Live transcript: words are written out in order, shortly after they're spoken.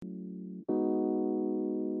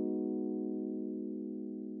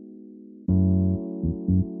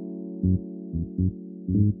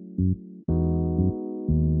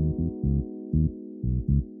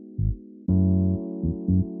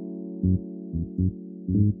Thank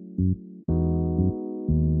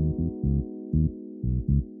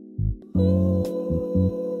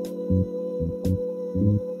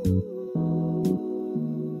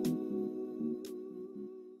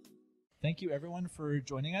you everyone for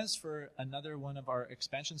joining us for another one of our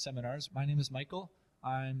expansion seminars. My name is Michael.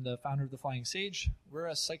 I'm the founder of The Flying Sage. We're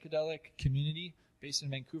a psychedelic community based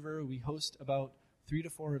in Vancouver. We host about 3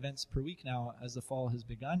 to 4 events per week now as the fall has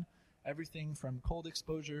begun. Everything from cold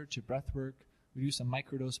exposure to breathwork. We do some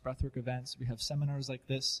microdose breathwork events. We have seminars like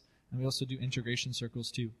this, and we also do integration circles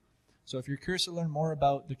too. So if you're curious to learn more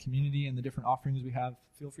about the community and the different offerings we have,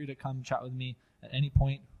 feel free to come chat with me at any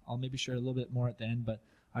point. I'll maybe share a little bit more at the end, but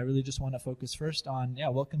I really just want to focus first on,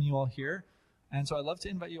 welcoming you all here. And so I'd love to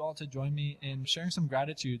invite you all to join me in sharing some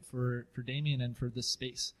gratitude for Damien and for this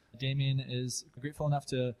space. Damien is grateful enough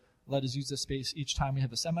to let us use this space each time we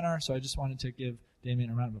have a seminar, so I just wanted to give Damien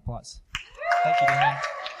a round of applause. Thank you, Damien.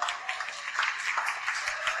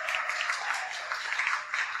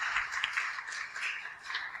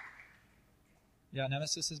 Yeah,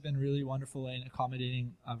 Nemesis has been really wonderful in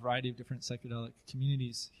accommodating a variety of different psychedelic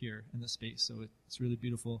communities here in the space, so it's really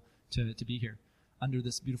beautiful to be here under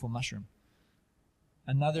this beautiful mushroom.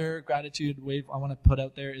 Another gratitude wave I want to put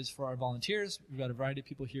out there is for our volunteers. We've got a variety of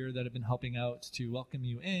people here that have been helping out to welcome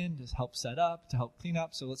you in, to help set up, to help clean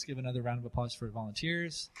up, so let's give another round of applause for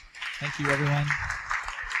volunteers. Thank you, everyone.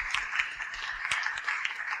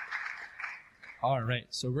 All right,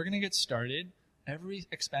 so we're going to get started. Every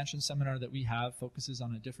expansion seminar that we have focuses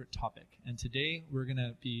on a different topic. And today we're going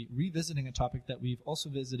to be revisiting a topic that we've also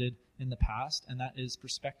visited in the past, and that is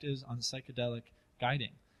perspectives on psychedelic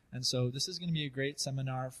guiding. And so this is going to be a great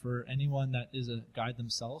seminar for anyone that is a guide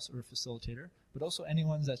themselves or a facilitator, but also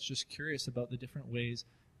anyone that's just curious about the different ways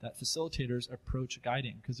that facilitators approach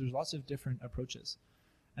guiding, because there's lots of different approaches.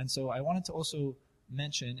 And so I wanted to also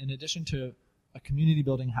mention, in addition to a community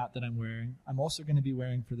building hat that I'm wearing, I'm also going to be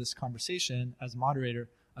wearing for this conversation as moderator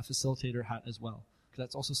a facilitator hat as well, because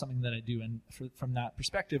that's also something that I do. And from that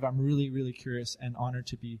perspective, I'm really, really curious and honored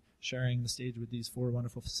to be sharing the stage with these 4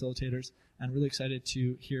 wonderful facilitators, and really excited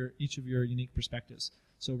to hear each of your unique perspectives.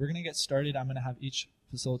 So we're going to get started. I'm going to have each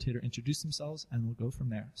facilitator introduce themselves, and we'll go from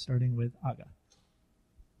there, starting with Aga.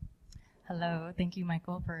 Hello, thank you,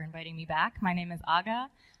 Michael, for inviting me back. My name is Aga.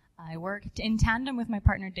 I worked in tandem with my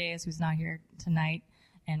partner, Deus, who's not here tonight,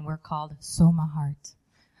 and we're called Soma Heart.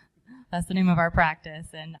 That's the name of our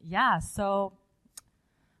practice. And so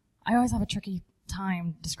I always have a tricky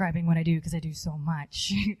time describing what I do because I do so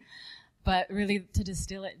much. But really, to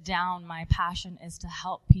distill it down, my passion is to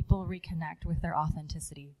help people reconnect with their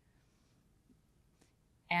authenticity.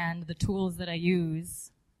 And the tools that I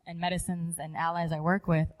use and medicines and allies I work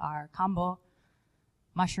with are kambo,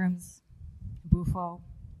 mushrooms, bufo,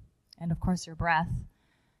 and of course your breath.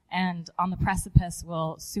 And on the precipice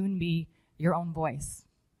will soon be your own voice.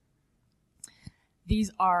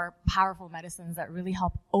 These are powerful medicines that really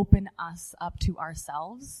help open us up to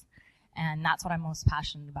ourselves, and that's what I'm most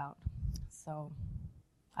passionate about. So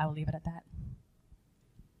I will leave it at that.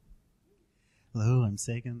 Hello, I'm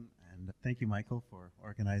Sagan, and thank you, Michael, for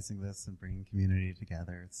organizing this and bringing community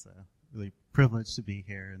together. It's a really privilege to be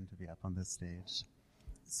here and to be up on this stage.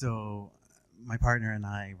 So my partner and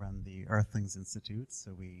I run the Earthlings Institute,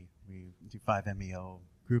 so we do 5 MEO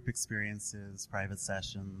group experiences, private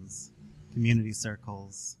sessions, community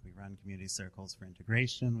circles. We run community circles for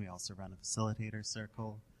integration. We also run a facilitator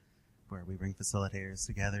circle where we bring facilitators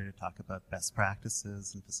together to talk about best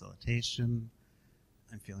practices and facilitation.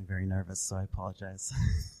 I'm feeling very nervous, so I apologize.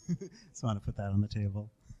 Just want to put that on the table.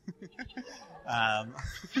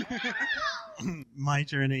 My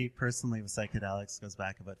journey personally with psychedelics goes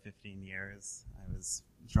back about 15 years. I was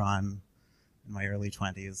drawn in my early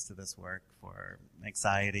 20s to this work for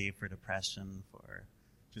anxiety, for depression, for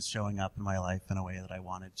just showing up in my life in a way that I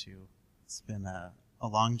wanted to. It's been a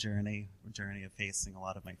long journey, a journey of facing a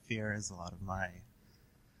lot of my fears, a lot of my,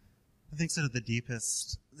 I think, sort of the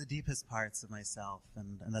deepest parts of myself,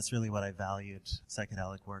 and that's really what I valued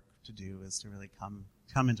psychedelic work to do, is to really come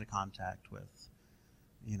into contact with,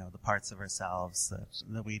 the parts of ourselves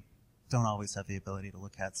that we don't always have the ability to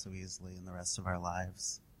look at so easily in the rest of our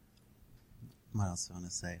lives. What else do I want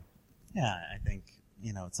to say? Yeah, I think,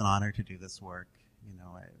 it's an honor to do this work.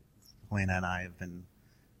 Helena and I have been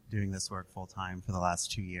doing this work full time for the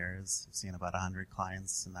last 2 years. We've seen about 100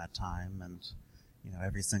 clients in that time, and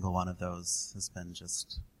every single one of those has been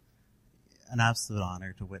just an absolute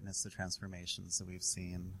honor to witness the transformations that we've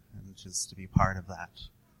seen, and just to be part of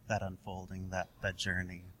that unfolding, that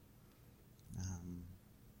journey.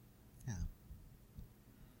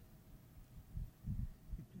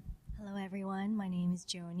 Hello, everyone. My name is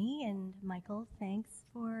Joni, and Michael, thanks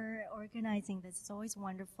for organizing this. It's always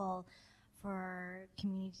wonderful for our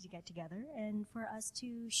community to get together and for us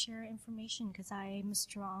to share information, because I'm a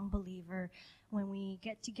strong believer when we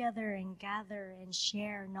get together and gather and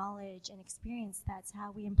share knowledge and experience, that's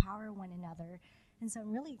how we empower one another. And so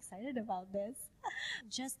I'm really excited about this.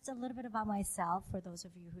 Just a little bit about myself, for those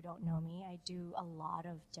of you who don't know me. I do a lot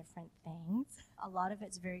of different things. A lot of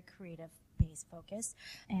it's very creative-based focus,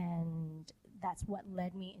 and that's what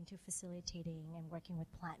led me into facilitating and working with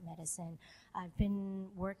plant medicine. I've been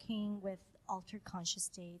working with altered conscious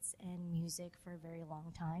states and music for a very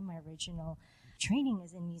long time. My original training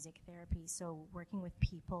is in music therapy, so working with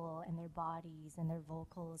people and their bodies and their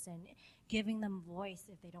vocals and giving them voice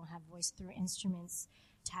if they don't have voice through instruments,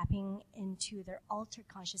 tapping into their altered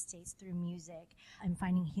conscious states through music and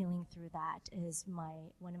finding healing through that is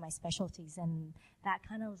one of my specialties. And that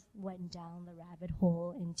kind of went down the rabbit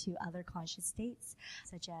hole into other conscious states,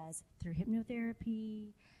 such as through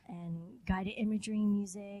hypnotherapy and guided imagery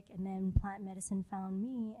music, and then plant medicine found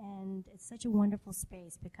me. And it's such a wonderful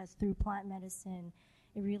space because through plant medicine,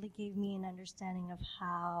 it really gave me an understanding of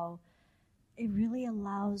how it really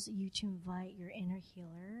allows you to invite your inner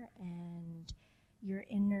healer and your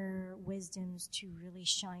inner wisdoms to really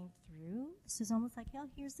shine through. This is almost like, oh,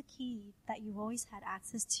 here's the key that you've always had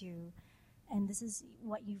access to, and this is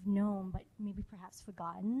what you've known but maybe perhaps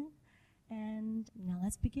forgotten. And now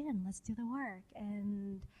let's begin. Let's do the work.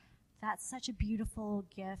 And that's such a beautiful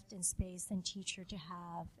gift and space and teacher to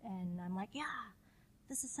have. And I'm like, yeah,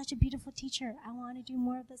 this is such a beautiful teacher. I want to do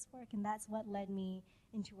more of this work. And that's what led me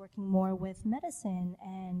into working more with medicine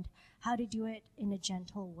and how to do it in a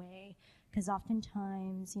gentle way. Because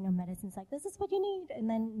oftentimes, medicine's like, this is what you need. And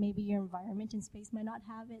then maybe your environment and space might not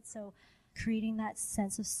have it. So creating that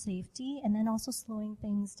sense of safety and then also slowing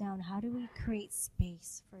things down. How do we create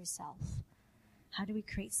space for yourself? How do we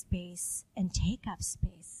create space and take up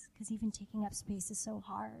space? Because even taking up space is so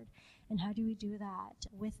hard. And how do we do that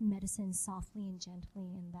with medicine softly and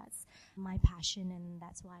gently? And that's my passion, and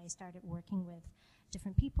that's why I started working with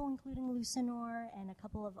different people, including Lucinor and a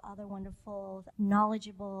couple of other wonderful,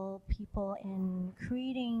 knowledgeable people in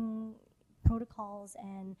creating protocols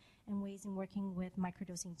and ways in working with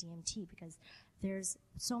microdosing DMT, because there's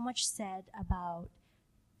so much said about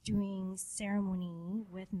doing ceremony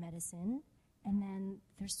with medicine, and then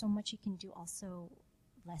there's so much you can do also,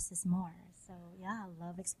 less is more. So yeah, I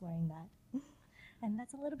love exploring that. And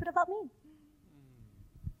that's a little bit about me.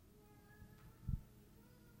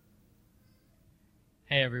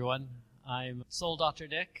 Hey everyone, I'm Soul Dr.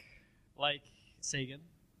 Nick, like Sagan.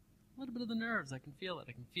 A little bit of the nerves, I can feel it.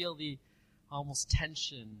 I can feel the almost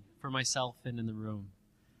tension for myself and in the room.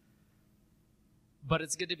 But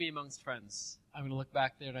it's good to be amongst friends. I'm going to look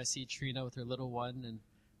back there and I see Trina with her little one, and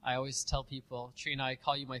I always tell people, Trina, I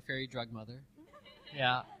call you my fairy drug mother.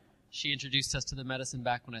 Yeah, she introduced us to the medicine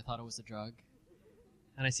back when I thought it was a drug.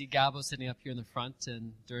 And I see Gabo sitting up here in the front,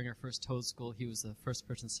 and during our first Toad School, he was the first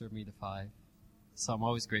person to serve me the 5. So I'm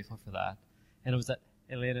always grateful for that. And it was at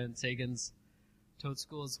Elena and Sagan's Toad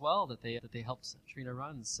School as well that they helped Trina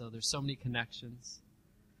run. So there's so many connections.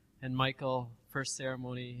 And Michael, first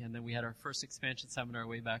ceremony, and then we had our first expansion seminar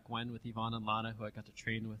way back when with Yvonne and Lana, who I got to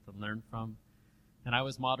train with and learn from. And I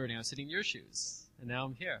was moderating. I was sitting in your shoes, and now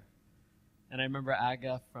I'm here. And I remember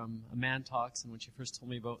Aga from A Man Talks, and when she first told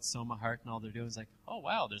me about Soma Heart and all they're doing, I was like, oh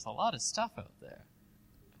wow, there's a lot of stuff out there.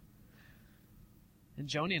 And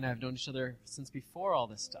Joni and I have known each other since before all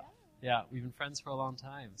this stuff. Yeah, we've been friends for a long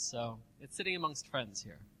time. So it's sitting amongst friends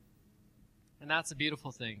here. And that's a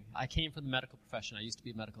beautiful thing. I came from the medical profession. I used to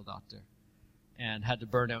be a medical doctor and had to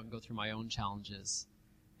burn out and go through my own challenges.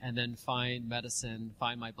 And then find medicine,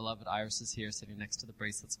 find my beloved Iris is here sitting next to the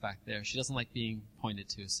bracelets back there. She doesn't like being pointed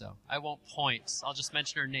to, so I won't point. I'll just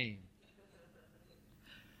mention her name.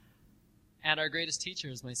 And our greatest teacher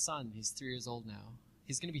is my son. He's 3 years old now.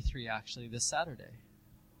 He's going to be 3, actually, this Saturday.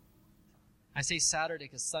 I say Saturday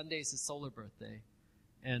because Sunday is his solar birthday,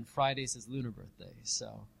 and Friday is his lunar birthday.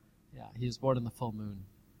 So, yeah, he was born in the full moon.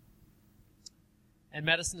 And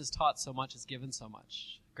medicine is taught so much, is given so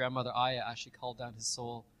much. Grandmother Aya actually called down his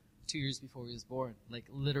soul 2 years before he was born, like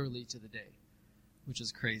literally to the day, which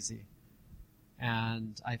is crazy.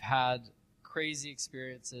 And I've had crazy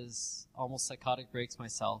experiences, almost psychotic breaks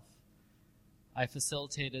myself. I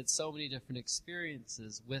facilitated so many different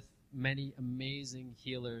experiences with many amazing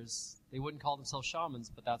healers. They wouldn't call themselves shamans,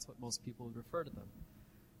 but that's what most people would refer to them.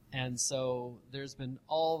 And so there's been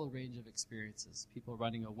all the range of experiences. People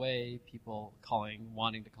running away, people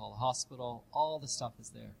wanting to call a hospital, all the stuff is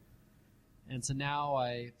there. And so now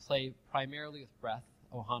I play primarily with breath,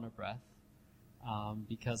 Ohana breath,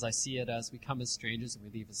 because I see it as we come as strangers and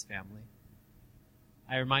we leave as family.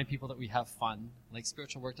 I remind people that we have fun. Like,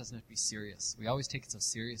 spiritual work doesn't have to be serious. We always take it so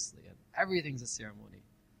seriously, and everything's a ceremony,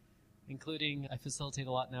 including I facilitate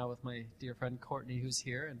a lot now with my dear friend Courtney, who's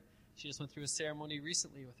here, and she just went through a ceremony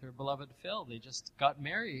recently with her beloved Phil. They just got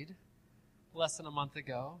married less than a month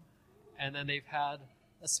ago, and then they've had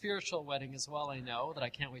a spiritual wedding as well, I know, that I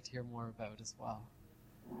can't wait to hear more about as well.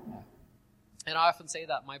 Yeah. And I often say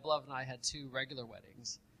that my beloved and I had 2 regular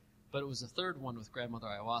weddings, but it was the third one with Grandmother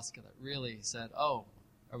Ayahuasca that really said, oh,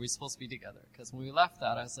 are we supposed to be together? Because when we left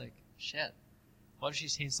that, I was like, shit, what if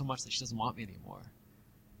she's changed so much that she doesn't want me anymore?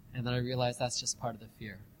 And then I realized that's just part of the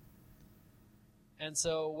fear. And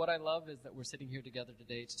so what I love is that we're sitting here together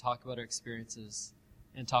today to talk about our experiences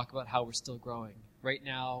and talk about how we're still growing. Right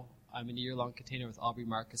now, I'm in a year-long container with Aubrey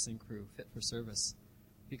Marcus and crew, Fit for Service,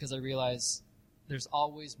 because I realize there's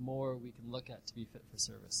always more we can look at to be fit for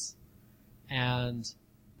service. And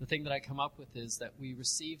the thing that I come up with is that we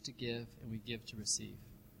receive to give and we give to receive.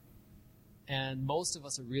 And most of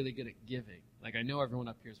us are really good at giving. Like, I know everyone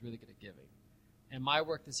up here is really good at giving. And my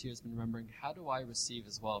work this year has been remembering, how do I receive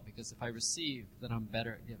as well? Because if I receive, then I'm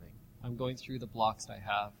better at giving. I'm going through the blocks that I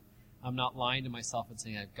have. I'm not lying to myself and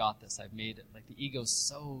saying, I've got this, I've made it. Like, the ego's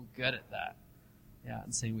so good at that. Yeah,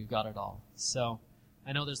 and saying we've got it all. So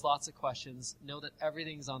I know there's lots of questions. Know that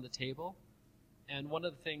everything's on the table. And one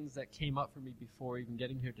of the things that came up for me before even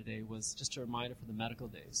getting here today was just a reminder for the medical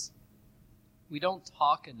days. We don't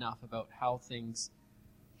talk enough about how things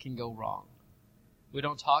can go wrong. We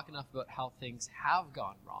don't talk enough about how things have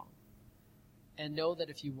gone wrong. And know that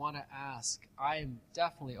if you want to ask, I am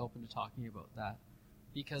definitely open to talking about that,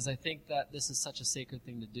 because I think that this is such a sacred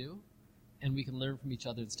thing to do, and we can learn from each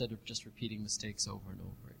other instead of just repeating mistakes over and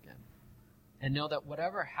over again. And know that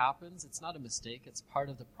whatever happens, it's not a mistake, it's part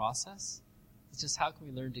of the process. It's just, how can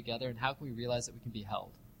we learn together, and how can we realize that we can be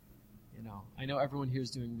held? You know, I know everyone here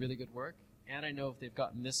is doing really good work, and I know if they've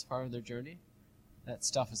gotten this far in their journey, that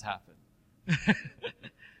stuff has happened.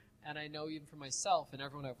 And I know even for myself and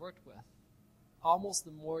everyone I've worked with, almost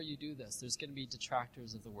the more you do this, there's going to be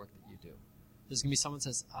detractors of the work that you do. There's going to be someone who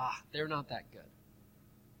says, they're not that good.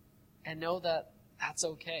 And know that that's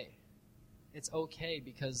okay. It's okay,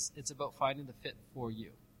 because it's about finding the fit for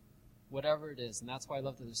you, whatever it is. And that's why I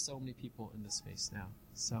love that there's so many people in this space now.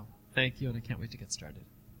 So thank you, and I can't wait to get started.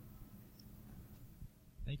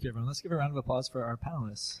 Thank you, everyone. Let's give a round of applause for our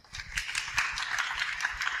panelists.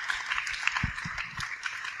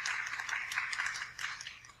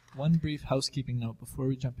 One brief housekeeping note before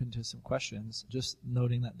we jump into some questions, just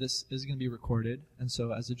noting that this is going to be recorded, and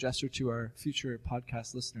so as a gesture to our future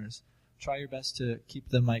podcast listeners, try your best to keep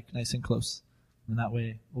the mic nice and close, and that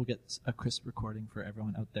way we'll get a crisp recording for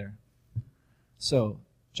everyone out there. So,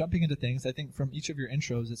 jumping into things, I think from each of your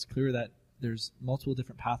intros, it's clear that there's multiple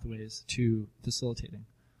different pathways to facilitating,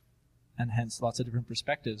 and hence lots of different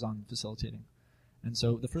perspectives on facilitating. And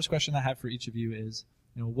so the first question I have for each of you is,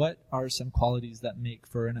 what are some qualities that make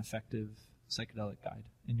for an effective psychedelic guide,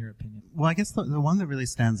 in your opinion? Well, I guess the one that really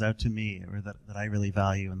stands out to me, or that I really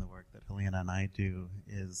value in the work that Helena and I do,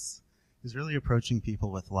 is really approaching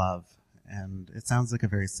people with love. And it sounds like a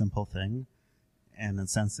very simple thing, and in a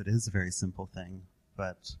sense it is a very simple thing,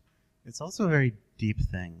 but it's also a very deep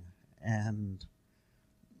thing. And,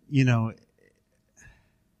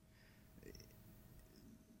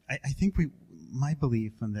 I think my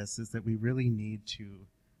belief in this is that we really need to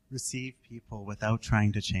receive people without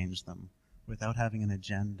trying to change them, without having an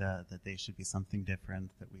agenda that they should be something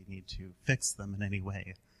different, that we need to fix them in any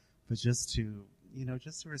way, but just to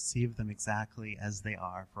receive them exactly as they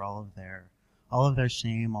are, for all of their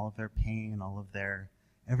shame, all of their pain, all of their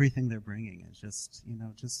everything they're bringing, and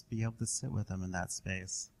just be able to sit with them in that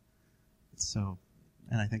space. So,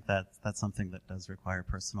 and I think that's something that does require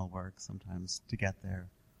personal work sometimes to get there.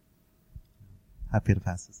 Happy to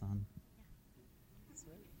pass this on.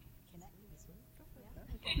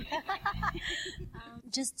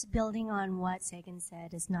 Just building on what Sagan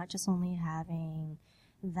said, is not just only having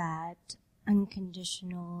that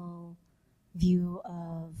unconditional view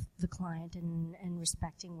of the client and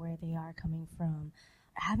respecting where they are coming from,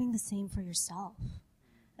 having the same for yourself.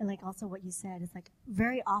 And like also what you said, is like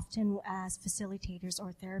very often as facilitators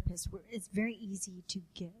or therapists, it's very easy to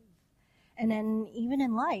give. And then even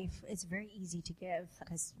in life, it's very easy to give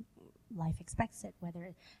because life expects it,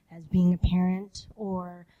 whether as being a parent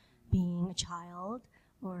or being a child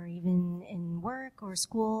or even in work or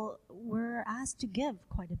school, we're asked to give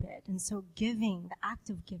quite a bit. And so giving, the act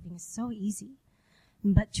of giving is so easy.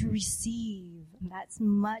 But to receive, that's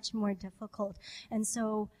much more difficult. And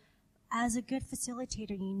so as a good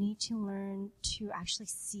facilitator, you need to learn to actually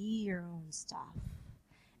see your own stuff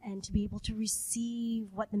and to be able to receive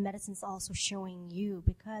what the medicine's also showing you,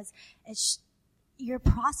 because you're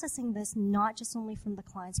processing this not just only from the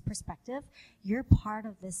client's perspective. You're part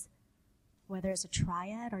of this, whether it's a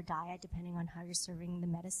triad or dyad, depending on how you're serving the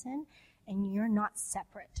medicine, and you're not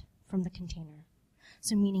separate from the container.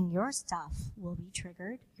 So meaning your stuff will be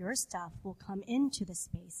triggered, your stuff will come into the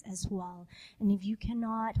space as well. And if you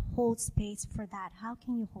cannot hold space for that, how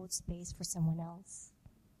can you hold space for someone else?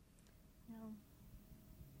 No.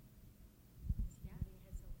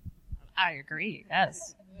 I agree,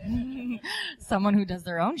 yes. Someone who does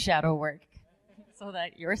their own shadow work so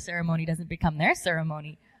that your ceremony doesn't become their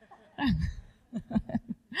ceremony.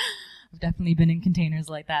 I've definitely been in containers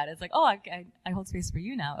like that. It's like, oh, I hold space for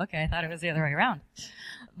you now. Okay, I thought it was the other way around.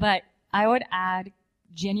 But I would add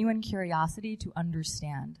genuine curiosity to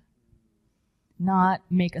understand, not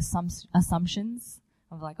make assumptions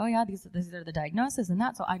of like, oh yeah, these are the diagnoses and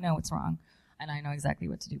that, so I know what's wrong and I know exactly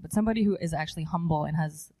what to do. But somebody who is actually humble and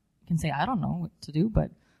can say, I don't know what to do,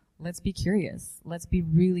 but let's be curious. Let's be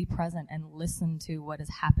really present and listen to what is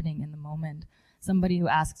happening in the moment. Somebody who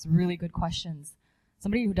asks really good questions.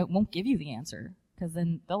 Somebody who won't give you the answer, because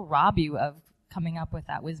then they'll rob you of coming up with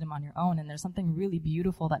that wisdom on your own. And there's something really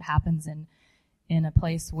beautiful that happens in a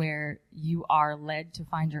place where you are led to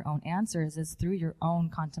find your own answers is through your own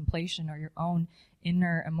contemplation or your own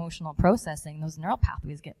inner emotional processing. Those neural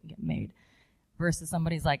pathways get made versus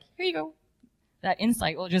somebody's like, here you go. That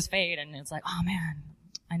insight will just fade. And it's like, oh man,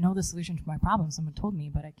 I know the solution to my problem. Someone told me,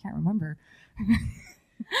 but I can't remember.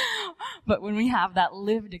 But when we have that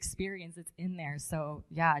lived experience, it's in there. So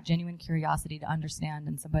yeah, genuine curiosity to understand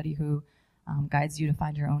and somebody who guides you to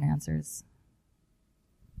find your own answers.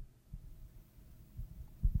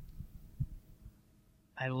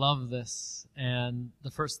 I love this. And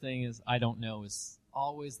the first thing is, I don't know, is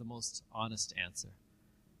always the most honest answer.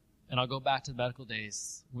 And I'll go back to the medical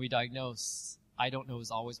days. When we diagnose, I don't know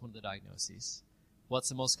is always one of the diagnoses. What's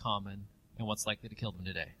the most common and what's likely to kill them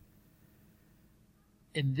today?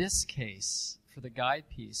 In this case, for the guide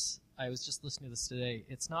piece, I was just listening to this today,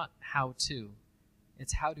 it's not how to,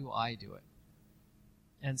 it's how do I do it.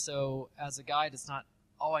 And so as a guide, it's not,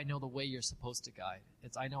 oh, I know the way you're supposed to guide.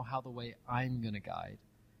 It's I know how the way I'm going to guide.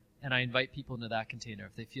 And I invite people into that container.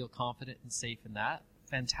 If they feel confident and safe in that,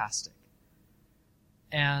 fantastic.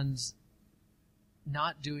 And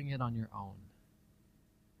not doing it on your own.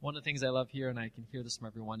 One of the things I love here, and I can hear this from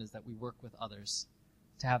everyone, is that we work with others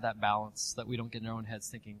to have that balance, so that we don't get in our own heads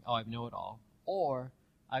thinking, oh, I know it all, or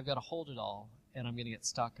I've got to hold it all, and I'm going to get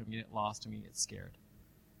stuck, I'm going to get lost, I'm going to get scared.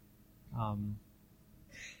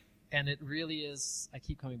 And it really is, I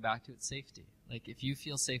keep coming back to it, safety. Like, if you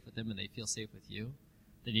feel safe with them and they feel safe with you,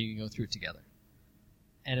 then you can go through it together.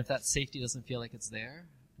 And if that safety doesn't feel like it's there,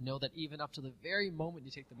 know that even up to the very moment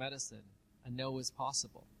you take the medicine, a no is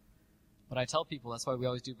possible. But I tell people that's why we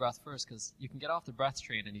always do breath first, because you can get off the breath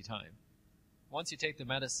train anytime. Once you take the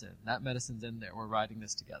medicine, that medicine's in there. We're riding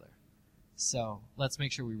this together. So let's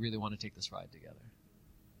make sure we really want to take this ride together.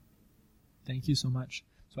 Thank you so much.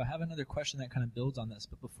 So I have another question that kind of builds on this.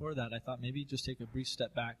 But before that, I thought maybe just take a brief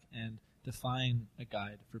step back and define a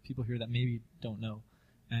guide for people here that maybe don't know.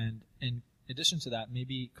 And in addition to that,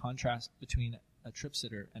 maybe contrast between a trip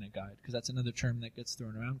sitter and a guide, because that's another term that gets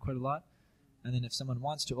thrown around quite a lot. And then if someone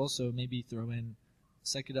wants to also maybe throw in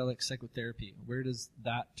psychedelic psychotherapy, where does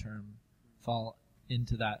that term fall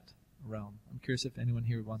into that realm? I'm curious if anyone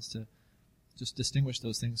here wants to just distinguish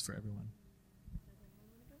those things for everyone.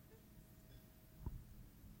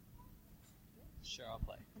 Sure, I'll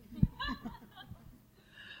play.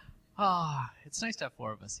 It's nice to have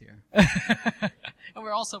four of us here. And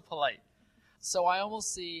we're also polite. So I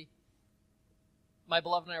almost see, my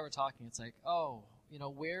beloved and I were talking, it's like, oh,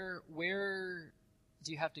 where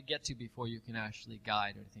do you have to get to before you can actually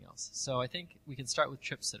guide or anything else? So I think we can start with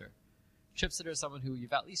trip sitter. Trip sitter is someone who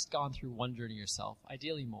you've at least gone through one journey yourself,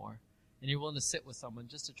 ideally more, and you're willing to sit with someone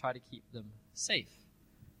just to try to keep them safe,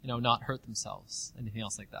 not hurt themselves, anything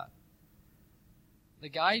else like that. The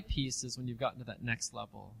guide piece is when you've gotten to that next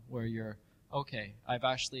level where you're, okay, I've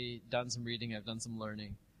actually done some reading, I've done some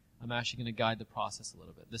learning, I'm actually going to guide the process a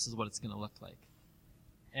little bit. This is what it's going to look like.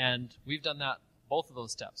 And we've done that, both of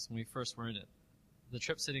those steps, when we first were in it. The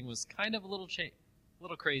trip sitting was kind of a little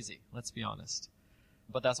crazy, let's be honest.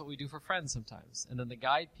 But that's what we do for friends sometimes. And then the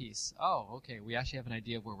guide piece, oh, okay, we actually have an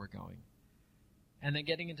idea of where we're going. And then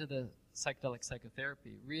getting into the psychedelic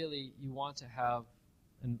psychotherapy, really you want to have,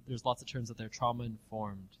 and there's lots of terms that they're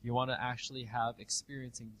trauma-informed, you want to actually have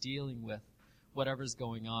experiencing dealing with whatever's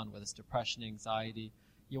going on, whether it's depression, anxiety.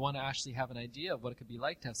 you want to actually have an idea of what it could be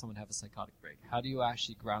like to have someone have a psychotic break. How do you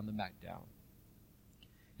actually ground them back down?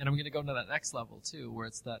 And I'm going to go to that next level too, where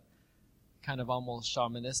it's that kind of almost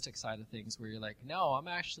shamanistic side of things where you're like, no, I'm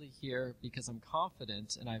actually here because I'm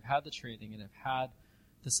confident and I've had the training and I've had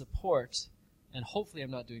the support, and hopefully I'm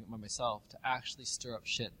not doing it by myself, to actually stir up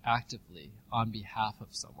shit actively on behalf of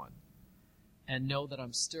someone. And know that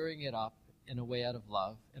I'm stirring it up in a way out of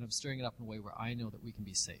love, and I'm stirring it up in a way where I know that we can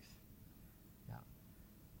be safe. Yeah.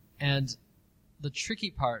 And the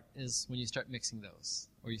tricky part is when you start mixing those,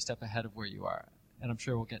 or you step ahead of where you are. And I'm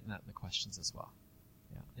sure we'll get in that in the questions as well.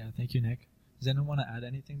 Yeah, thank you, Nick. Does anyone want to add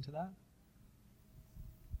anything to that?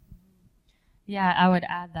 Yeah, I would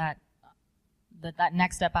add that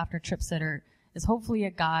next step after trip sitter is hopefully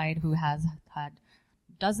a guide who has had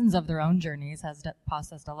dozens of their own journeys, has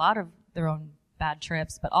processed a lot of their own bad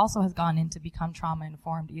trips, but also has gone in to become trauma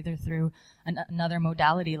informed either through another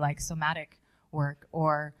modality like somatic work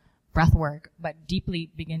or breath work, but deeply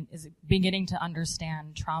beginning to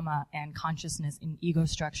understand trauma and consciousness in ego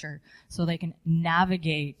structure so they can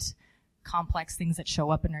navigate complex things that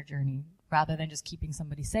show up in their journey rather than just keeping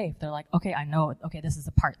somebody safe. They're like, okay, I know, okay, this is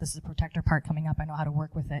a protector part coming up, I know how to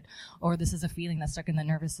work with it. Or this is a feeling that's stuck in the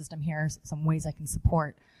nervous system, here are some ways I can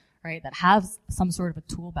support, right? That has some sort of a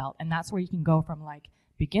tool belt. And that's where you can go from like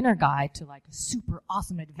beginner guide to like super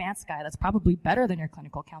awesome advanced guy that's probably better than your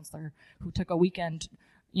clinical counselor who took a weekend,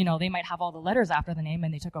 they might have all the letters after the name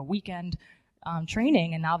and they took a weekend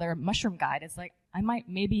training and now they're a mushroom guide. It's like, I might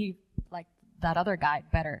maybe like that other guy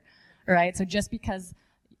better, right? So just because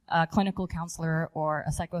a clinical counselor or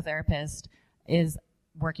a psychotherapist is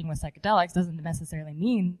working with psychedelics doesn't necessarily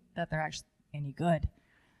mean that they're actually any good,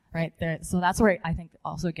 right? So that's where I think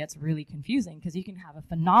also gets really confusing, because you can have a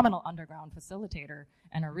phenomenal underground facilitator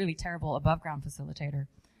and a really terrible above ground facilitator.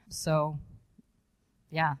 So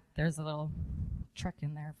yeah, there's a little trick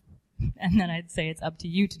in there. And then I'd say it's up to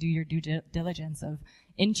you to do your due diligence of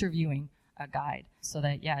interviewing a guide so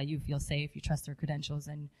that, yeah, you feel safe, you trust their credentials,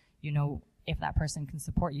 and you know if that person can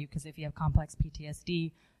support you. Because if you have complex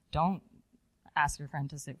PTSD, don't ask your friend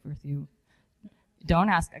to sit with you. Don't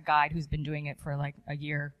ask a guide who's been doing it for like a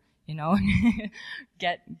year,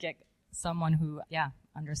 get someone who,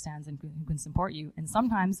 understands and who can support you. And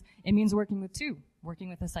sometimes it means working with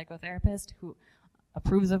a psychotherapist who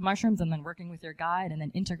approves of mushrooms, and then working with your guide, and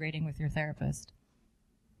then integrating with your therapist.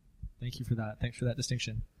 Thank you for that. Thanks for that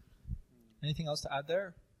distinction. Anything else to add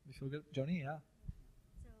there? You feel good, Joni? Yeah.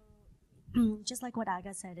 So, just like what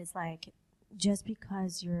Aga said, it's like, just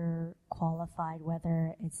because you're qualified,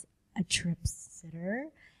 whether it's a trip sitter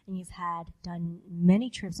and you've done many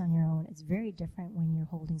trips on your own, it's very different when you're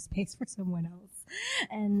holding space for someone else.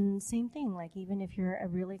 And same thing, like even if you're a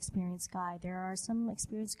really experienced guide, there are some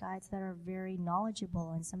experienced guides that are very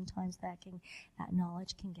knowledgeable, and sometimes that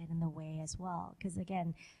knowledge can get in the way as well. Because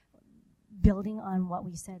again, building on what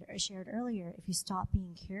we said or shared earlier, if you stop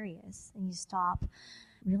being curious and you stop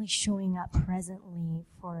really showing up presently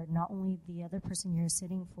for not only the other person you're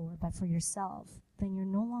sitting for, but for yourself, then you're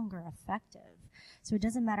no longer effective. So it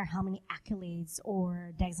doesn't matter how many accolades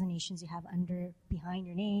or designations you have behind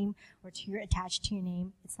your name or attached to your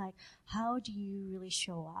name. It's like, how do you really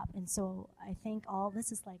show up? And so I think all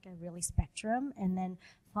this is like a really spectrum, and then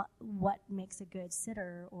what makes a good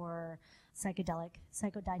sitter or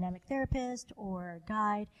psychodynamic therapist or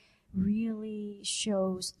guide really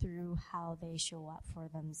shows through how they show up for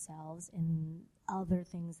themselves in other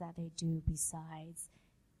things that they do besides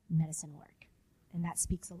medicine work. And that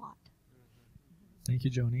speaks a lot. Thank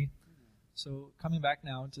you, Joni. So coming back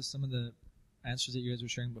now to some of the answers that you guys were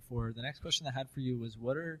sharing before, the next question I had for you was,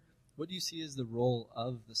 what do you see as the role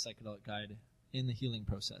of the psychedelic guide in the healing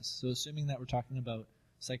process? So assuming that we're talking about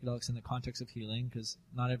psychedelics in the context of healing, because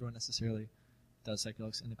not everyone necessarily does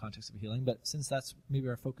psychedelics in the context of healing, but since that's maybe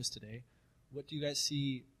our focus today, what do you guys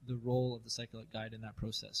see the role of the psychedelic guide in that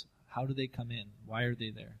process? How do they come in? Why are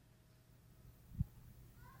they there?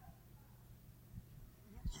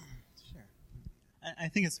 Sure. I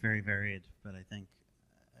think it's very varied, but I think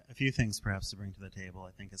a few things perhaps to bring to the table,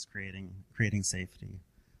 I think, is creating safety.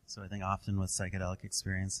 So I think often with psychedelic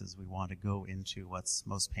experiences, we want to go into what's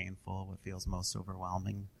most painful, what feels most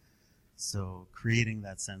overwhelming. So creating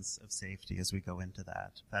that sense of safety as we go into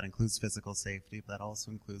that. That includes physical safety, but that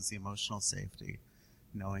also includes the emotional safety,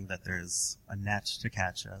 knowing that there's a net to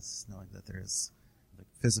catch us, knowing that there's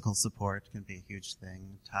physical support can be a huge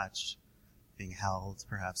thing, touch, being held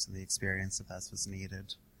perhaps in the experience if that's what's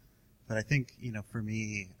needed. But I think, for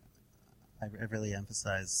me, I really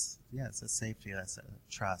emphasize, it's a safety, that's a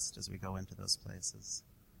trust as we go into those places.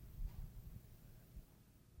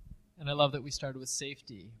 And I love that we started with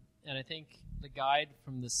safety, And I think the guide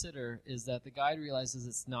from the sitter is that the guide realizes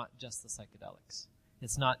it's not just the psychedelics.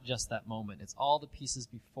 It's not just that moment. It's all the pieces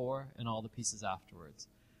before and all the pieces afterwards.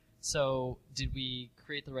 So did we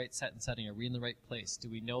create the right set and setting? Are we in the right place? Do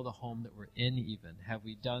we know the home that we're in even? Have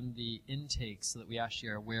we done the intake so that we actually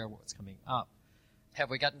are aware of what's coming up?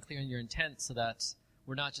 Have we gotten clear on your intent so that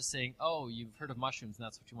we're not just saying, oh, you've heard of mushrooms and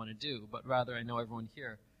that's what you want to do, but rather, I know everyone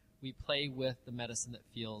here, we play with the medicine that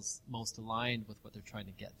feels most aligned with what they're trying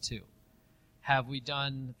to get to. Have we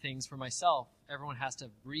done things for myself? Everyone has to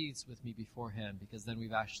have breathed with me beforehand because then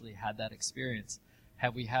we've actually had that experience.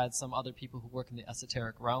 Have we had some other people who work in the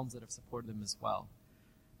esoteric realms that have supported them as well?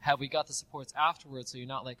 Have we got the supports afterwards so you're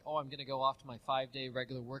not like, oh, I'm going to go off to my 5-day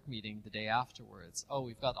regular work meeting the day afterwards. Oh,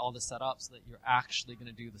 we've got all this set up so that you're actually going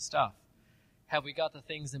to do the stuff. Have we got the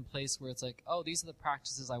things in place where it's like, oh, these are the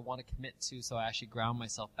practices I want to commit to so I actually ground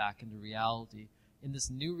myself back into reality, in this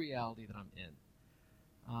new reality that I'm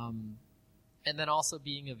in? And then also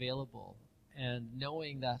being available and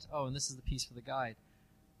knowing that, oh, and this is the piece for the guide.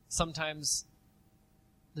 Sometimes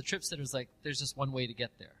the trip sitter's like, there's just one way to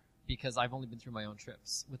get there because I've only been through my own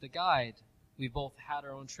trips. With the guide, we've both had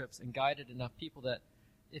our own trips and guided enough people that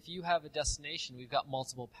if you have a destination, we've got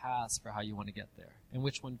multiple paths for how you want to get there and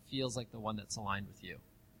which one feels like the one that's aligned with you.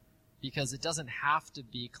 Because it doesn't have to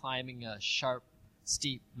be climbing a sharp,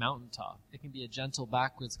 steep mountaintop. It can be a gentle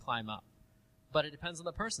backwards climb up. But it depends on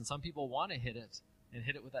the person. Some people want to hit it and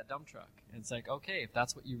hit it with that dump truck. And it's like, okay, if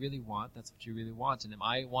that's what you really want, that's what you really want. And am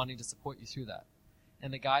I wanting to support you through that?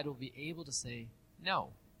 And the guide will be able to say,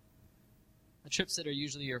 no. A trip sitter,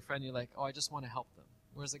 usually your friend, you're like, oh, I just want to help them.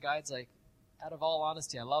 Whereas a guide's like, out of all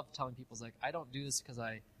honesty, I love telling people, like, I don't do this because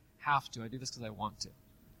I have to. I do this because I want to.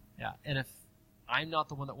 Yeah. And if I'm not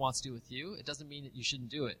the one that wants to do it with you, it doesn't mean that you shouldn't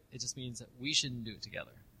do it. It just means that we shouldn't do it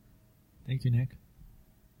together. Thank you, Nick.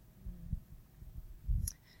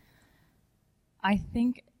 I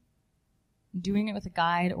think doing it with a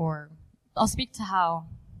guide, or I'll speak to how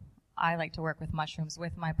I like to work with mushrooms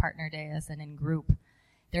with my partner Deus and in group.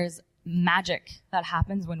 There's magic that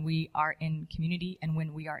happens when we are in community and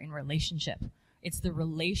when we are in relationship. It's the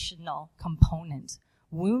relational component.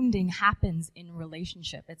 Wounding happens in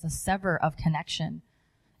relationship. It's a sever of connection.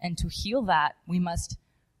 And to heal that, we must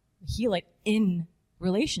heal it in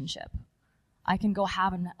relationship. I can go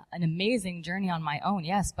have an amazing journey on my own,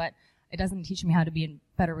 yes, but it doesn't teach me how to be in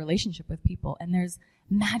better relationship with people. And there's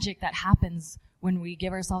magic that happens when we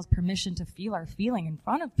give ourselves permission to feel our feeling in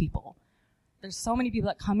front of people. There's so many people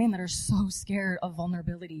that come in that are so scared of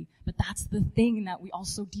vulnerability, but that's the thing that we all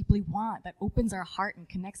so deeply want, that opens our heart and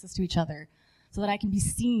connects us to each other so that I can be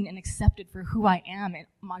seen and accepted for who I am in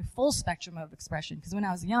my full spectrum of expression. Because when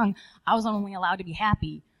I was young, I was only allowed to be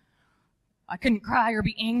happy. I couldn't cry or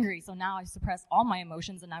be angry, so now I suppress all my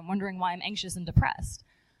emotions and I'm wondering why I'm anxious and depressed.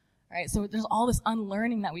 Right? So there's all this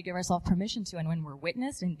unlearning that we give ourselves permission to, and when we're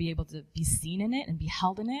witnessed and be able to be seen in it and be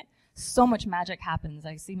held in it, so much magic happens.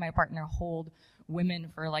 I see my partner hold women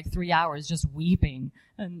for like 3 hours just weeping,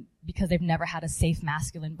 and because they've never had a safe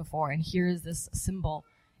masculine before. And here's this symbol.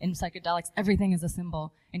 In psychedelics, everything is a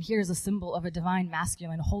symbol. And here's a symbol of a divine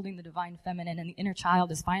masculine holding the divine feminine, and the inner child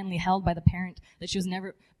is finally held by the parent that she was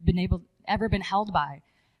never been held by.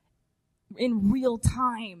 In real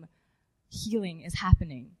time, healing is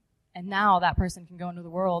happening. And now that person can go into the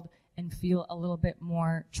world and feel a little bit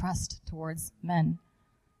more trust towards men,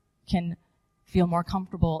 can feel more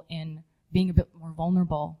comfortable in being a bit more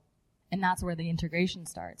vulnerable. And that's where the integration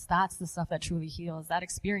starts. That's the stuff that truly heals. That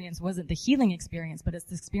experience wasn't the healing experience, but it's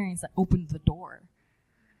the experience that opened the door.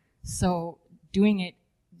 So doing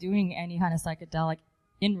any kind of psychedelic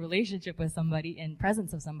in relationship with somebody, in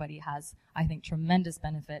presence of somebody, has, I think, tremendous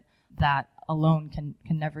benefit that alone can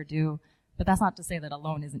never do. But that's not to say that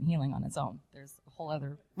alone isn't healing on its own. There's a whole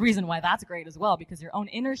other reason why that's great as well, because your own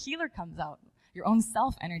inner healer comes out. Your own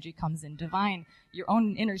self energy comes in. Your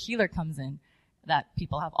own inner healer comes in that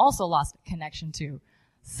people have also lost connection to.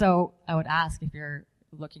 So I would ask, if you're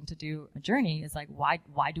looking to do a journey, is like, why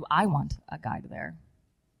do I want a guide there?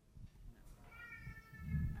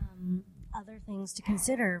 Other things to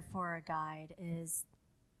consider for a guide is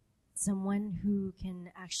someone who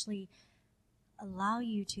can actually allow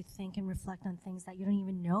you to think and reflect on things that you don't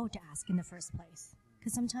even know to ask in the first place.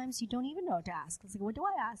 Because sometimes you don't even know what to ask. It's like, what do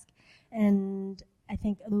I ask? And I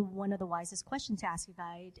think one of the wisest questions to ask a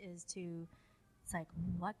guide is it's like,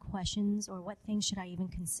 what questions or what things should I even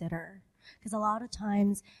consider? Because a lot of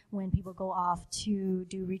times when people go off to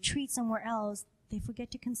do retreat somewhere else, they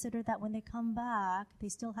forget to consider that when they come back, they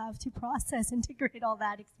still have to process, integrate all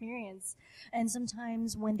that experience. And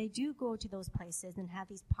sometimes when they do go to those places and have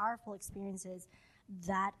these powerful experiences,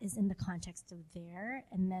 that is in the context of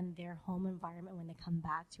and then their home environment when they come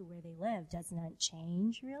back to where they live doesn't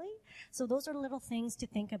change really. So those are little things to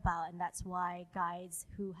think about, and that's why guides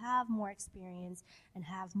who have more experience and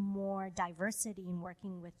have more diversity in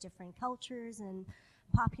working with different cultures and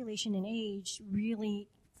population and age really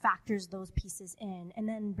factors those pieces in. And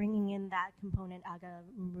then bringing in that component, Aga,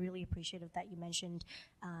 I'm really appreciative that you mentioned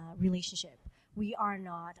relationship. We are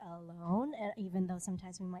not alone, even though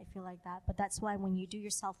sometimes we might feel like that. But that's why when you do your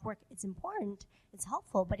self-work, it's important, it's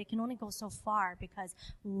helpful, but it can only go so far, because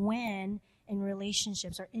when in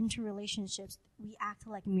relationships or interrelationships, we act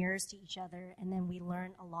like mirrors to each other, and then we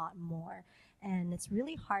learn a lot more. And it's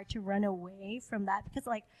really hard to run away from that, because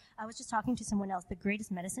like I was just talking to someone else, the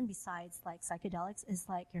greatest medicine besides like psychedelics is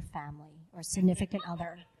like your family or significant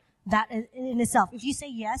other. That in itself, if you say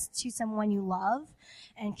yes to someone you love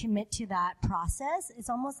and commit to that process, it's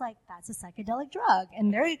almost like that's a psychedelic drug,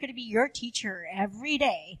 and they're going to be your teacher every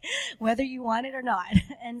day, whether you want it or not.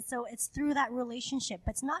 And so it's through that relationship,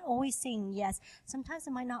 but it's not always saying yes. Sometimes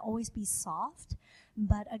it might not always be soft,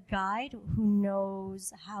 but a guide who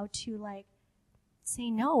knows how to like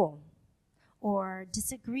say no or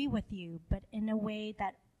disagree with you, but in a way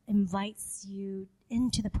that invites you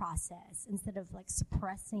into the process instead of like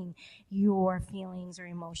suppressing your feelings or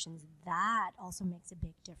emotions. That also makes a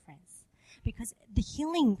big difference, because the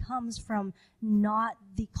healing comes from not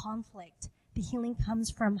the conflict. The healing comes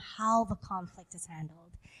from how the conflict is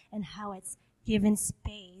handled and how it's given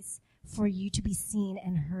space for you to be seen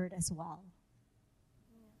and heard as well.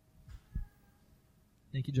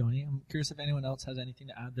 Thank you, Joni. I'm curious if anyone else has anything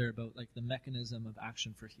to add there about like the mechanism of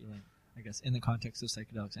action for healing, I guess, in the context of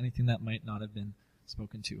psychedelics. Anything that might not have been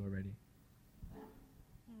spoken to already.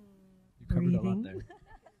 You covered a lot there.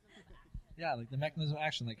 Yeah, like the mechanism of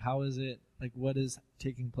action, like how is it, like what is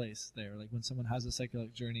taking place there? Like when someone has a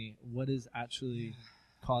psychedelic journey, what is actually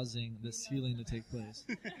causing this healing to take place?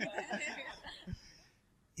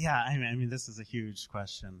 Yeah, I mean, this is a huge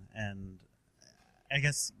question, and I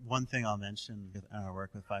guess one thing I'll mention in our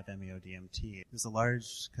work with 5-MeO-DMT, there's a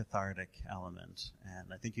large cathartic element,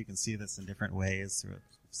 and I think you can see this in different ways, through a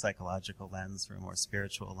psychological lens, through a more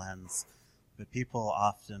spiritual lens, but people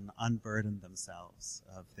often unburden themselves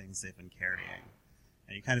of things they've been carrying,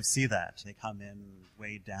 and you kind of see that. They come in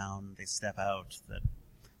weighed down, they step out, that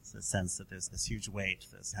it's a sense that there's this huge weight,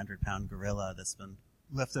 this 100-pound gorilla that's been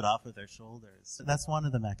lifted off of their shoulders. That's one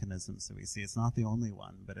of the mechanisms that we see. It's not the only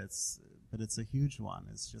one, but it's a huge one.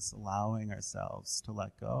 It's just allowing ourselves to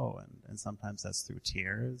let go, and sometimes that's through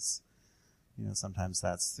tears. You know, sometimes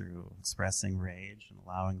that's through expressing rage and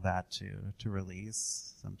allowing that to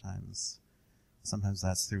release. Sometimes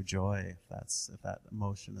that's through joy, if that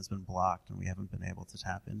emotion has been blocked and we haven't been able to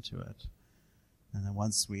tap into it. And then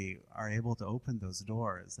once we are able to open those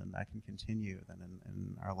doors, and that can continue then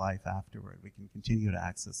in our life afterward, we can continue to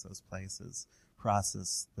access those places,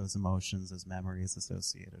 process those emotions, those memories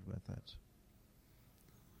associated with it.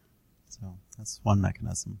 So that's one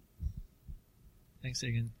mechanism. Thanks,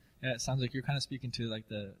 Egan. Yeah, it sounds like you're kind of speaking to like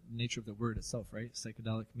the nature of the word itself, right?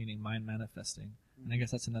 Psychedelic meaning mind manifesting. Mm-hmm. And I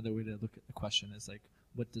guess that's another way to look at the question is like,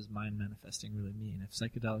 what does mind manifesting really mean? If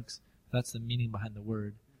psychedelics, if that's the meaning behind the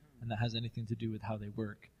word, and that has anything to do with how they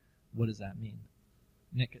work, what does that mean?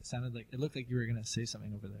 Nick, it looked like you were going to say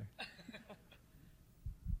something over there.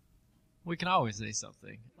 We can always say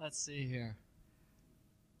something. Let's see here.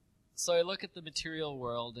 So I look at the material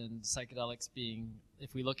world and psychedelics being,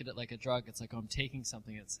 if we look at it like a drug, it's like, I'm taking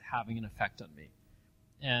something that's having an effect on me.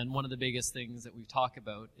 And one of the biggest things that we talk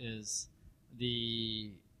about is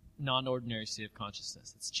the non-ordinary state of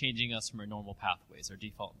consciousness. It's changing us from our normal pathways, our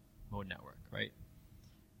default mode network, right?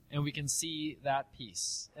 And we can see that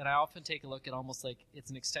piece. And I often take a look at almost like it's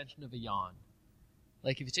an extension of a yawn.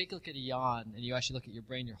 Like if you take a look at a yawn and you actually look at your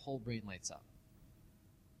brain, your whole brain lights up.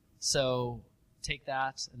 So take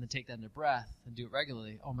that and then take that into breath and do it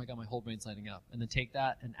regularly. Oh my God, my whole brain's lighting up. And then take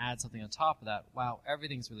that and add something on top of that. Wow,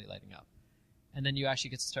 everything's really lighting up. And then you actually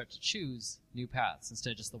get to start to choose new paths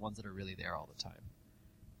instead of just the ones that are really there all the time.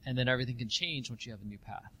 And then everything can change once you have a new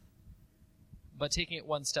path. But taking it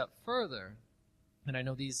one step further, and I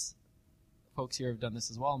know these folks here have done this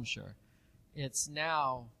as well, I'm sure, it's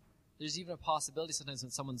now, there's even a possibility sometimes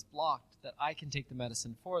when someone's blocked that I can take the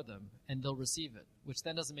medicine for them and they'll receive it, which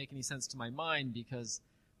then doesn't make any sense to my mind because,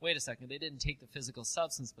 wait a second, they didn't take the physical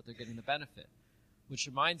substance, but they're getting the benefit, which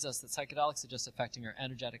reminds us that psychedelics are just affecting our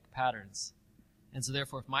energetic patterns. And so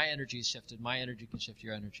therefore, if my energy is shifted, my energy can shift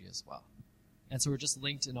your energy as well. And so we're just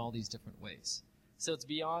linked in all these different ways. So it's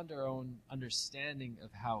beyond our own understanding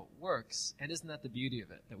of how it works. And isn't that the beauty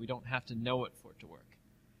of it, that we don't have to know it for it to work?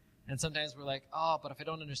 And sometimes we're like, oh, but if I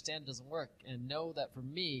don't understand, it doesn't work. And know that for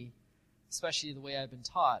me, especially the way I've been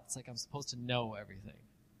taught, it's like I'm supposed to know everything.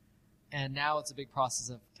 And now it's a big process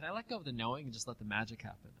of, can I let go of the knowing and just let the magic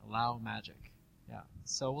happen? Allow magic. Yeah.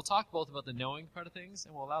 So we'll talk both about the knowing part of things,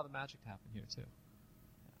 and we'll allow the magic to happen here too.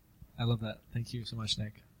 I love that. Thank you so much,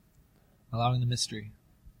 Nick. Allowing the mystery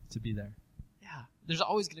to be there. Yeah. There's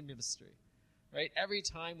always going to be a mystery, right? Every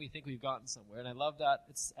time we think we've gotten somewhere, and I love that.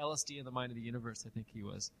 It's LSD in the mind of the universe, I think he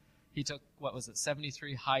was. He took,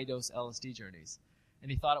 73 high-dose LSD journeys. And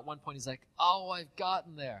he thought at one point, he's like, oh, I've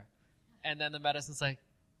gotten there. And then the medicine's like,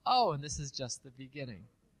 oh, and this is just the beginning.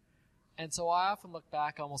 And so I often look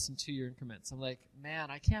back almost in 2-year increments. I'm like, man,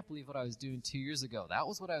 I can't believe what I was doing 2 years ago. That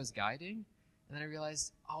was what I was guiding. And then I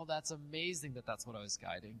realized, oh, that's amazing that that's what I was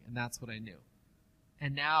guiding, and that's what I knew.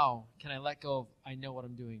 And now, can I let go of, I know what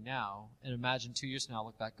I'm doing now, and imagine 2 years from now, I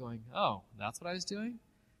look back going, oh, that's what I was doing?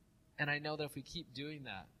 And I know that if we keep doing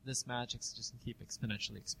that, this magic's just going to keep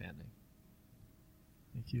exponentially expanding.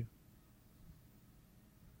 Thank you.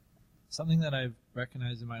 Something that I've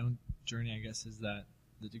recognized in my own journey, I guess, is that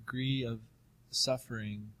the degree of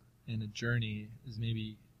suffering in a journey is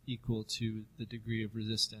maybe equal to the degree of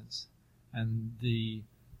resistance. And the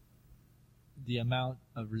amount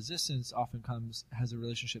of resistance often has a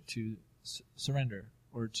relationship to surrender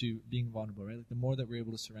or to being vulnerable, right? Like the more that we're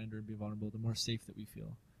able to surrender and be vulnerable, the more safe that we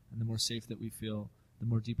feel. And the more safe that we feel, the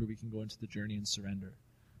more deeper we can go into the journey and surrender.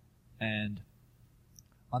 And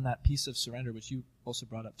on that piece of surrender, which you also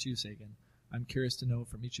brought up too, Sagan, I'm curious to know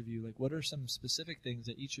from each of you, like, what are some specific things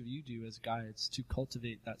that each of you do as guides to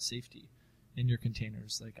cultivate that safety in your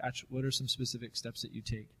containers? Like, what are some specific steps that you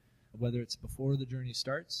take, whether it's before the journey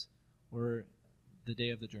starts or the day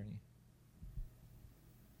of the journey?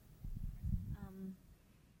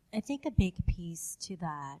 I think a big piece to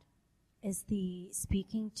that is the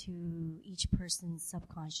speaking to each person's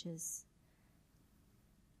subconscious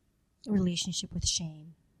relationship with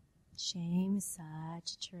shame. Shame is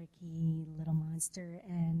such a tricky little monster,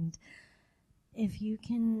 and if you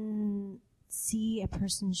can see a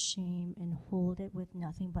person's shame and hold it with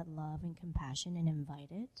nothing but love and compassion and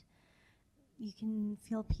invite it, you can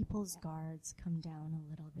feel people's guards come down a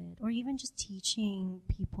little bit. Or even just teaching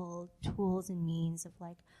people tools and means of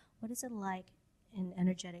like, what is it like in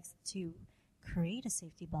energetics to create a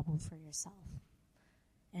safety bubble for yourself?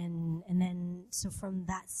 And then, so from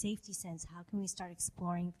that safety sense, how can we start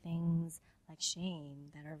exploring things like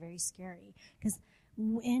shame that are very scary? Because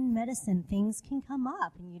in medicine, things can come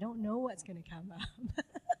up, and you don't know what's going to come up.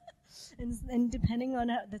 and depending on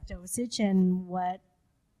the dosage and what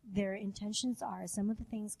their intentions are, some of the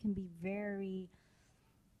things can be very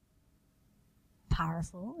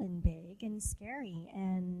powerful and big and scary.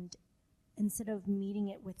 And instead of meeting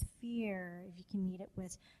it with fear, if you can meet it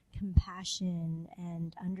with compassion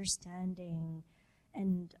and understanding,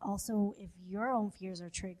 and also if your own fears are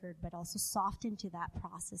triggered, but also soften to that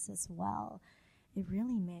process as well, it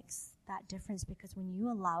really makes that difference. Because when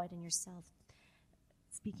you allow it in yourself,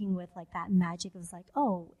 speaking with like that magic of like,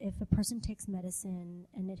 oh, if a person takes medicine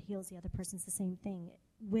and it heals the other person, it's the same thing.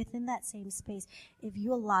 Within that same space, if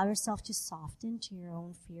you allow yourself to soften to your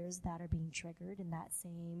own fears that are being triggered in that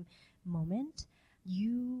same moment,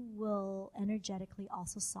 you will energetically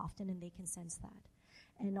also soften, and they can sense that.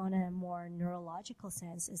 And on a more neurological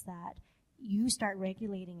sense is that you start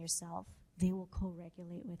regulating yourself, they will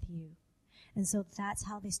co-regulate with you. And so that's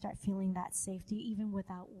how they start feeling that safety, even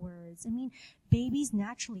without words. I mean, babies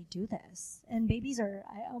naturally do this. And babies are,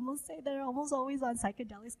 I almost say they're almost always on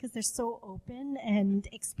psychedelics because they're so open and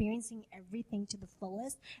experiencing everything to the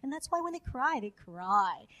fullest. And that's why when they cry, they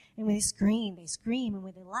cry. And when they scream, they scream. And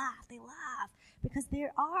when they laugh, they laugh. Because they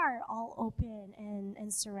are all open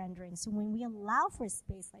and surrendering. So when we allow for a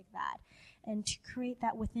space like that and to create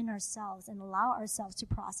that within ourselves and allow ourselves to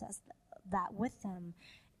process that with them,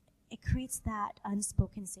 it creates that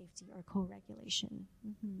unspoken safety or co-regulation.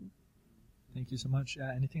 Mm-hmm. Thank you so much.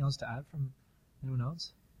 Anything else to add from anyone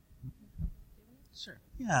else? Sure.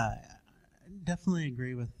 Yeah, I definitely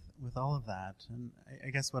agree with all of that. And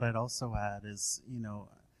I guess what I'd also add is,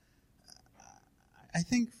 I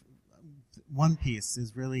think one piece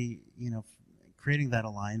is really, creating that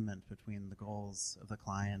alignment between the goals of the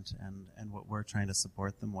client and what we're trying to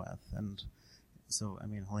support them with. And so,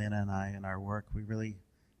 Helena and I in our work, we really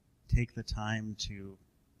take the time to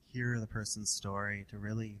hear the person's story, to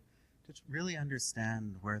really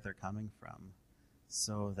understand where they're coming from,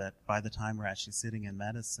 so that by the time we're actually sitting in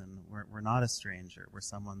medicine, we're not a stranger. We're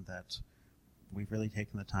someone that we've really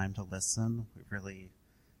taken the time to listen. We've really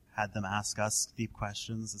had them ask us deep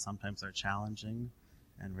questions that sometimes are challenging,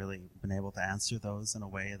 and really been able to answer those in a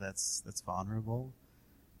way that's vulnerable.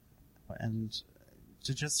 and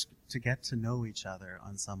to get to know each other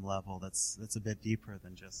on some level that's a bit deeper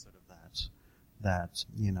than just sort of that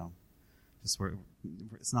just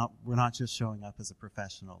we're not just showing up as a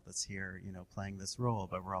professional that's here, playing this role,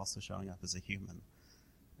 but we're also showing up as a human.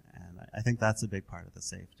 And I think that's a big part of the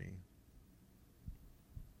safety.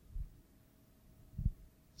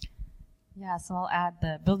 Yeah, so I'll add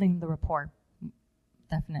the building the rapport,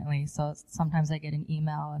 definitely. So sometimes I get an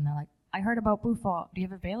email and they're like, I heard about Bufo. Do you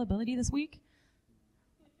have availability this week?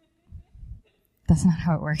 That's not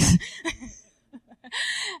how it works.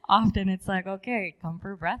 Often it's like, okay, come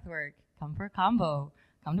for breath work, come for combo,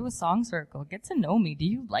 come to a song circle, get to know me. Do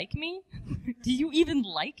you like me? Do you even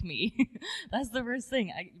like me? That's the first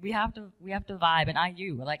thing. We have to vibe, and I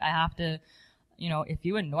have to, if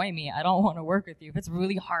you annoy me, I don't want to work with you. If it's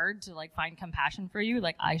really hard to find compassion for you,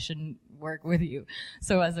 I shouldn't work with you.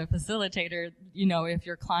 So as a facilitator, if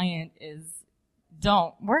your client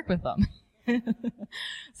don't work with them.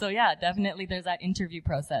 So yeah, definitely there's that interview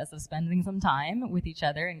process of spending some time with each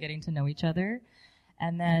other and getting to know each other.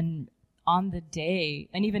 And then on the day,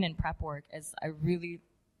 and even in prep work, as I really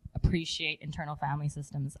appreciate internal family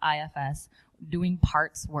systems, IFS, doing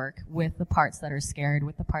parts work with the parts that are scared,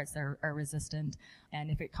 with the parts that are resistant. And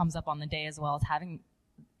if it comes up on the day as well as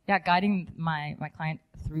guiding my client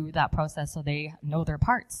through that process so they know their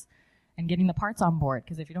parts. And getting the parts on board,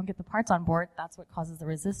 because if you don't get the parts on board, that's what causes the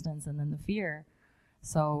resistance and then the fear.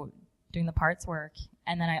 So doing the parts work.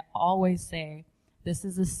 And then I always say, this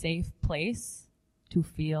is a safe place to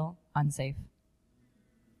feel unsafe.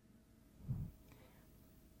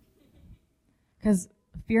 Because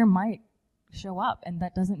fear might show up, and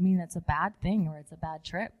that doesn't mean it's a bad thing or it's a bad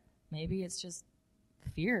trip. Maybe it's just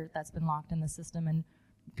fear that's been locked in the system, and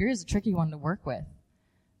fear is a tricky one to work with.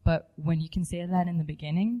 But when you can say that in the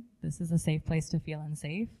beginning, this is a safe place to feel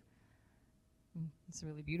unsafe, it's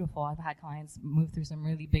really beautiful. I've had clients move through some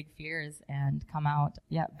really big fears and come out,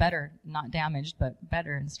 better, not damaged, but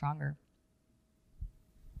better and stronger.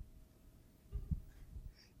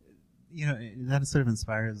 That sort of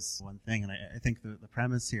inspires one thing, and I think the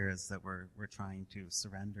premise here is that we're trying to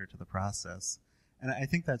surrender to the process. And I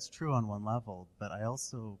think that's true on one level, but I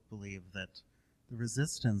also believe that the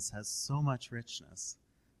resistance has so much richness.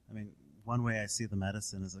 I mean, one way I see the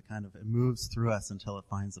medicine is it moves through us until it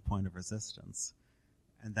finds a point of resistance.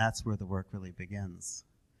 And that's where the work really begins.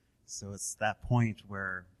 So it's that point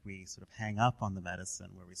where we sort of hang up on the medicine,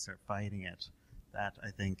 where we start fighting it, that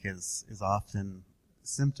I think is often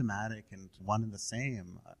symptomatic and one and the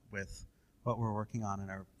same with what we're working on in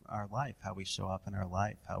our life, how we show up in our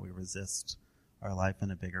life, how we resist our life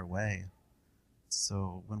in a bigger way.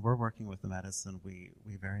 So when we're working with the medicine, we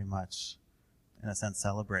very much, in a sense,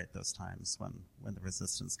 celebrate those times when the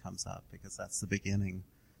resistance comes up, because that's the beginning.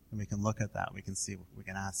 And we can look at that, we can see, we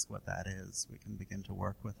can ask what that is, we can begin to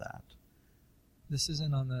work with that. This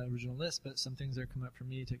isn't on the original list, but some things that come up for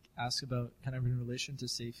me to ask about kind of in relation to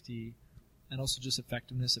safety and also just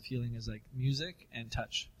effectiveness of healing is music and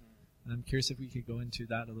touch. And I'm curious if we could go into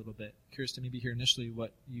that a little bit. Curious to maybe hear initially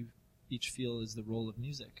what you each feel is the role of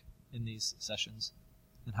music in these sessions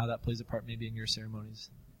and how that plays a part maybe in your ceremonies.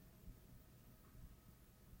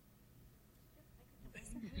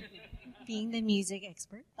 Being the music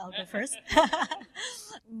expert, I'll go first.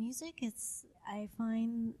 Music is, I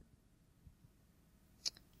find...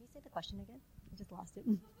 Can you say the question again? I just lost it.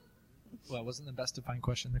 Well, it wasn't the best defined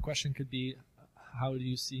question. The question could be, how do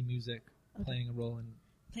you see music playing a role in...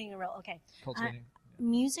 Playing a role, okay. Cultivating.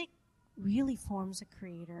 Music really forms a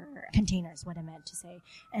creator container is what I meant to say.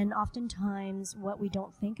 And oftentimes what we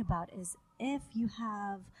don't think about is if you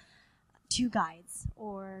have two guides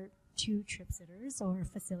or two trip sitters or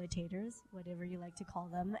facilitators, whatever you like to call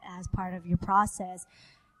them, as part of your process,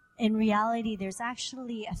 in reality there's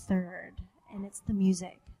actually a third, and it's the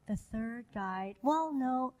music. The third guide,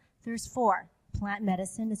 there's four. Plant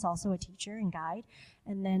medicine is also a teacher and guide,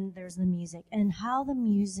 and then there's the music. And how the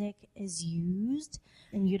music is used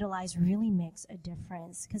and utilized really makes a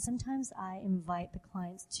difference, because sometimes I invite the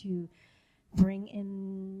clients to bring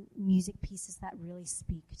in music pieces that really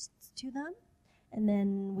speak to them. And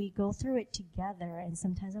then we go through it together, and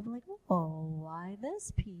sometimes I'll be like, oh, why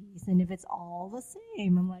this piece? And if it's all the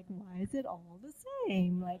same, I'm like, why is it all the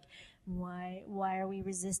same? Why are we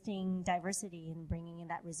resisting diversity? And bringing in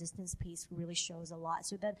that resistance piece really shows a lot.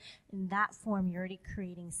 So that in that form, you're already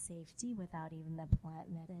creating safety without even the plant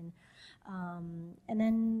medicine. And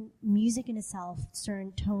then music in itself,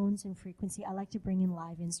 certain tones and frequency. I like to bring in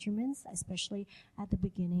live instruments, especially at the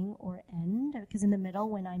beginning or end, because in the middle,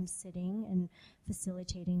 when I'm sitting and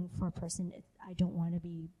facilitating for a person, I don't want to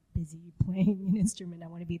be busy playing an instrument. I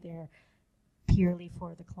want to be there purely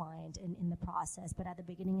for the client and in the process, but at the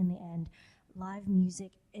beginning and the end, live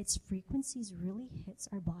music, its frequencies really hits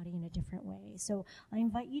our body in a different way. So I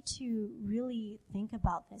invite you to really think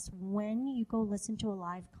about this. When you go listen to a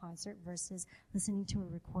live concert versus listening to a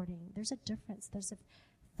recording, there's a difference. There's a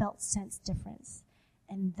felt sense difference.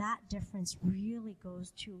 And that difference really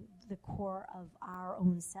goes to the core of our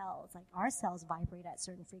own cells. Like, our cells vibrate at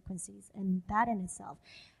certain frequencies, and that in itself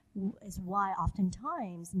is why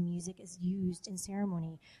oftentimes music is used in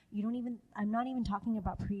ceremony. I'm not even talking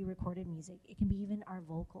about pre-recorded music. It can be even our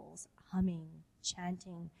vocals, humming,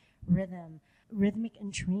 chanting, rhythmic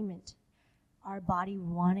entrainment, our body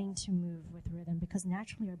wanting to move with rhythm, because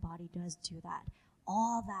naturally our body does do that.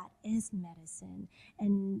 All that is medicine.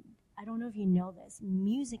 And I don't know if you know this,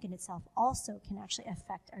 music in itself also can actually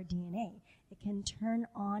affect our DNA. It can turn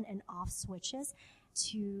on and off switches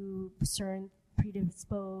to certain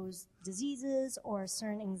predisposed diseases or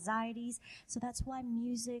certain anxieties. So that's why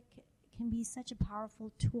music can be such a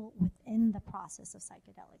powerful tool within the process of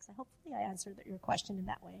psychedelics. Hopefully I answered your question in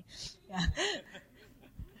that way. Yeah.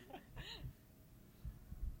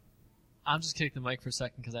 I'm just kidding the mic for a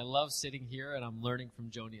second because I love sitting here and I'm learning from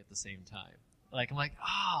Joni at the same time. I'm like,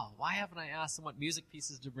 why haven't I asked them what music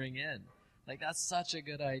pieces to bring in? That's such a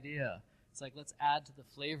good idea. It's like, let's add to the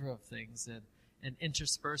flavor of things and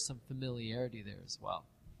intersperse some familiarity there as well.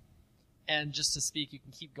 And just to speak, you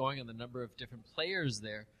can keep going on the number of different players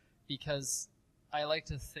there, because I like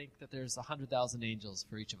to think that there's 100,000 angels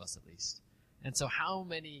for each of us at least. And so how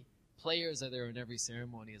many players are there in every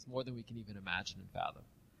ceremony is more than we can even imagine and fathom.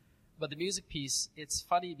 But the music piece, it's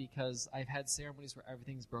funny because I've had ceremonies where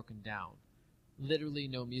everything's broken down. Literally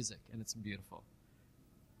no music, and it's beautiful.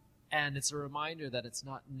 And it's a reminder that it's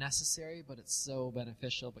not necessary, but it's so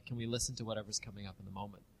beneficial, but can we listen to whatever's coming up in the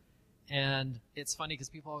moment? And it's funny because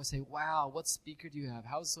people always say, wow, what speaker do you have?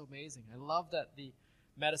 How so amazing? I love that the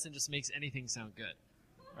medicine just makes anything sound good,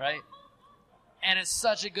 right? And it's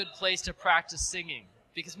such a good place to practice singing,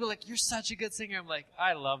 because people are like, you're such a good singer. I'm like,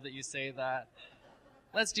 I love that you say that.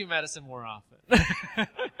 Let's do medicine more often.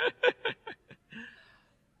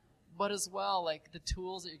 But as well, the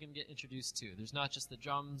tools that you can get introduced to. There's not just the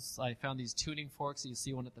drums. I found these tuning forks. You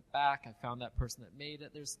see one at the back. I found that person that made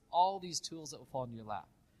it. There's all these tools that will fall in your lap.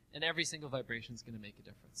 And every single vibration is going to make a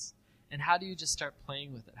difference. And how do you just start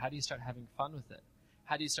playing with it? How do you start having fun with it?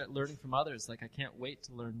 How do you start learning from others? I can't wait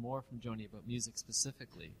to learn more from Joni about music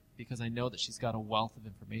specifically, because I know that she's got a wealth of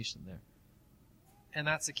information there. And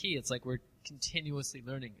that's the key. It's we're continuously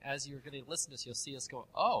learning. As you're going to listen to us, you'll see us go,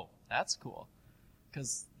 oh, that's cool.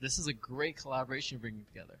 Because this is a great collaboration you're bringing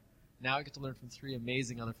together. Now I get to learn from 3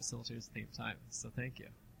 amazing other facilitators at the same time. So thank you.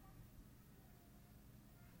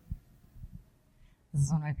 This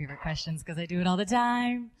is one of my favorite questions because I do it all the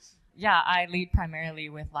time. Yeah, I lead primarily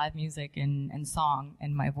with live music and song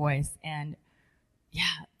and my voice. And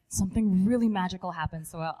yeah, something really magical happens.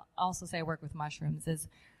 So I'll also say I work with mushrooms. Is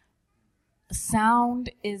sound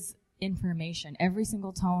is information. Every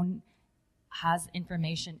single tone has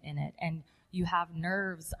information in it. And you have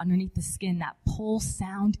nerves underneath the skin that pull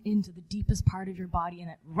sound into the deepest part of your body,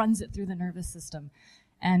 and it runs it through the nervous system.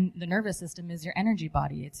 And the nervous system is your energy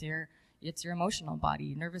body. It's your emotional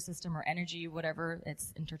body, nervous system or energy, whatever.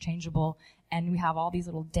 It's interchangeable. And we have all these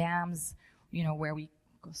little dams, where we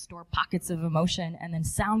store pockets of emotion, and then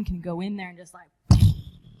sound can go in there and just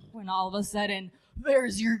when all of a sudden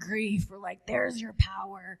there's your grief, or there's your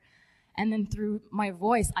power. And then through my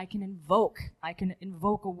voice, I can invoke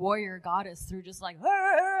a warrior goddess through just and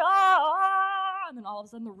then all of a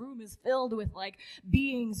sudden the room is filled with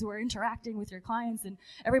beings who are interacting with your clients, and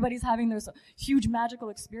everybody's having this huge magical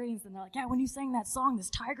experience. And they're like, yeah, when you sang that song, this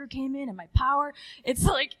tiger came in and my power. It's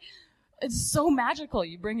so magical.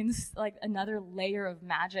 You bring in this, another layer of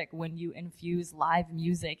magic when you infuse live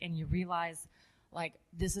music, and you realize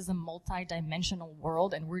this is a multi-dimensional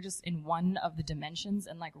world, and we're just in one of the dimensions,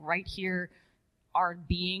 and right here are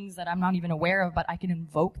beings that I'm not even aware of, but I can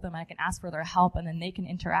invoke them, I can ask for their help, and then they can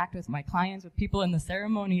interact with my clients, with people in the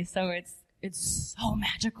ceremony. So it's so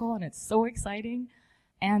magical, and it's so exciting.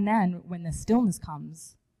 And then when the stillness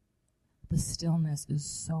comes, the stillness is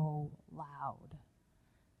so loud,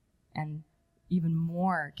 and even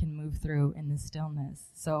more can move through in the stillness.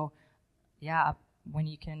 So yeah, when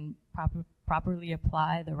you can properly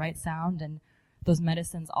apply the right sound, and those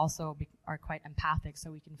medicines also are quite empathic,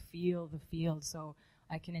 so we can feel the field. So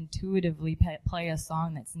I can intuitively play a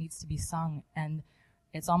song that needs to be sung, and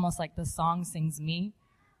it's almost like the song sings me.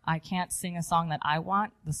 I can't sing a song that I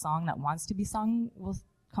want. The song that wants to be sung will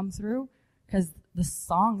come through, because the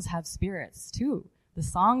songs have spirits too. The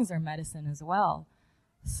songs are medicine as well.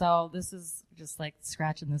 So this is just like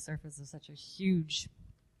scratching the surface of such a huge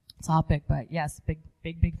topic. But yes,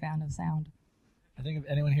 big fan of sound. I think if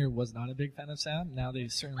anyone here was not a big fan of sound, now they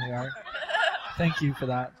certainly are. Thank you for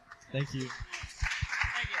that. Thank you.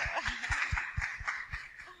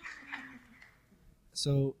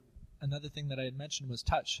 So another thing that I had mentioned was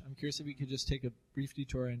touch. I'm curious if we could just take a brief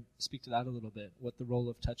detour and speak to that a little bit, what the role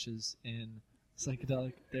of touch is in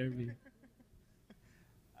psychedelic therapy.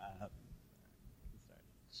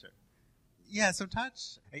 Sure. Yeah, so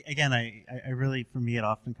touch, again, I really, for me, it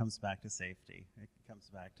often comes back to safety. It comes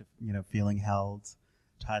back to, feeling held,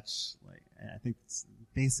 touch. Like, I think it's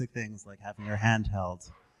basic things like having your hand held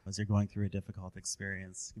as you're going through a difficult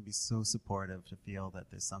experience can be so supportive to feel that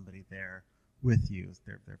there's somebody there with you,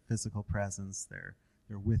 their physical presence, they're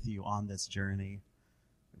with you on this journey.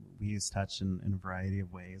 We use touch in a variety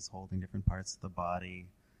of ways, holding different parts of the body.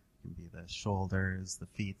 It can be the shoulders, the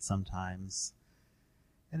feet sometimes.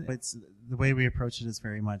 And it's the way we approach it is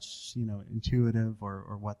very much, intuitive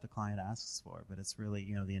or what the client asks for. But it's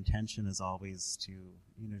really, the intention is always to,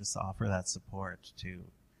 just offer that support, to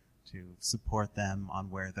support them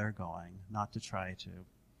on where they're going, not to try to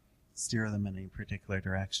steer them in any particular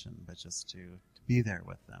direction, but just to be there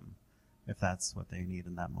with them if that's what they need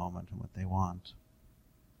in that moment and what they want.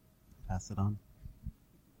 Pass it on.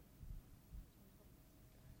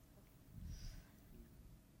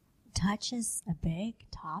 Touch is a big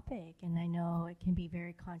topic, and I know it can be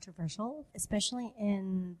very controversial, especially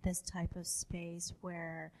in this type of space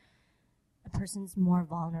where a person's more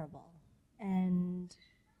vulnerable. And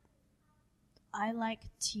I like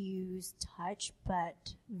to use touch,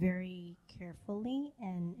 but very carefully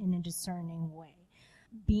and in a discerning way.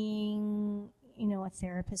 Being, a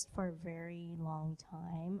therapist for a very long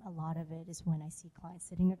time, a lot of it is when I see clients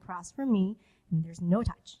sitting across from me and there's no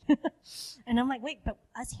touch. And I'm like, wait, but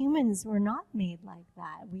us humans, we're not made like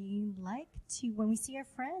that. We like to, when we see our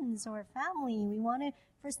friends or our family, we want to,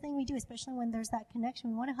 first thing we do, especially when there's that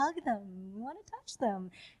connection, we want to hug them, we want to touch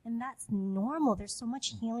them. And that's normal. There's so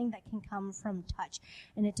much healing that can come from touch,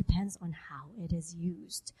 and it depends on how it is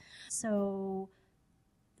used. So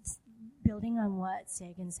building on what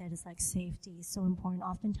Sagan said is like safety is so important.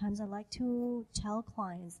 Oftentimes I like to tell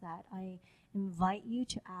clients that I invite you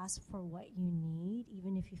to ask for what you need,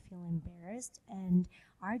 even if you feel embarrassed. And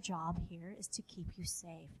our job here is to keep you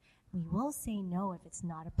safe. We will say no if it's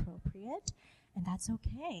not appropriate, and that's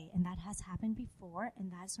okay. And that has happened before,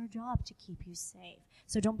 and that's our job, to keep you safe.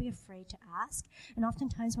 So don't be afraid to ask. And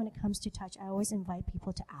oftentimes when it comes to touch, I always invite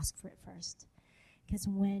people to ask for it first. Because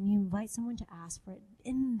when you invite someone to ask for it,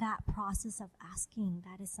 in that process of asking,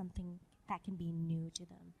 that is something that can be new to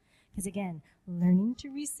them. Because again, learning to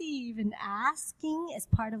receive and asking as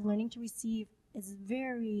part of learning to receive is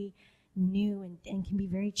very new and can be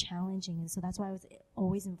very challenging. And so that's why I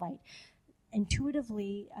always invite.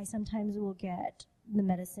 Intuitively, I sometimes will get the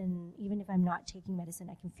medicine, even if I'm not taking medicine,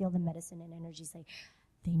 I can feel the medicine and energy say,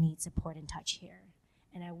 they need support and touch here.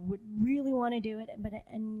 And I would really want to do it,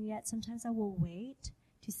 and yet sometimes I will wait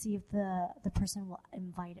to see if the person will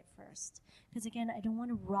invite it first. Because again, I don't want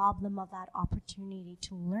to rob them of that opportunity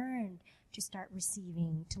to learn to start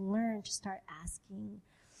receiving, to learn to start asking.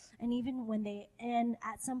 And even when and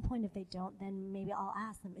at some point if they don't, then maybe I'll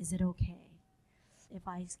ask them, is it okay if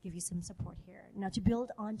I give you some support here? Now, to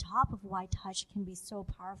build on top of why touch can be so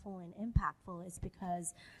powerful and impactful is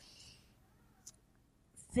because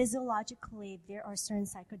physiologically, there are certain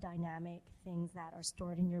psychodynamic things that are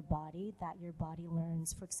stored in your body that your body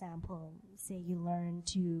learns. For example, say you learn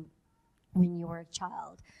to, when you were a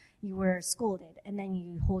child, you were scolded, and then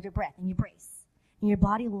you hold your breath and you brace. And your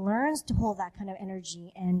body learns to hold that kind of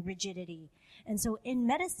energy and rigidity. And so in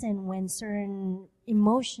medicine, when certain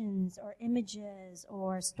emotions or images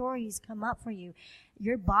or stories come up for you,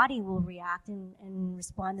 your body will react and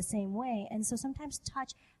respond the same way. And so sometimes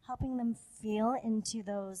touch, helping them feel into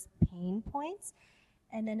those pain points,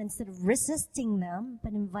 and then instead of resisting them,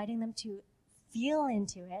 but inviting them to feel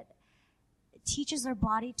into it, teaches their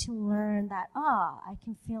body to learn that, I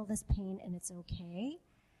can feel this pain and it's okay,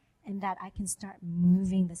 and that I can start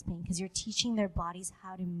moving this pain, because you're teaching their bodies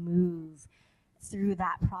how to move through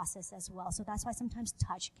that process as well. So that's why sometimes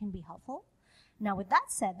touch can be helpful. Now, with that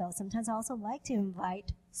said, though, sometimes I also like to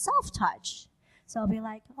invite self-touch. So I'll be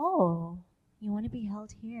like, you want to be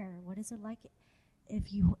held here. What is it like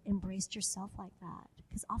if you embraced yourself like that?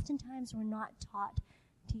 Because oftentimes we're not taught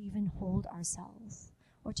to even hold ourselves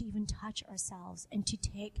or to even touch ourselves and to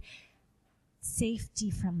take safety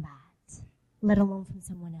from that, let alone from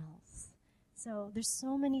someone else. So there's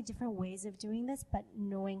so many different ways of doing this, but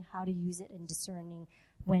knowing how to use it and discerning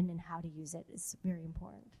when and how to use it is very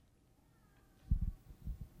important.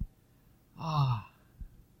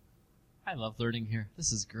 I love learning here.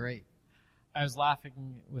 This is great. I was laughing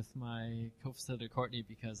with my co-facilitator Courtney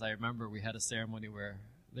because I remember we had a ceremony where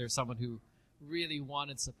there's someone who really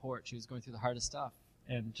wanted support. She was going through the hardest stuff.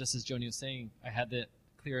 And just as Joni was saying, I had the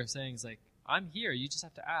clear sayings like, I'm here, you just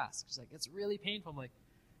have to ask. She's like, it's really painful. I'm like,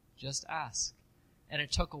 just ask. And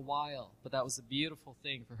it took a while, but that was a beautiful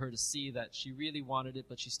thing for her to see that she really wanted it,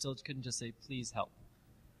 but she still couldn't just say, please help.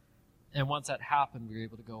 And once that happened, we were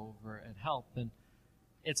able to go over and help. And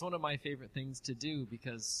it's one of my favorite things to do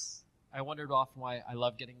because I wondered often why I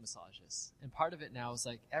love getting massages. And part of it now is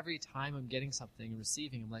like every time I'm getting something and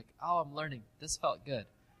receiving, I'm like, oh, I'm learning. This felt good.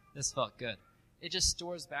 This felt good. It just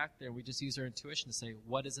stores back there. We just use our intuition to say,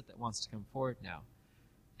 what is it that wants to come forward now?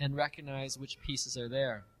 And recognize which pieces are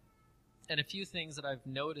there. And a few things that I've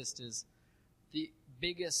noticed is the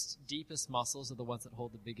biggest, deepest muscles are the ones that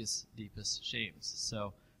hold the biggest, deepest shames.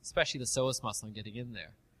 So especially the psoas muscle and getting in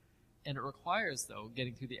there. And it requires, though,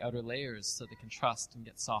 getting through the outer layers so they can trust and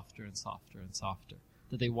get softer and softer and softer,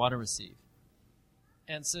 that they want to receive.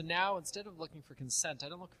 And so now, instead of looking for consent, I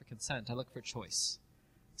don't look for consent, I look for choice.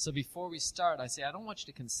 So before we start, I say, I don't want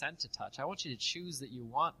you to consent to touch. I want you to choose that you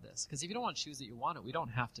want this. Because if you don't want to choose that you want it, we don't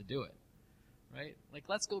have to do it. Right? Like,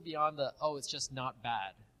 let's go beyond the, oh, it's just not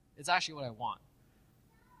bad. It's actually what I want.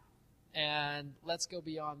 And let's go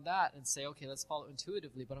beyond that and say, okay, let's follow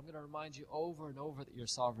intuitively, but I'm going to remind you over and over that you're a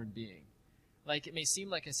sovereign being. Like, it may seem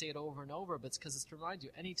like I say it over and over, but it's because it's to remind you,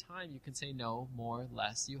 anytime you can say no, more,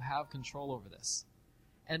 less, you have control over this.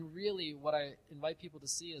 And really, what I invite people to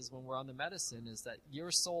see is when we're on the medicine is that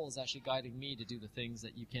your soul is actually guiding me to do the things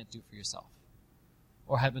that you can't do for yourself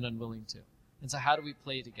or have been unwilling to. And so how do we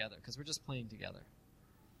play together? Because we're just playing together.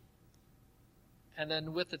 And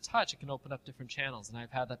then with the touch, it can open up different channels. And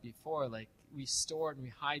I've had that before. Like, we store and we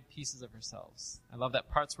hide pieces of ourselves. I love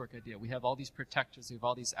that parts work idea. We have all these protectors. We have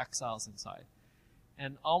all these exiles inside.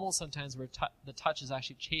 And almost sometimes the touch is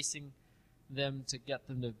actually chasing them to get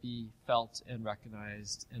them to be felt and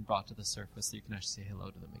recognized and brought to the surface so you can actually say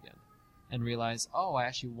hello to them again. And realize, oh, I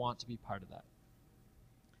actually want to be part of that.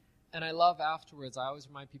 And I love afterwards, I always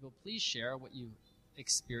remind people, please share what you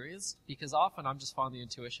experienced, because often I'm just following the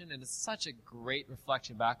intuition, and it's such a great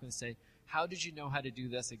reflection back when they say, how did you know how to do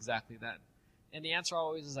this exactly then? And the answer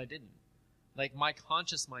always is I didn't. Like, my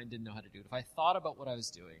conscious mind didn't know how to do it. If I thought about what I was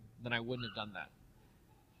doing, then I wouldn't have done that.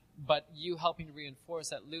 But you helping to reinforce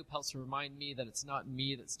that loop helps to remind me that it's not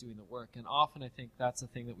me that's doing the work. And often I think that's the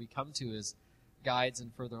thing that we come to as guides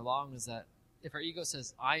and further along, is that if our ego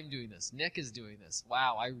says, I'm doing this, Nick is doing this,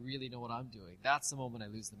 wow, I really know what I'm doing, that's the moment I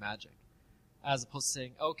lose the magic. As opposed to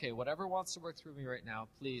saying, okay, whatever wants to work through me right now,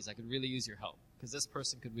 please, I could really use your help, because this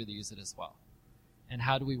person could really use it as well. And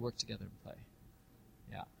how do we work together and play?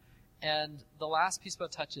 Yeah. And the last piece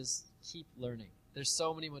about touch is keep learning. There's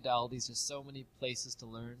so many modalities, there's so many places to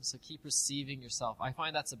learn, so keep receiving yourself. I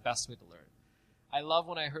find that's the best way to learn. I love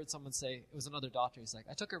when I heard someone say, it was another doctor, he's like,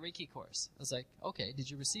 I took a Reiki course. I was like, okay,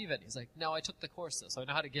 did you receive it? He's like, no, I took the course though, so I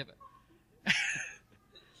know how to give it.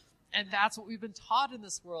 And that's what we've been taught in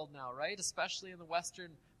this world now, right? Especially in the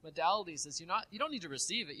Western modalities, is you don't need to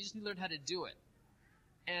receive it, you just need to learn how to do it.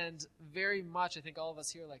 And very much, I think all of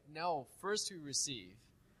us here are like, no, first we receive.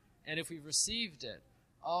 And if we've received it,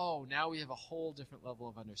 oh, now we have a whole different level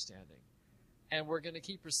of understanding. And we're going to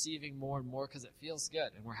keep receiving more and more because it feels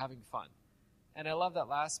good and we're having fun. And I love that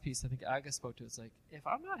last piece I think Aga spoke to. It's like, if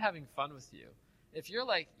I'm not having fun with you, if you're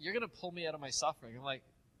like, you're going to pull me out of my suffering, I'm like,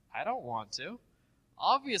 I don't want to.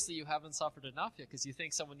 Obviously, you haven't suffered enough yet because you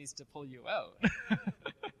think someone needs to pull you out.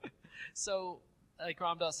 So, like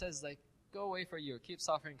Ram Dass says, like, go away for a year, keep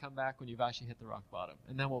suffering, come back when you've actually hit the rock bottom,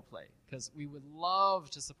 and then we'll play. Because we would love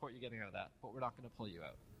to support you getting out of that, but we're not going to pull you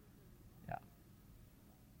out. Yeah.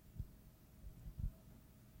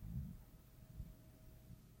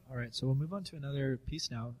 All right, so we'll move on to another piece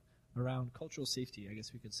now around cultural safety, I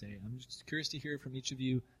guess we could say. I'm just curious to hear from each of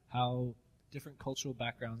you how different cultural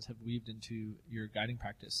backgrounds have weaved into your guiding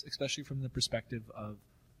practice, especially from the perspective of,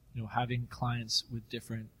 having clients with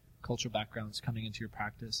different cultural backgrounds coming into your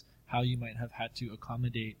practice, how you might have had to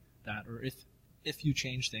accommodate that, or if you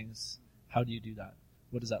change things, how do you do that?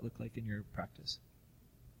 What does that look like in your practice?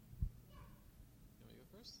 You want to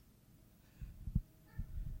go first?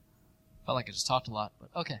 Felt like I just talked a lot, but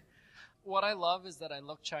okay. What I love is that I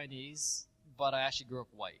look Chinese, but I actually grew up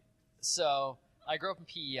white. So I grew up in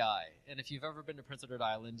PEI, and if you've ever been to Prince Edward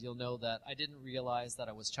Island, you'll know that I didn't realize that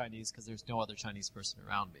I was Chinese because there's no other Chinese person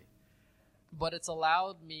around me. But it's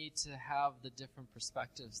allowed me to have the different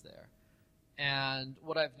perspectives there. And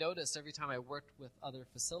what I've noticed every time I worked with other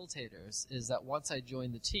facilitators is that once I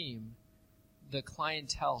joined the team, the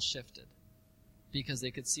clientele shifted. because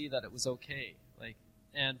they could see that it was okay.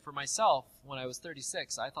 And for myself, when I was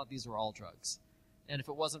 36, I thought these were all drugs. And if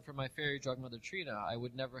it wasn't for my fairy drug mother Trina, I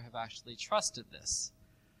would never have actually trusted this.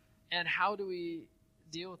 And how do we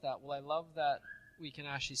deal with that? Well, I love that we can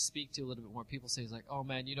actually speak to a little bit more. People say, like, oh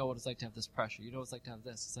man, you know what it's like to have this pressure. You know what it's like to have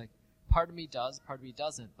this. It's like, part of me does, part of me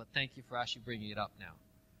doesn't. But thank you for actually bringing it up now.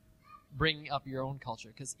 Bringing up your own culture.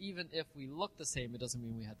 Because even if we look the same, it doesn't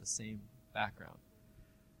mean we had the same background.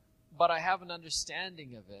 But I have an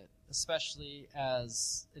understanding of it, especially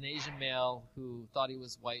as an Asian male who thought he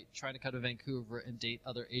was white, trying to come to Vancouver and date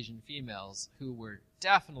other Asian females who were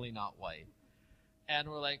definitely not white. And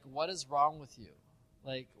we're like, what is wrong with you?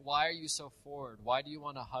 Like, why are you so forward? Why do you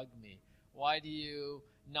want to hug me? Why do you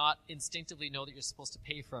not instinctively know that you're supposed to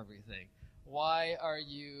pay for everything? Why are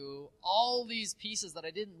you all these pieces that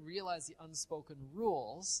I didn't realize the unspoken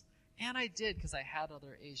rules? And I did because I had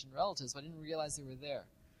other Asian relatives, but I didn't realize they were there.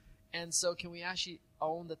 And so can we actually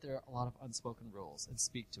own that there are a lot of unspoken rules and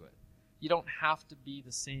speak to it? You don't have to be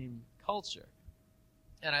the same culture.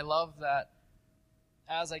 And I love that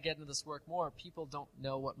as I get into this work more, people don't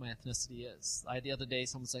know what my ethnicity is. The other day,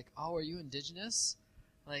 someone's like, oh, are you indigenous?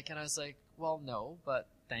 And I was like, well, no, but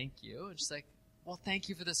thank you. And she's like, well, thank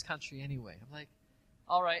you for this country anyway. I'm like,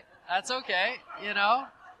 all right, that's okay, you know?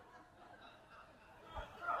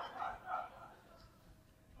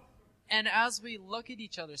 And as we look at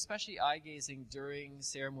each other, especially eye-gazing during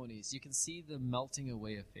ceremonies, you can see the melting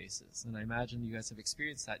away of faces. And I imagine you guys have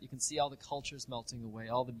experienced that. You can see all the cultures melting away,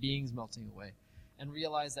 all the beings melting away, and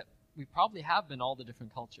realize that we probably have been all the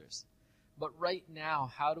different cultures. But right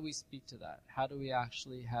now, how do we speak to that? How do we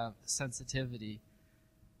actually have sensitivity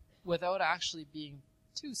without actually being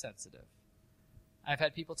too sensitive? I've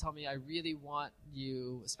had people tell me, I really want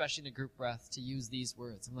you, especially in a group breath, to use these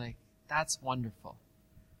words. I'm like, that's wonderful.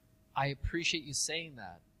 I appreciate you saying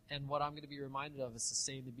that. And what I'm going to be reminded of is to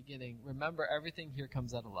say in the beginning, remember, everything here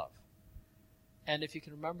comes out of love. And if you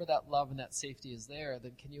can remember that love and that safety is there,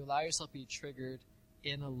 then can you allow yourself to be triggered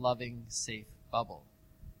in a loving, safe bubble?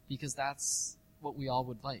 Because that's what we all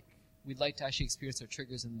would like. We'd like to actually experience our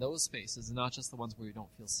triggers in those spaces and not just the ones where we don't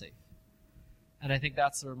feel safe. And I think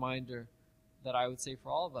that's a reminder that I would say for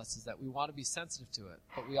all of us, is that we want to be sensitive to it,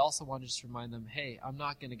 but we also want to just remind them, hey, I'm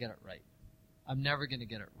not going to get it right. I'm never going to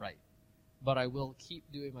get it right, but I will keep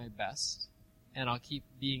doing my best, and I'll keep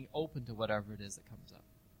being open to whatever it is that comes up.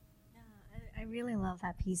 Yeah, I really love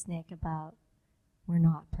that piece, Nick, about we're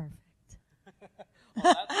not perfect.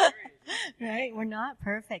 Well, that's very Right? We're not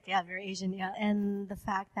perfect. Yeah, very Asian. Yeah, and the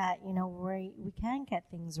fact that, we can get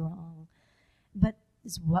things wrong, but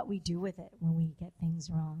it's what we do with it when we get things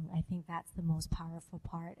wrong. I think that's the most powerful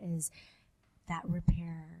part, is that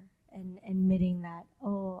repair. And admitting that,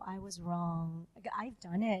 oh, I was wrong. I've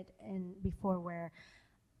done it before where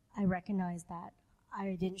I recognized that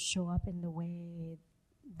I didn't show up in the way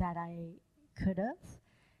that I could have,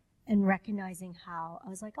 and recognizing how I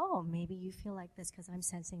was like, oh, maybe you feel like this because I'm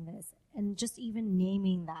sensing this. And just even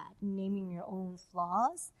naming that, naming your own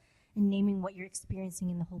flaws and naming what you're experiencing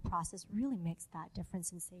in the whole process really makes that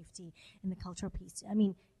difference in safety in the cultural piece. I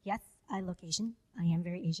mean, yes, I look Asian. I am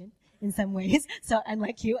very Asian in some ways. So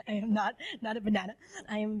unlike you, I am not a banana.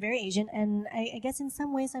 I am very Asian. And I guess in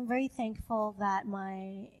some ways I'm very thankful that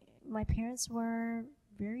my parents were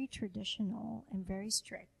very traditional and very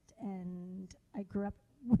strict. And I grew up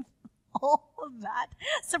with all of that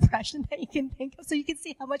suppression that you can think of. So you can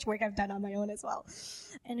see how much work I've done on my own as well.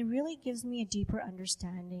 And it really gives me a deeper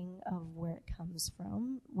understanding of where it comes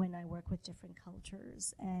from when I work with different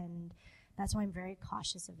cultures. And that's why I'm very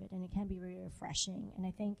cautious of it, and it can be really refreshing. And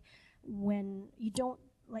I think when you don't,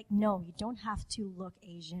 you don't have to look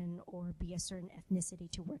Asian or be a certain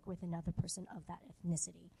ethnicity to work with another person of that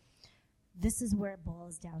ethnicity. This is where it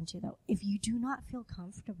boils down to, though. If you do not feel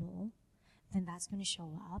comfortable, then that's going to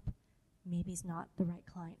show up. Maybe it's not the right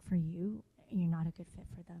client for you, and you're not a good fit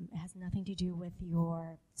for them. It has nothing to do with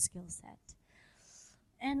your skill set.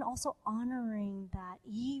 And also honoring that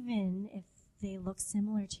even if they look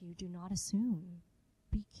similar to you, do not assume.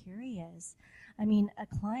 Be curious. I mean, a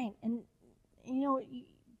client, and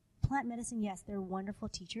plant medicine, yes, they're wonderful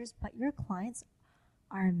teachers, but your clients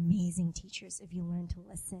are amazing teachers if you learn to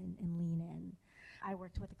listen and lean in. I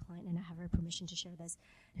worked with a client, and I have her permission to share this,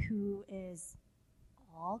 who is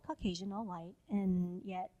all Caucasian, all white, and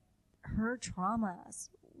yet her traumas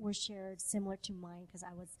were shared similar to mine because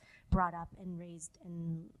I was brought up and raised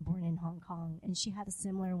and born in Hong Kong, and she had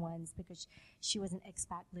similar ones because she was an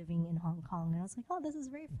expat living in Hong Kong. And I was like, oh, this is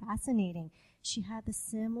very fascinating. She had the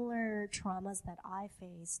similar traumas that I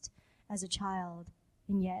faced as a child,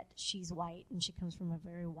 and yet she's white, and she comes from a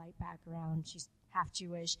very white background. She's half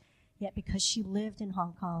Jewish, Yet because she lived in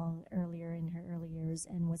Hong Kong earlier in her early years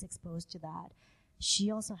and was exposed to that, she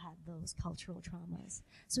also had those cultural traumas.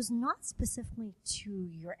 So it's not specifically to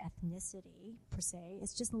your ethnicity per se.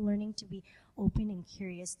 It's just learning to be open and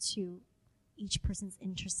curious to each person's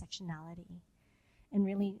intersectionality and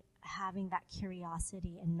really having that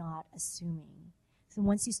curiosity and not assuming. So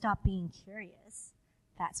once you stop being curious,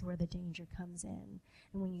 that's where the danger comes in.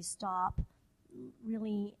 And when you stop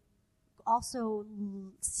really also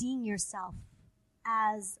seeing yourself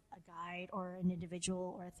as a guide or an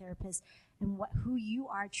individual or a therapist and who you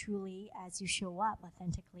are truly as you show up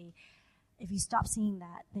authentically, if you stop seeing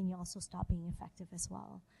that, then you also stop being effective as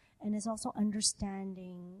well. And it's also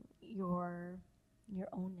understanding your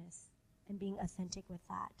ownness and being authentic with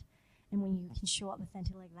that. And when you can show up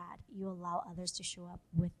authentically like that, you allow others to show up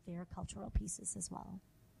with their cultural pieces as well.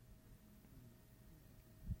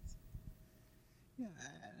 Yeah,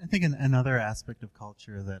 I think another aspect of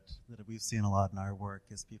culture that we've seen a lot in our work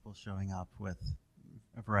is people showing up with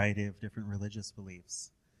a variety of different religious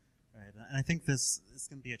beliefs, right? And I think this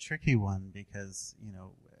can be a tricky one because,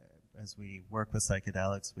 as we work with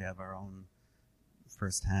psychedelics, we have our own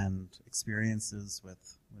firsthand experiences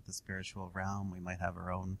with the spiritual realm. We might have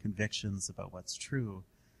our own convictions about what's true.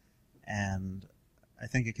 And I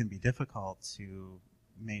think it can be difficult to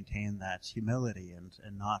maintain that humility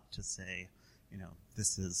and not to say,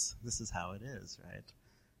 this is how it is, right?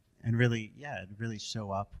 And really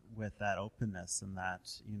show up with that openness and that,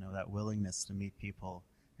 that willingness to meet people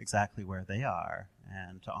exactly where they are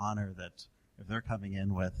and to honor that if they're coming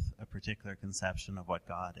in with a particular conception of what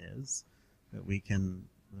God is, that we can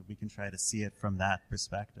try to see it from that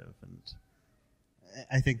perspective. And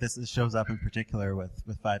I think this shows up in particular with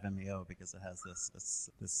 5-MeO because it has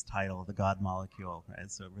this title, the God molecule, right?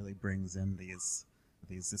 So it really brings in these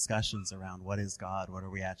discussions around what is God, what are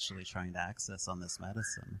we actually trying to access on this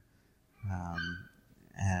medicine,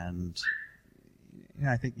 and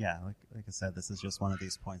I think like I said, this is just one of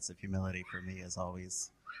these points of humility for me, is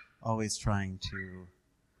always trying to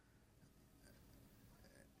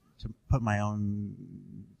put my own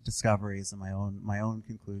discoveries and my own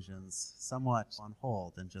conclusions somewhat on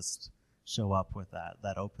hold and just show up with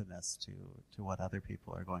that openness to what other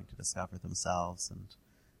people are going to discover themselves and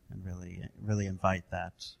really invite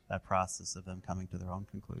that process of them coming to their own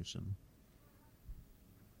conclusion.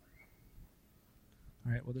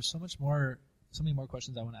 All right. Well, there's so many more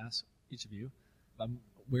questions I want to ask each of you. I'm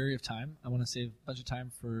wary of time. I want to save a bunch of time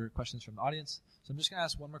for questions from the audience. So I'm just going to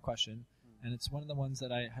ask one more question, and it's one of the ones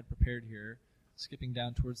that I had prepared here. Skipping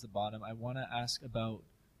down towards the bottom, I want to ask about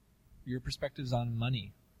your perspectives on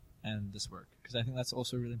money and this work, because I think that's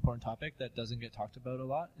also a really important topic that doesn't get talked about a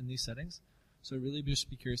lot in these settings. So really just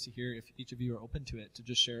be curious to hear if each of you are open to it, to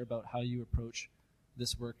just share about how you approach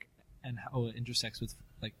this work and how it intersects with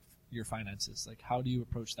like your finances. Like, how do you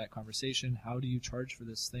approach that conversation? How do you charge for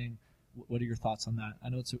this thing? What are your thoughts on that? I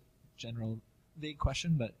know it's a general, vague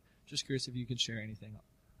question, but just curious if you could share anything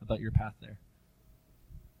about your path there.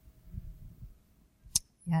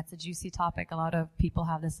 Yeah, it's a juicy topic. A lot of people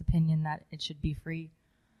have this opinion that it should be free.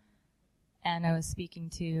 And I was speaking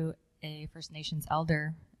to a First Nations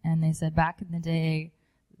elder, and they said back in the day,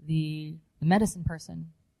 the medicine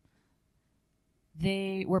person,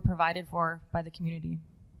 they were provided for by the community.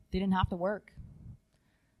 They didn't have to work.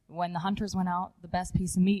 When the hunters went out, the best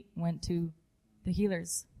piece of meat went to the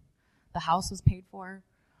healers. The house was paid for.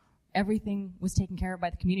 Everything was taken care of by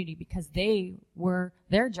the community because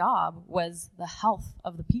their job was the health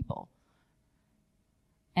of the people.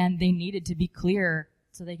 And they needed to be clear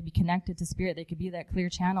so they could be connected to spirit. They could be that clear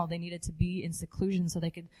channel. They needed to be in seclusion so they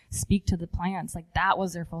could speak to the plants. Like, that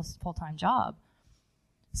was their full-time job.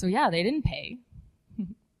 So yeah, they didn't pay.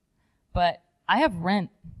 But I have rent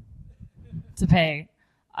to pay.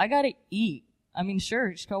 I gotta eat. I mean,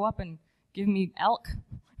 sure, show up and give me elk.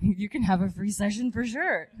 You can have a free session for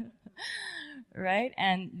sure. Right?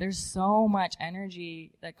 And there's so much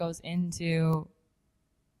energy that goes into,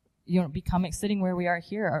 sitting where we are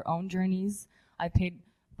here, our own journeys. I paid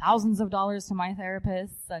thousands of dollars to my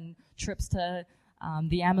therapists and trips to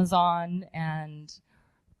the Amazon and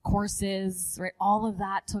courses, right? All of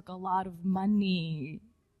that took a lot of money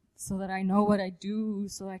so that I know what I do,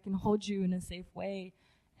 so I can hold you in a safe way.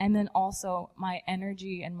 And then also my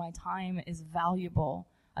energy and my time is valuable.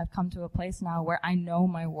 I've come to a place now where I know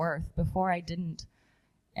my worth. Before I didn't.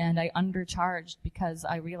 And I undercharged because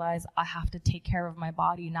I realized I have to take care of my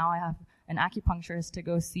body. Now I have an acupuncturist to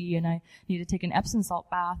go see, and I need to take an Epsom salt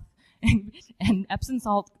bath. And Epsom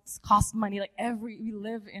salt costs money. We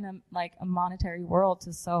live in a monetary world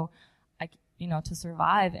to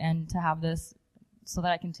survive and to have this so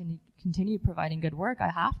that I continue providing good work, I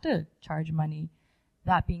have to charge money.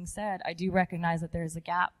 That being said, I do recognize that there's a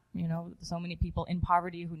gap. So many people in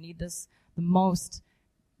poverty who need this the most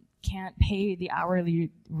can't pay the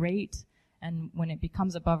hourly rate. And when it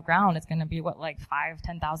becomes above ground, it's going to be like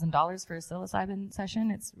 $5,000-$10,000 for a psilocybin session.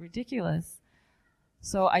 It's ridiculous.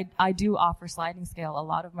 So I do offer sliding scale. A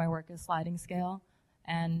lot of my work is sliding scale,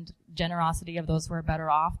 and generosity of those who are better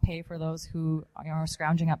off pay for those who are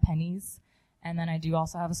scrounging up pennies. And then I do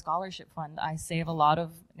also have a scholarship fund. I save a lot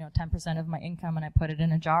of 10% of my income, and I put it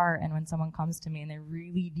in a jar. And when someone comes to me and they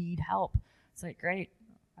really need help, it's like, great,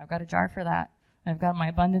 I've got a jar for that. I've got my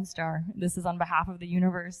abundance jar. This is on behalf of the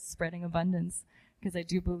universe, spreading abundance, because I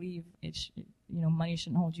do believe money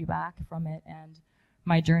shouldn't hold you back from it. And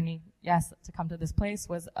my journey, yes, to come to this place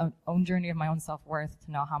was an own journey of my own self-worth,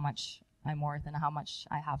 to know how much I'm worth and how much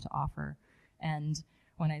I have to offer. And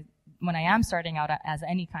when I am starting out as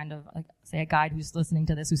any kind of, like, say, a guide who's listening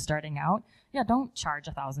to this, who's starting out, don't charge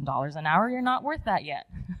 $1,000 an hour. You're not worth that yet.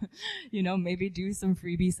 Maybe do some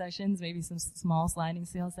freebie sessions, maybe some small sliding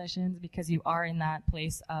scale sessions, because you are in that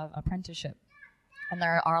place of apprenticeship. And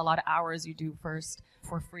there are a lot of hours you do first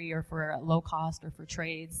for free or for low cost or for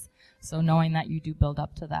trades. So knowing that you do build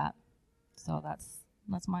up to that. So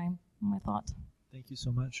that's my thought. Thank you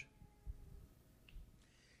so much.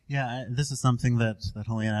 Yeah, this is something that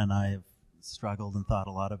Helena and I have struggled and thought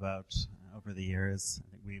a lot about over the years.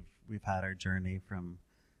 I think we've had our journey from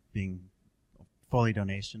being fully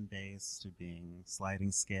donation-based to being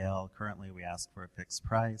sliding scale. Currently, we ask for a fixed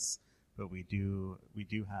price, but we do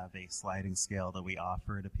have a sliding scale that we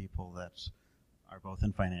offer to people that are both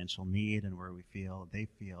in financial need and where they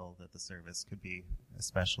feel that the service could be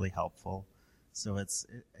especially helpful. So it's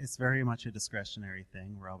very much a discretionary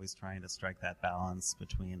thing. We're always trying to strike that balance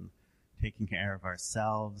between taking care of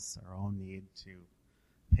ourselves, our own need to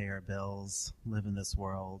pay our bills, live in this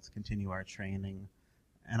world, continue our training,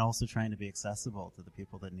 and also trying to be accessible to the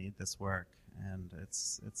people that need this work. And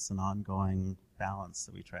it's an ongoing balance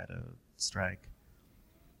that we try to strike.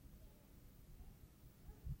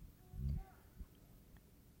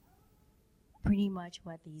 Pretty much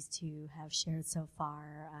what these two have shared so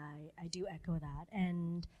far, I do echo that.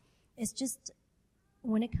 And it's just,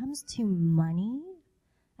 when it comes to money,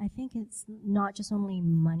 I think it's not just only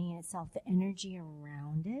money in itself, the energy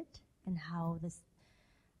around it and how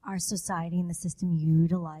our society and the system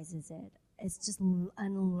utilizes it. It's just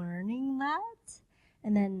unlearning that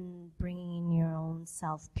and then bringing in your own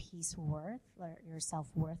self-peace worth, or your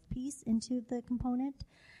self-worth piece into the component.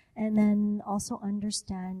 And then also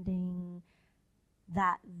understanding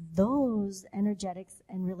that those energetics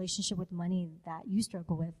and relationship with money that you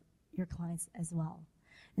struggle with, your clients as well.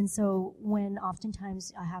 And so when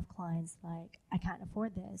oftentimes I have clients like, I can't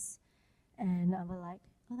afford this, and I'm like,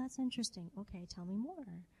 oh, that's interesting. Okay, tell me more.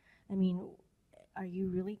 I mean, are you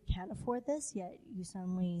really can't afford this, yet you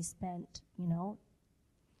suddenly spent,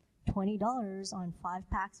 $20 on 5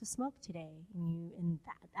 packs of smoke today, and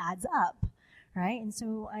that adds up. Right? And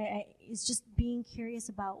so it's just being curious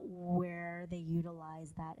about where they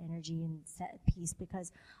utilize that energy and set piece,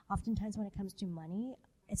 because oftentimes when it comes to money,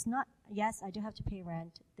 it's not, yes, I do have to pay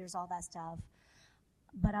rent, there's all that stuff,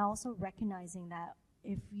 but also recognizing that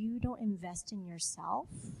if you don't invest in yourself,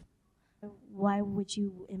 why would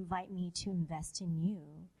you invite me to invest in you?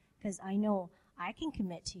 Because I know I can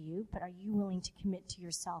commit to you, but are you willing to commit to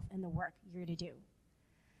yourself and the work you're to do?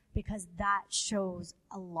 Because that shows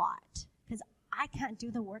a lot. I can't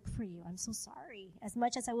do the work for you. I'm so sorry. As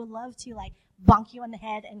much as I would love to bonk you on the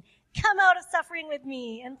head and come out of suffering with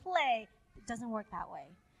me and play, it doesn't work that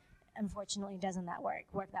way. Unfortunately, it doesn't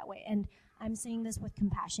work that way. And I'm saying this with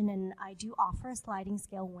compassion, and I do offer a sliding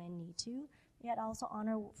scale when need to, yet also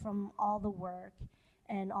honor from all the work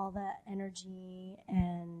and all the energy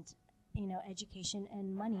and education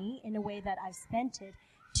and money in a way that I've spent it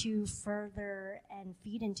to further and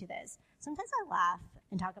feed into this. Sometimes I laugh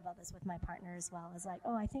and talk about this with my partner as well. It's like,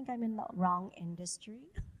 oh, I think I'm in the wrong industry.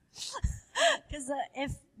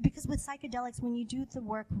 Because with psychedelics, when you do the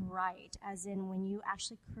work right, as in when you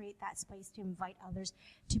actually create that space to invite others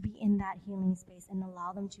to be in that healing space and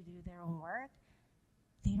allow them to do their own work,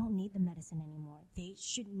 they don't need the medicine anymore. They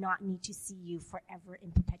should not need to see you forever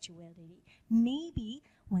in perpetuity. Maybe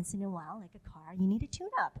once in a while, like a car, you need a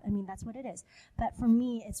tune-up. I mean, that's what it is. But for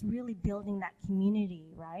me, it's really building that community,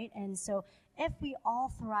 right? And so if we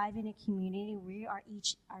all thrive in a community, we are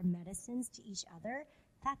each our medicines to each other,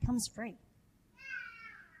 that comes free.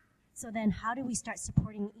 So then how do we start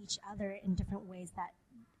supporting each other in different ways that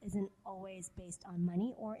isn't always based on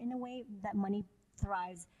money, or in a way that money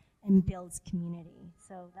thrives and builds community?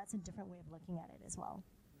 So that's a different way of looking at it as well.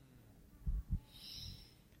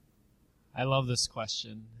 I love this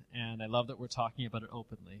question, and I love that we're talking about it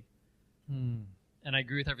openly. And I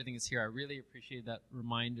agree with everything that's here. I really appreciate that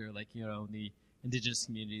reminder, like, you know, the indigenous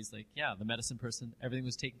communities, like, yeah, the medicine person, everything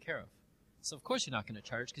was taken care of. So of course you're not going to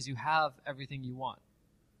charge because you have everything you want.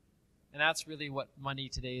 And that's really what money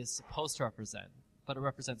today is supposed to represent, but it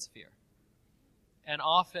represents fear. And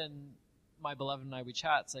often, my beloved and I, we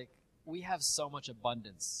chat, it's like, we have so much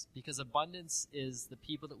abundance because abundance is the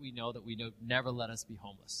people that we know never let us be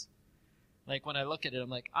homeless. Like, when I look at it, I'm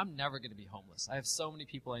like, I'm never going to be homeless. I have so many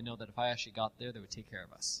people I know that if I actually got there, they would take care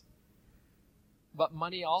of us. But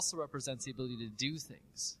money also represents the ability to do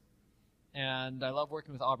things. And I love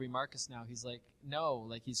working with Aubrey Marcus now. He's like, no,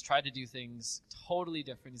 like, he's tried to do things totally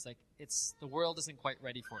different. He's like, the world isn't quite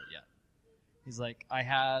ready for it yet. He's like, I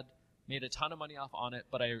had made a ton of money off on it,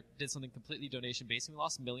 but I did something completely donation-based and we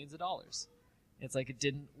lost millions of dollars. It's like, it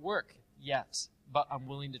didn't work yet, but I'm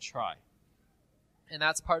willing to try. And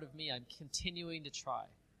that's part of me. I'm continuing to try.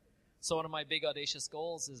 So one of my big audacious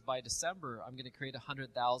goals is by December, I'm going to create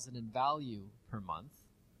 $100,000 in value per month.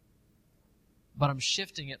 But I'm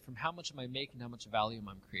shifting it from how much am I making, how much value am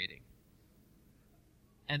I creating.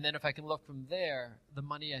 And then if I can look from there, the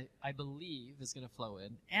money I believe is going to flow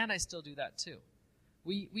in. And I still do that too.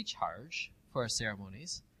 We charge for our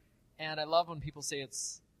ceremonies. And I love when people say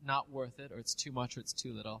it's not worth it or it's too much or it's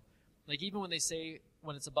too little. Like, even when they say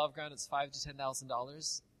when it's above ground it's $5,000 to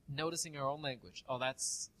 $10,000, noticing our own language, oh,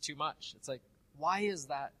 that's too much. It's like, why is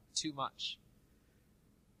that too much?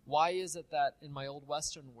 Why is it that in my old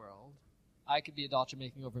Western world, I could be a doctor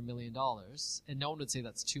making over $1 million and no one would say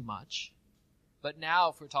that's too much? But now,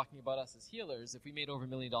 if we're talking about us as healers, if we made over $1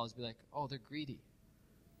 million, we'd be like, oh, they're greedy,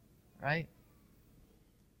 right?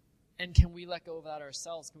 And can we let go of that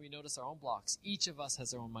ourselves? Can we notice our own blocks? Each of us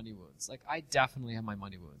has our own money wounds. Like, I definitely have my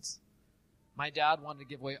money wounds. My dad wanted to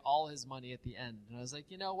give away all his money at the end. And I was like,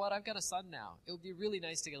 you know what? I've got a son now. It would be really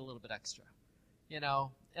nice to get a little bit extra, you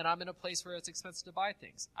know? And I'm in a place where it's expensive to buy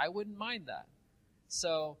things. I wouldn't mind that.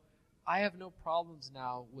 So I have no problems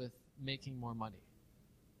now with making more money.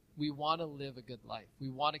 We want to live a good life. We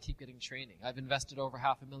want to keep getting training. I've invested over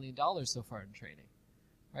 $500,000 so far in training,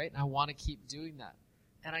 right? And I want to keep doing that.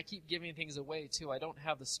 And I keep giving things away, too. I don't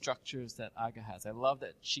have the structures that Aga has. I love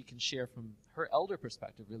that she can share from her elder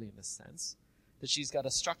perspective, really, in this sense, that she's got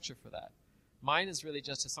a structure for that. Mine is really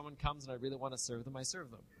just if someone comes and I really want to serve them, I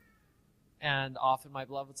serve them. And often my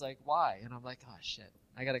beloved's like, why? And I'm like, oh, shit.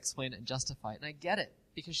 I got to explain it and justify it. And I get it.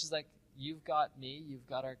 Because she's like, you've got me, you've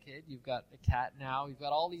got our kid, you've got a cat now, you've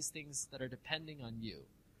got all these things that are depending on you.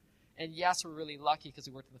 And yes, we're really lucky because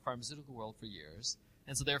we worked in the pharmaceutical world for years.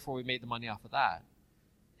 And so therefore we made the money off of that.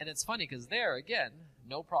 And it's funny because there, again,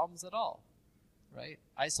 no problems at all, right?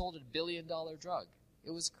 I sold $1 billion drug. It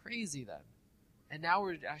was crazy then. And now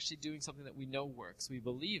we're actually doing something that we know works, we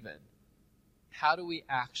believe in. How do we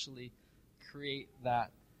actually create that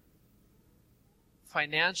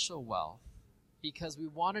financial wealth? Because we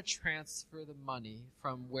want to transfer the money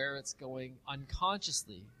from where it's going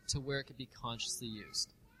unconsciously to where it can be consciously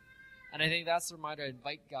used. And I think that's the reminder. I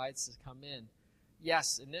invite guides to come in.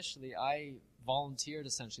 Yes, initially I volunteered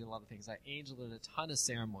essentially a lot of things. I angeled at a ton of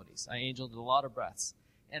ceremonies. I angeled at a lot of breaths.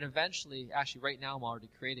 And eventually, actually right now I'm already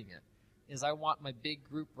creating it, is I want my big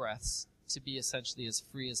group breaths to be essentially as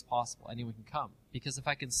free as possible. Anyone can come. Because if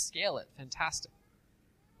I can scale it, fantastic.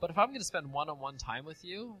 But if I'm going to spend one-on-one time with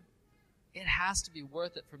you, it has to be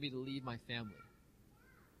worth it for me to leave my family.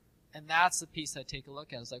 And that's the piece I take a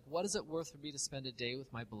look at. It's like, what is it worth for me to spend a day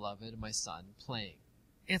with my beloved and my son playing?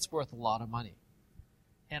 It's worth a lot of money.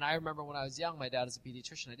 And I remember when I was young, my dad is a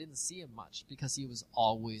pediatrician. I didn't see him much because he was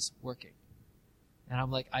always working. And I'm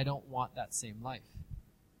like, I don't want that same life.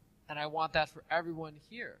 And I want that for everyone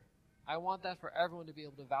here. I want that for everyone to be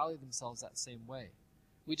able to value themselves that same way.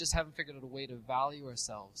 We just haven't figured out a way to value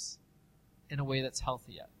ourselves in a way that's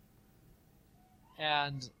healthy yet.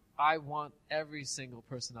 And I want every single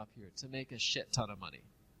person up here to make a shit ton of money.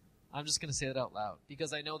 I'm just going to say that out loud.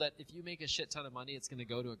 Because I know that if you make a shit ton of money, it's going to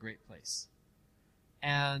go to a great place.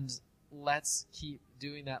 And let's keep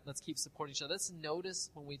doing that. Let's keep supporting each other. Let's notice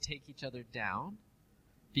when we take each other down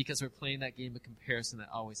because we're playing that game of comparison that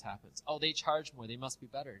always happens. Oh, they charge more. They must be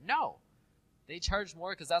better. No. They charge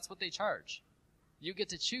more because that's what they charge. You get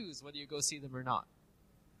to choose whether you go see them or not.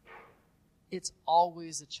 It's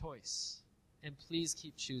always a choice. And please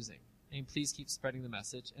keep choosing. And please keep spreading the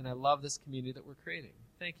message. And I love this community that we're creating.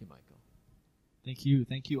 Thank you, Michael. Thank you.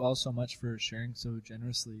 Thank you all so much for sharing so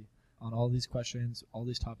generously on all these questions, all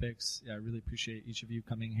these topics. Yeah, I really appreciate each of you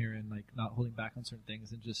coming here and like not holding back on certain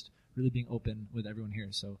things and just really being open with everyone here.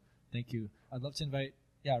 So thank you. I'd love to invite,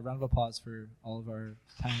 a round of applause for all of our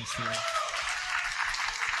panelists today.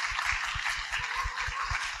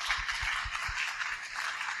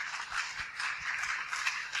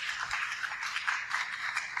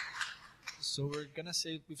 So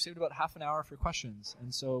we've saved about half an hour for questions.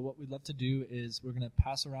 And so what we'd love to do is we're going to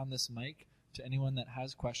pass around this mic to anyone that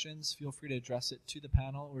has questions. Feel free to address it to the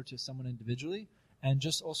panel or to someone individually. And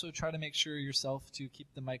just also try to make sure yourself to keep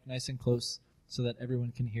the mic nice and close so that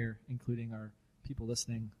everyone can hear, including our people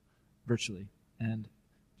listening virtually. And do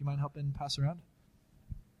you mind helping pass around?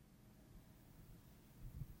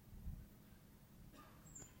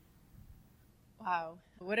 Wow,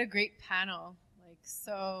 what a great panel. Like,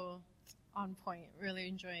 so on point. Really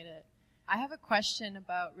enjoyed it. I have a question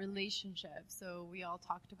about relationships. So we all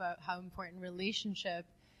talked about how important relationship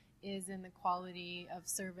is in the quality of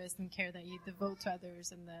service and care that you devote to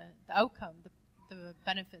others and the outcome, the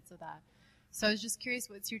benefits of that. So I was just curious,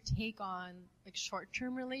 what's your take on like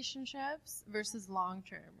short-term relationships versus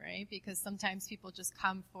long-term, right? Because sometimes people just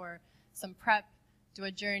come for some prep, do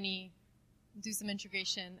a journey, do some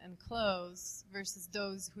integration and close versus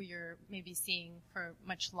those who you're maybe seeing for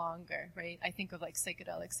much longer, right? I think of like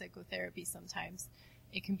psychedelic psychotherapy sometimes.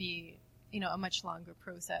 It can be, a much longer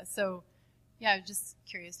process. So yeah, I'm just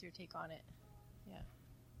curious your take on it. Yeah.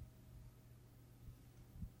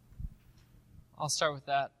 I'll start with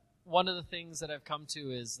that. One of the things that I've come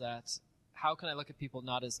to is that how can I look at people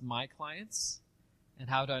not as my clients, and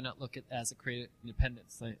how do I not look at as a creative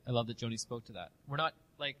independence? I love that Joni spoke to that. We're not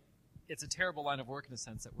like, it's a terrible line of work in the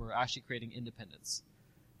sense that we're actually creating independence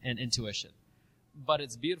and intuition, but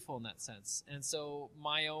it's beautiful in that sense. And so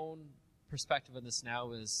my own perspective on this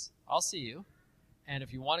now is I'll see you, and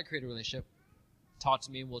if you want to create a relationship, talk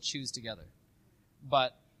to me and we'll choose together.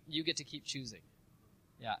 But you get to keep choosing.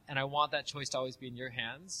 Yeah, and I want that choice to always be in your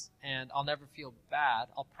hands, and I'll never feel bad.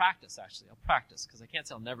 I'll practice, because I can't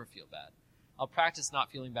say I'll never feel bad. I'll practice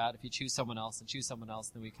not feeling bad if you choose someone else and choose someone else,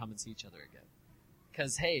 then we come and see each other again.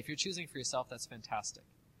 Because, hey, if you're choosing for yourself, that's fantastic.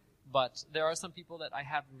 But there are some people that I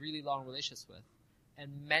have really long relationships with,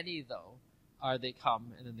 and many, though, they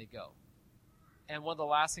come and then they go. And one of the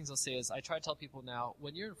last things I'll say is I try to tell people now,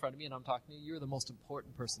 when you're in front of me and I'm talking to you, you're the most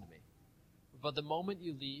important person to me. But the moment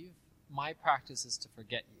you leave, my practice is to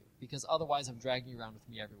forget you, because otherwise I'm dragging you around with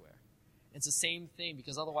me everywhere. It's the same thing,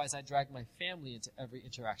 because otherwise I drag my family into every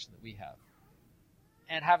interaction that we have.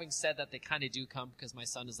 And having said that, they kind of do come because my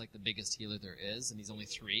son is like the biggest healer there is, and he's only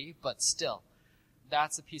 3, but still,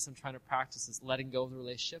 that's the piece I'm trying to practice, is letting go of the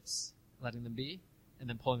relationships, letting them be, and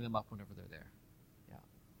then pulling them up whenever they're there. Yeah.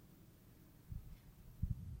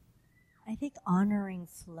 I think honoring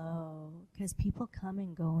flow, because people come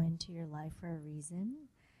and go into your life for a reason.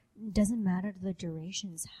 It doesn't matter the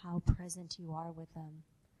durations, how present you are with them.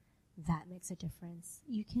 That makes a difference.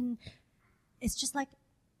 It's just like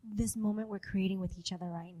this moment we're creating with each other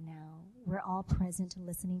right now. We're all present,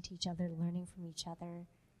 listening to each other, learning from each other,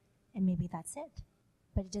 and maybe that's it.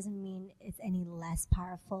 But it doesn't mean it's any less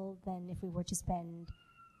powerful than if we were to spend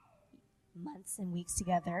months and weeks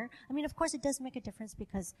together. I mean, of course, it does make a difference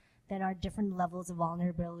because then our different levels of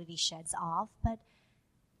vulnerability sheds off, but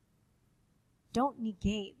don't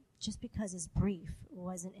negate just because it's brief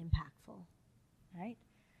wasn't impactful, right?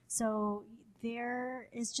 So there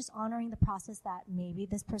is just honoring the process that maybe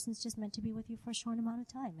this person's just meant to be with you for a short amount of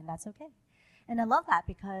time, and that's okay. And I love that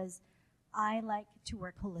because I like to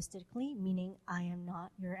work holistically, meaning I am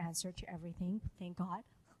not your answer to everything, thank God.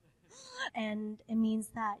 And it means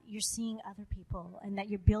that you're seeing other people and that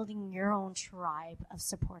you're building your own tribe of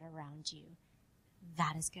support around you.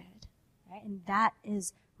 That is good, right? And that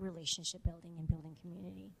is relationship building and building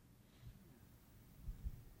community.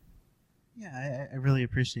 Yeah, I really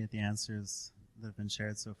appreciate the answers that have been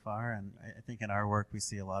shared so far. And I think in our work, we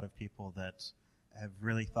see a lot of people that have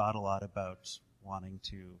really thought a lot about wanting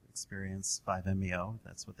to experience 5-MeO.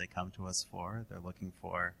 That's what they come to us for. They're looking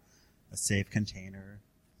for a safe container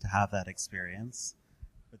to have that experience.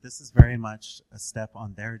 But this is very much a step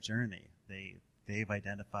on their journey. They've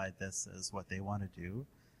identified this as what they want to do.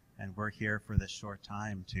 And we're here for this short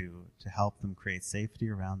time to help them create safety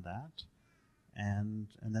around that. And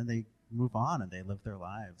then they move on and they live their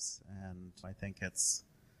lives. And I think it's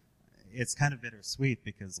kind of bittersweet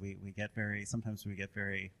because we get very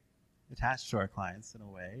attached to our clients in a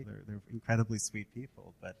way. They're incredibly sweet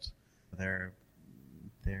people, but they're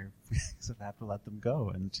sort of have to let them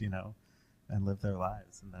go and live their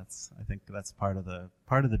lives. And I think that's part of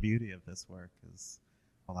the beauty of this work is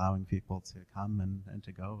allowing people to come and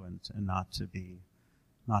to go and not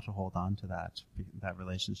to hold on to that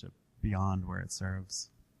relationship beyond where it serves.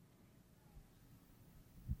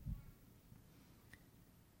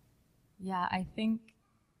 Yeah, I think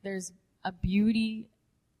there's a beauty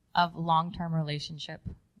of long-term relationship.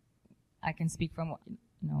 I can speak from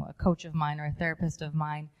a coach of mine or a therapist of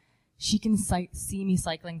mine. She can see me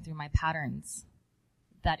cycling through my patterns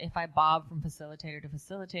that if I bob from facilitator to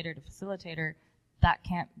facilitator to facilitator, that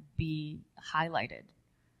can't be highlighted.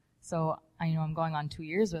 So I'm going on 2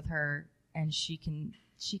 years with her, and she can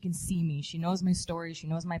see me. She knows my story. She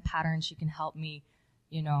knows my patterns. She can help me,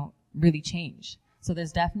 really change. So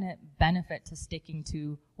there's definite benefit to sticking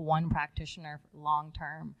to one practitioner long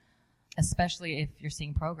term, especially if you're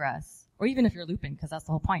seeing progress, or even if you're looping, because that's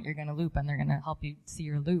the whole point. You're going to loop, and they're going to help you see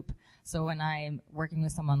your loop. So when I'm working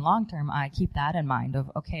with someone long term, I keep that in mind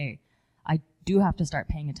of, okay, I do have to start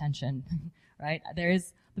paying attention, right? There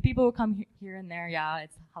is the people who come here and there. Yeah,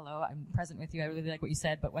 it's hello, I'm present with you. I really like what you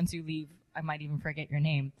said, but once you leave, I might even forget your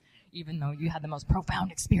name, even though you had the most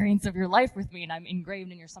profound experience of your life with me, and I'm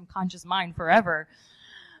engraved in your subconscious mind forever,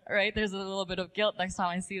 right? There's a little bit of guilt next time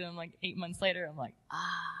I see them, like 8 months later. I'm like,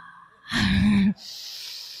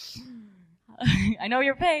 I know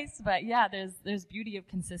your pace, but yeah, there's beauty of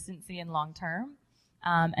consistency and long term.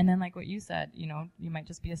 And then like what you said, you might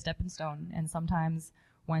just be a stepping stone. And sometimes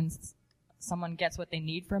when someone gets what they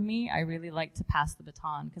need from me, I really like to pass the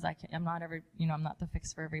baton, because I'm not the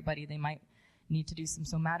fix for everybody. They might need to do some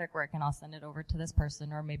somatic work, and I'll send it over to this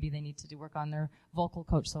person, or maybe they need to do work on their vocal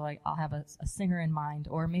coach, so I'll have a singer in mind,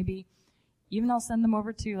 or maybe even I'll send them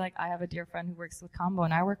over to, I have a dear friend who works with Combo,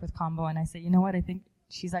 and I work with Combo, and I say, you know what, I think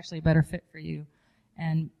she's actually a better fit for you.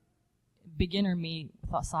 And beginner me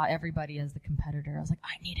saw everybody as the competitor. I was like,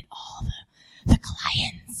 I needed all the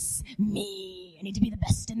clients, me. I need to be the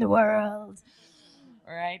best in the world.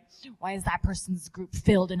 All right? Why is that person's group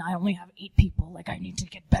filled and I only have 8 people? I need to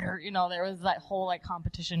get better. There was that whole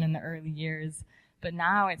competition in the early years. But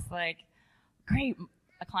now it's great.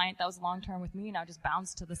 A client that was long-term with me now just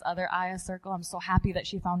bounced to this other Aya circle. I'm so happy that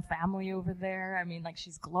she found family over there. I mean,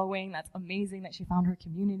 she's glowing. That's amazing that she found her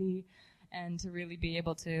community. And to really be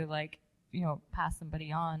able to, pass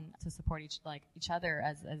somebody on to support each other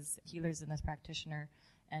as healers and as practitioner,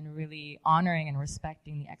 and really honoring and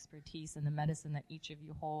respecting the expertise and the medicine that each of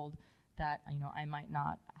you hold that, I might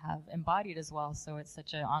not have embodied as well. So it's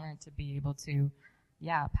such an honor to be able to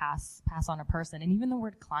pass on a person. And even the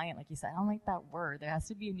word client, like you said, I don't like that word. There has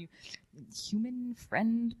to be a new human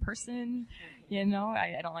friend person.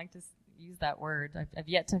 I don't like to use that word. I've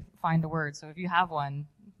yet to find a word. So if you have one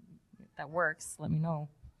that works, let me know.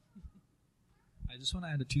 I just want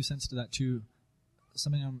to add 2 cents to that too.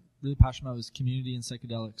 Something I'm really passionate about is community and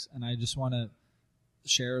psychedelics. And I just want to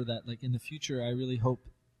share that in the future, I really hope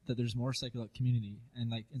that there's more psychedelic community.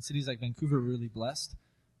 And in cities like Vancouver, we're really blessed.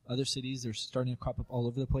 Other cities, they're starting to crop up all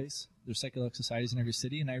over the place. There's psychedelic societies in every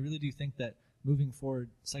city, and I really do think that moving forward,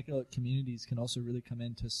 psychedelic communities can also really come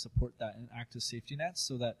in to support that and act as safety nets,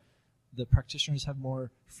 so that the practitioners have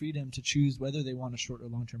more freedom to choose whether they want a short or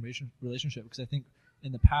long-term relationship. Because I think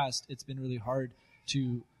in the past, it's been really hard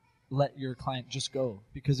to let your client just go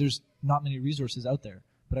because there's not many resources out there.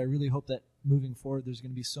 But I really hope that moving forward, there's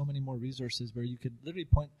going to be so many more resources where you could literally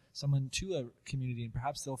point someone to a community, and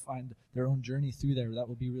perhaps they'll find their own journey through there that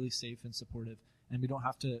will be really safe and supportive. And we don't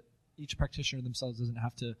have to, each practitioner themselves doesn't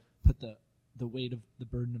have to put the weight of the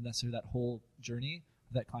burden of necessarily that whole journey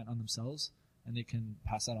of that client on themselves, and they can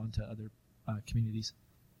pass that on to other communities.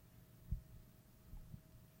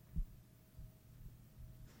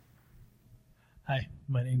 Hi,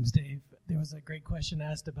 my name's Dave. There was a great question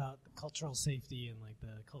asked about the cultural safety and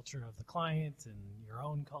the culture of the client and your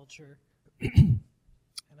own culture. And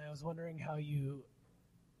I was wondering how you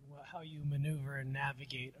maneuver and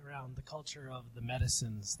navigate around the culture of the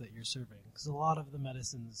medicines that you're serving, because a lot of the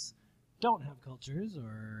medicines don't have cultures,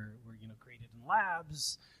 or were created in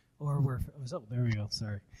labs, or there we go.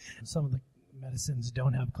 Sorry, some of the medicines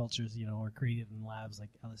don't have cultures, or created in labs like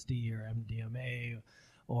LSD or MDMA,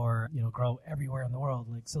 or grow everywhere in the world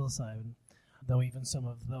like psilocybin. Though even some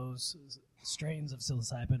of those strains of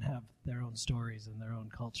psilocybin have their own stories and their own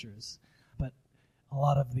cultures, but a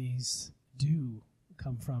lot of these do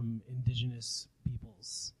come from indigenous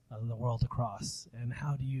peoples of the world across. And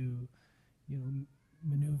how do you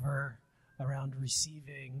maneuver around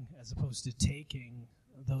receiving as opposed to taking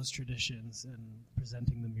those traditions and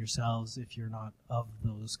presenting them yourselves if you're not of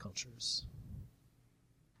those cultures?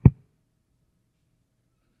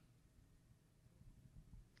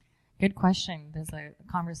 Good question. There's a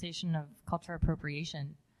conversation of cultural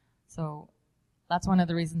appropriation. So that's one of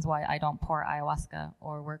the reasons why I don't pour ayahuasca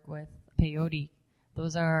or work with peyote.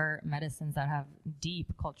 Those are medicines that have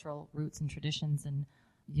deep cultural roots and traditions, and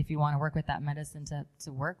if you want to work with that medicine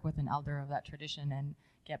to work with an elder of that tradition and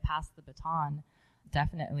get past the baton,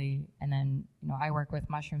 definitely. And then, I work with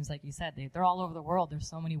mushrooms, like you said. They're all over the world. There's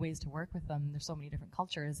so many ways to work with them. There's so many different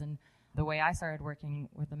cultures. And the way I started working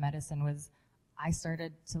with the medicine was I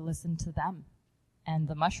started to listen to them, and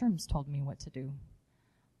the mushrooms told me what to do.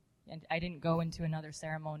 And I didn't go into another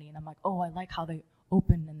ceremony and I'm like, oh, I like how they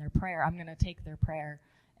open in their prayer. I'm going to take their prayer.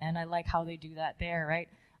 And I like how they do that there, right?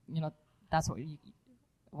 That's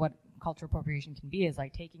what cultural appropriation can be, is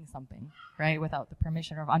like taking something, right, without the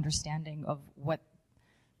permission or understanding of what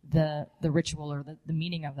the ritual or the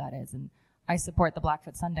meaning of that is. And I support the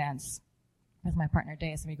Blackfoot Sundance with my partner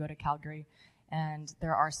Deus, and we go to Calgary, and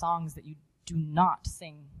there are songs that you do not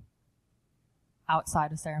sing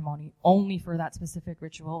outside of ceremony, only for that specific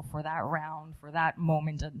ritual, for that round, for that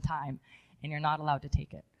moment in time, and you're not allowed to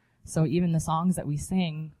take it. So even the songs that we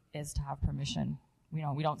sing is to have permission.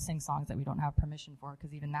 We don't sing songs that we don't have permission for,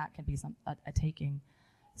 because even that can be a taking.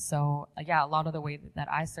 So a lot of the way that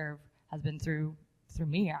I serve has been through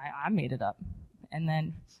me. I made it up. And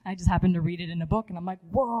then I just happened to read it in a book, and I'm like,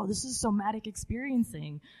 whoa, this is somatic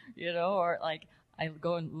experiencing, or like I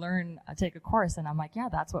go and learn, take a course, and I'm like, yeah,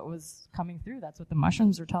 that's what was coming through. That's what the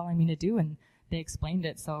mushrooms were telling me to do, and they explained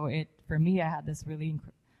it. So for me, I had this really,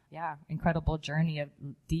 incredible journey of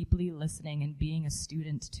deeply listening and being a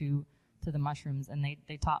student to the mushrooms, and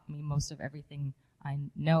they taught me most of everything I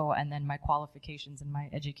know, and then my qualifications and my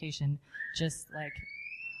education just like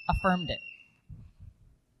affirmed it.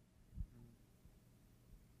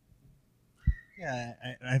 Yeah,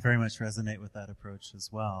 I very much resonate with that approach as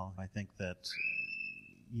well. I think that,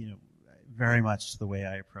 very much the way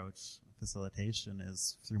I approach facilitation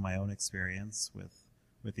is through my own experience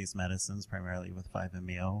with these medicines, primarily with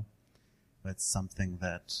 5-MeO. It's something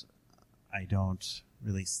that I don't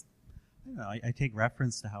really, I take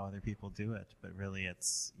reference to how other people do it, but really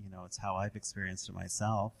it's how I've experienced it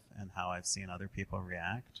myself and how I've seen other people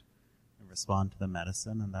react and respond to the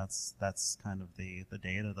medicine, and that's kind of the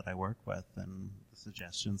data that I work with and the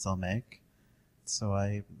suggestions I'll make. So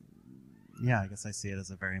I guess I see it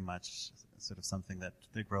as a very much sort of something that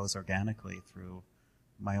grows organically through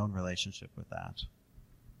my own relationship with that.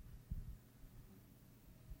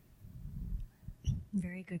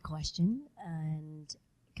 Very good question. And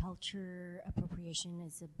culture appropriation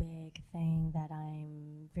is a big thing that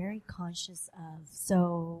I'm very conscious of.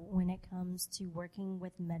 So when it comes to working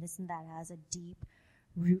with medicine that has a deep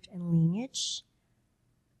root and lineage,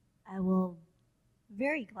 I will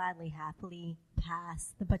very gladly, happily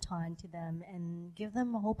pass the baton to them and give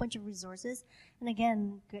them a whole bunch of resources. And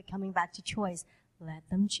again, coming back to choice, let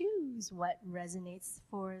them choose what resonates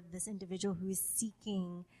for this individual who is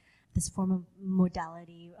seeking this form of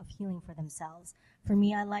modality of healing for themselves. For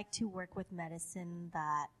me, I like to work with medicine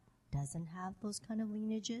that doesn't have those kind of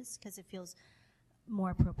lineages because it feels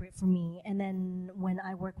more appropriate for me. And then when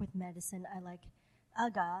I work with medicine, I like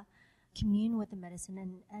commune with the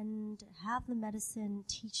medicine and have the medicine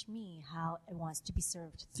teach me how it wants to be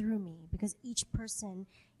served through me, because each person,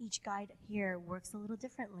 each guide here works a little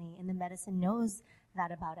differently, and the medicine knows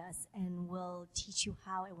that about us and will teach you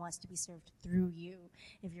how it wants to be served through you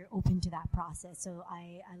if you're open to that process. So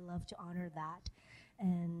I love to honor that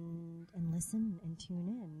and listen and tune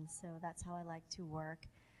in. So that's how I like to work,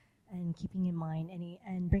 and keeping in mind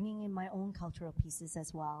and bringing in my own cultural pieces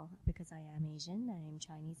as well, because I am Asian, I am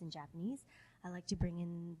Chinese and Japanese. I like to bring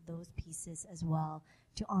in those pieces as well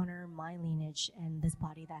to honor my lineage and this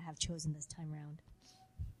body that I have chosen this time around.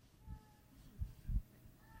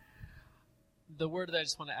 The word that I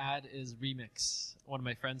just want to add is remix. One of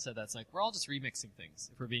my friends said that's like, we're all just remixing things,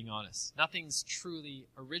 if we're being honest. Nothing's truly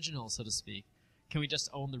original, so to speak. Can we just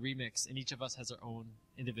own the remix, and each of us has our own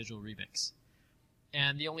individual remix?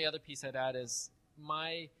 And the only other piece I'd add is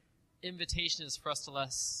my invitation is for us to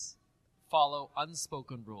less follow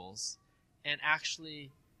unspoken rules and actually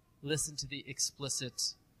listen to the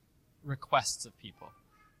explicit requests of people.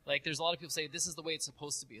 Like, there's a lot of people say, this is the way it's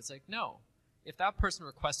supposed to be. It's like, no. If that person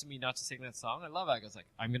requested me not to sing that song, I love it. I was like,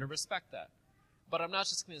 I'm going to respect that. But I'm not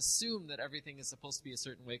just going to assume that everything is supposed to be a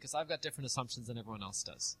certain way, because I've got different assumptions than everyone else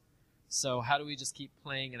does. So how do we just keep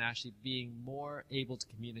playing and actually being more able to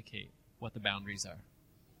communicate what the boundaries are?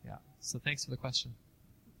 Yeah. So thanks for the question.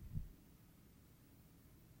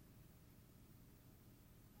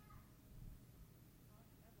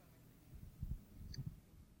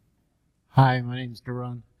 Hi, my name's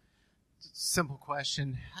Darun. Simple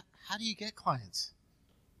question. How do you get clients?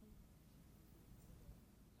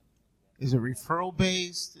 Is it referral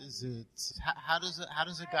based? Is it how does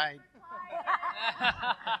a guy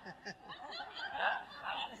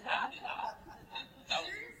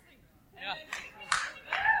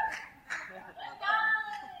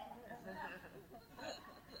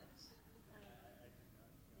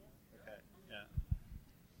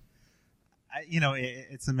Yeah.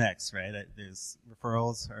 It's a mix, right? There's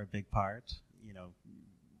referrals are a big part.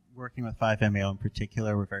 Working with 5-MeO in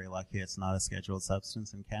particular, we're very lucky it's not a scheduled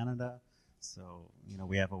substance in Canada, So,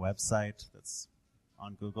 we have a website that's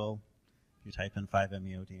on Google. If you type in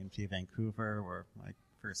 5-MeO-DMT Vancouver, we're like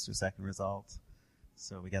first or second result.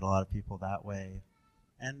 So we get a lot of people that way.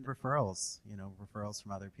 And referrals, referrals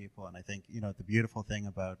from other people. And I think, the beautiful thing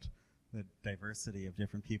about the diversity of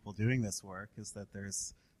different people doing this work is that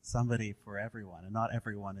there's somebody for everyone, and not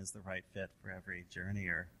everyone is the right fit for every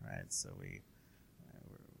journeyer, right? So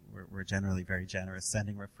we're generally very generous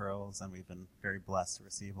sending referrals, and we've been very blessed to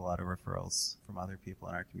receive a lot of referrals from other people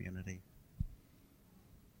in our community.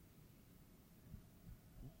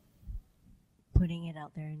 Putting it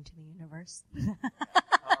out there into the universe.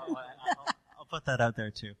 I'll put that out there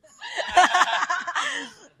too.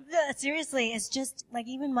 Seriously, it's just like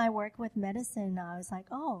even my work with medicine, I was like,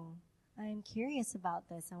 oh, I'm curious about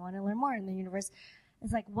this. I want to learn more in the universe.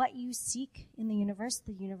 It's like what you seek in the universe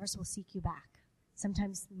will seek you back.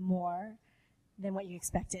 Sometimes more than what you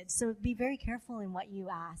expected. So be very careful in what you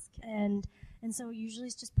ask. And so usually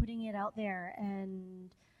it's just putting it out there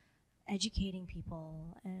and educating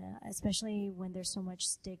people, especially when there's so much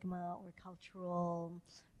stigma or cultural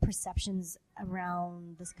perceptions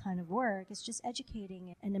around this kind of work. It's just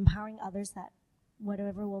educating and empowering others that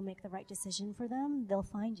whatever will make the right decision for them, they'll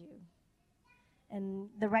find you. And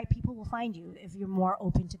the right people will find you if you're more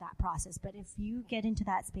open to that process. But if you get into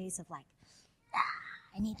that space of like,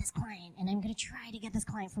 I need this client, and I'm going to try to get this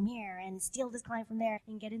client from here and steal this client from there,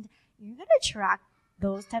 and you're going to attract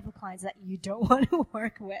those type of clients that you don't want to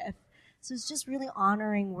work with. So it's just really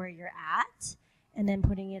honoring where you're at and then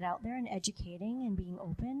putting it out there and educating and being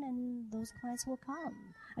open, and those clients will come.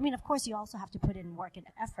 I mean, of course, you also have to put in work and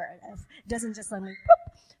effort. It doesn't just suddenly,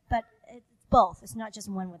 boop, but it's both. It's not just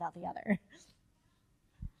one without the other.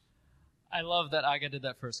 I love that Aga did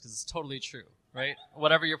that first because it's totally true, right?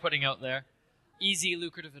 Whatever you're putting out there, easy,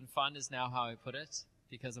 lucrative, and fun is now how I put it,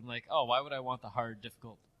 because I'm like, oh, why would I want the hard,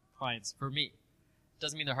 difficult clients for me?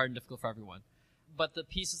 Doesn't mean they're hard and difficult for everyone. But the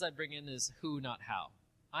pieces I bring in is who, not how.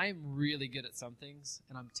 I'm really good at some things,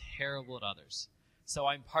 and I'm terrible at others. So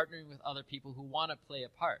I'm partnering with other people who want to play a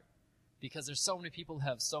part, because there's so many people who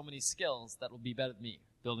have so many skills that will be better than me.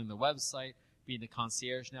 Building the website, being the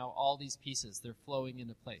concierge now, all these pieces, they're flowing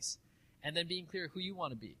into place. And then being clear who you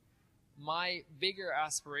want to be. My bigger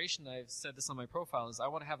aspiration, I've said this on my profile, is I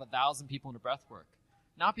want to have 1,000 people into breathwork.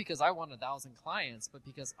 Not because I want 1,000 clients, but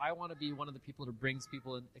because I want to be one of the people who brings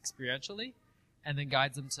people in experientially and then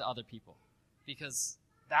guides them to other people. Because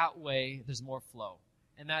that way, there's more flow.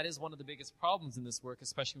 And that is one of the biggest problems in this work,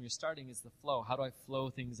 especially when you're starting, is the flow. How do I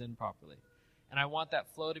flow things in properly? And I want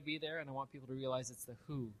that flow to be there, and I want people to realize it's the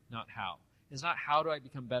who, not how. It's not how do I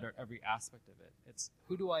become better at every aspect of it. It's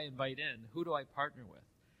who do I invite in? Who do I partner with?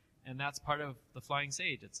 And that's part of the Flying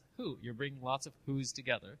Sage. It's who. You're bringing lots of who's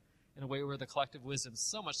together in a way where the collective wisdom is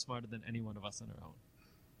so much smarter than any one of us on our own.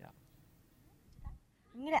 Yeah.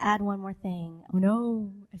 I'm going to add one more thing. Oh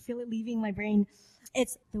no, I feel it leaving my brain.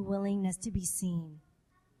 It's the willingness to be seen.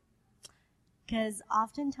 Because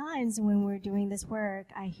oftentimes when we're doing this work,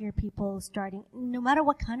 I hear people starting, no matter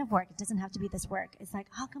what kind of work, it doesn't have to be this work. It's like,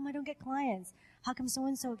 how come I don't get clients? How come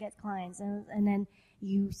so-and-so gets clients? And then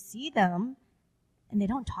you see them, and they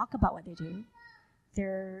don't talk about what they do.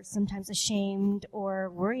 They're sometimes ashamed or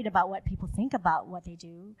worried about what people think about what they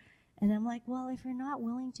do. And I'm like, well, if you're not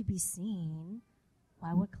willing to be seen,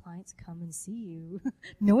 why would clients come and see you?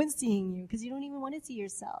 No one's seeing you because you don't even want to see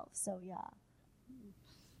yourself. So, yeah.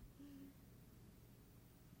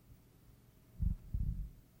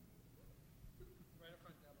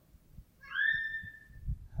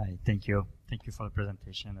 Hi, thank you. Thank you for the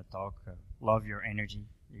presentation and the talk. Love your energy,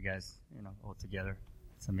 you guys, all together.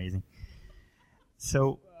 It's amazing.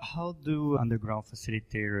 So how do underground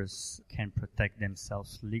facilitators can protect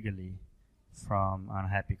themselves legally from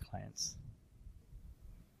unhappy clients?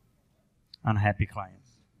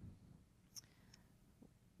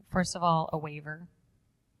 First of all, a waiver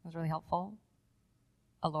was really helpful.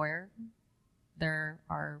 A lawyer. There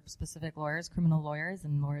are specific lawyers, criminal lawyers,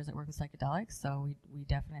 and lawyers that work with psychedelics, so we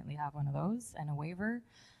definitely have one of those, and a waiver.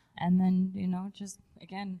 And then, just,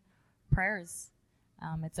 again, prayers.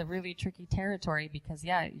 It's a really tricky territory because,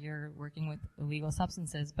 yeah, you're working with illegal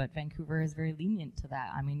substances, but Vancouver is very lenient to that.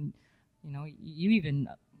 I mean, you even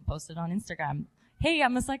posted on Instagram, hey,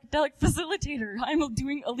 I'm a psychedelic facilitator. I'm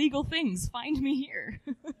doing illegal things. Find me here.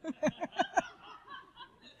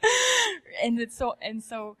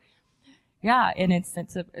 Yeah, and it's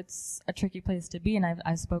a tricky place to be, and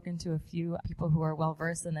I've spoken to a few people who are well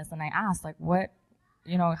versed in this, and I asked, like, what,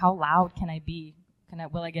 how loud can I be?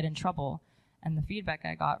 Will I get in trouble? And the feedback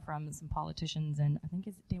I got from some politicians, and I think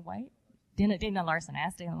it's Dana Larson. I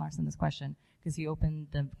asked Dana Larson this question because he opened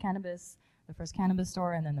the cannabis the first cannabis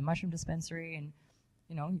store and then the mushroom dispensary, and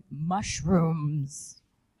mushrooms.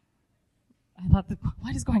 I thought,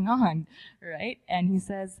 what is going on, right? And he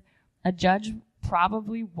says, a judge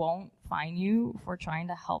probably won't fine you for trying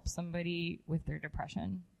to help somebody with their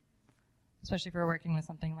depression, especially if you're working with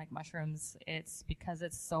something like mushrooms. It's because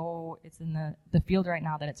it's in the field right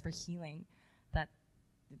now that it's for healing, that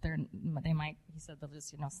they might, he said, they'll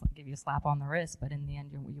just, give you a slap on the wrist, but in the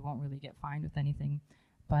end, you won't really get fined with anything.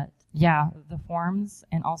 But yeah, the forms,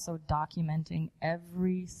 and also documenting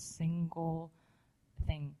every single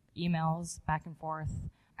thing, emails back and forth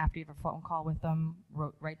after you have a phone call with them,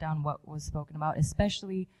 write down what was spoken about,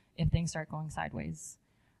 especially if things start going sideways.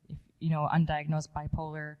 If, undiagnosed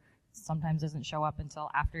bipolar sometimes doesn't show up until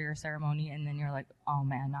after your ceremony, and then you're like, oh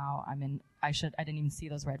man, now I didn't even see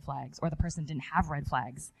those red flags, or the person didn't have red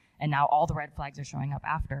flags, and now all the red flags are showing up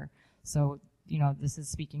after. So, this is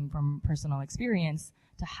speaking from personal experience,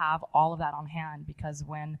 to have all of that on hand, because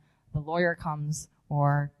when the lawyer comes,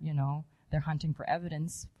 or, they're hunting for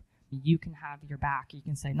evidence, you can have your back. You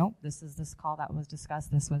can say, nope, this is this call that was discussed,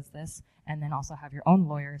 this was this, and then also have your own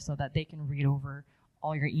lawyer so that they can read over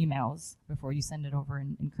all your emails before you send it over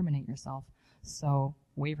and incriminate yourself. So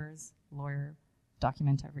waivers, lawyer,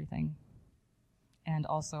 document everything. And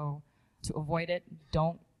also, to avoid it,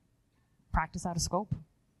 don't practice out of scope.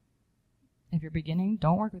 If you're beginning,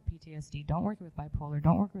 don't work with PTSD, don't work with bipolar,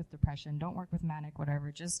 don't work with depression, don't work with manic,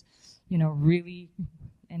 whatever. Just, really,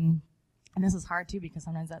 and this is hard too because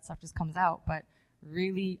sometimes that stuff just comes out, but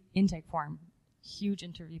really intake form, huge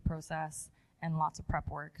interview process, and lots of prep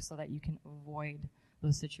work so that you can avoid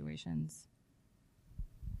those situations.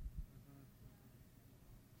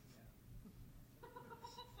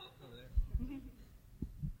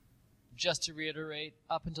 Just to reiterate,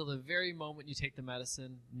 up until the very moment you take the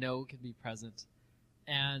medicine, no can be present.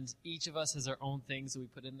 And each of us has our own things that we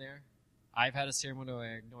put in there. I've had a ceremony where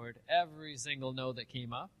I ignored every single no that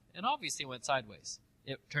came up, and obviously it went sideways.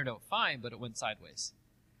 It turned out fine, but it went sideways.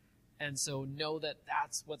 And so know that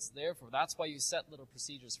that's what's there for. That's why you set little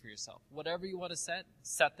procedures for yourself. Whatever you want to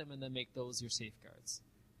set them, and then make those your safeguards.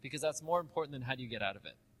 Because that's more important than how do you get out of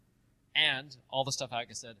it. And all the stuff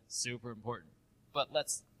Aga said, super important. But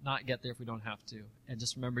let's not get there if we don't have to. And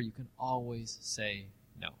just remember, you can always say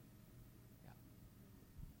no. Yeah.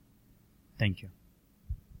 Thank you.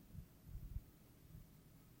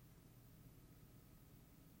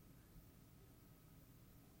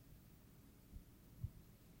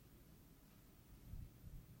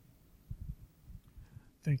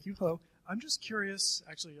 Thank you. Hello. I'm just curious.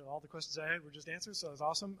 Actually, all the questions I had were just answered, so that was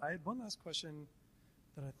awesome. I had one last question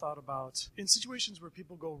that I thought about. In situations where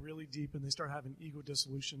people go really deep and they start having ego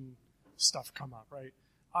dissolution stuff come up, right?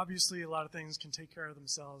 Obviously, a lot of things can take care of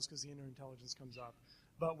themselves because the inner intelligence comes up.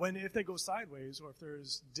 But if they go sideways, or if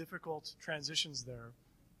there's difficult transitions there,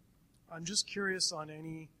 I'm just curious on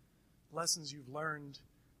any lessons you've learned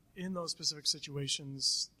in those specific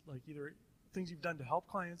situations, like either things you've done to help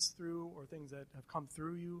clients through, or things that have come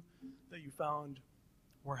through you that you found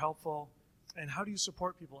were helpful, and how do you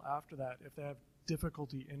support people after that if they have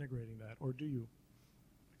difficulty integrating that, or do you?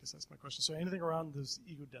 I guess that's my question. So anything around this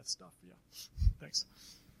ego death stuff? Yeah. Thanks.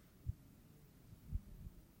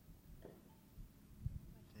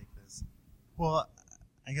 Take this. Well,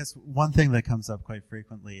 I guess one thing that comes up quite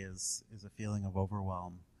frequently is a feeling of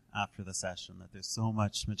overwhelm after the session, that there's so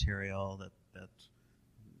much material that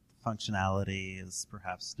functionality is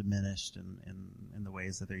perhaps diminished in the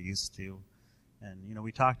ways that they're used to. And,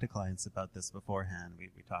 we talk to clients about this beforehand. We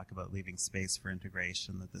talk about leaving space for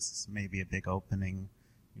integration, that this is maybe a big opening.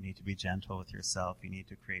 You need to be gentle with yourself. You need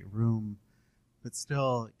to create room. But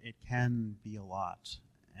still, it can be a lot.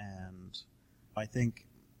 And I think,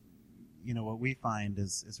 what we find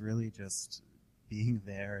is really just being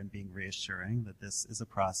there and being reassuring that this is a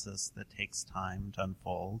process that takes time to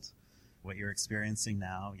unfold. What you're experiencing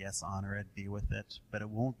now, yes, honor it, be with it, but it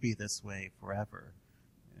won't be this way forever.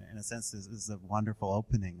 In a sense, this is a wonderful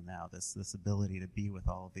opening now, this ability to be with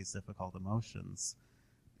all of these difficult emotions.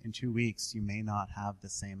 In 2 weeks, you may not have the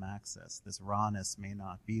same access. This rawness may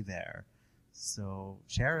not be there. So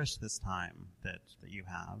cherish this time that you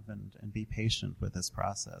have, and be patient with this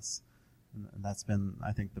process. And that's been,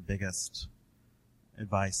 I think, the biggest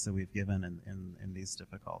advice that we've given in these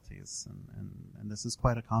difficulties. And this is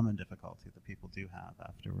quite a common difficulty that people do have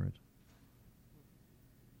afterward.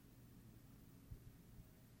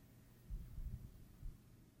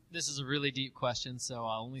 This is a really deep question, so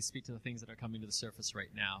I'll only speak to the things that are coming to the surface right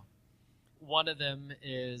now. One of them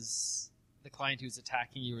is the client who's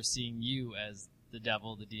attacking you or seeing you as the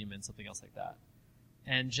devil, the demon, something else like that.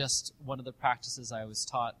 And just one of the practices I was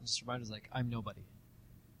taught, just reminded, is like, I'm nobody.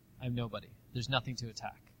 I'm nobody. There's nothing to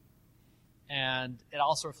attack. And it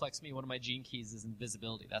also reflects me. One of my gene keys is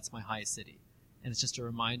invisibility. That's my highest city. And it's just a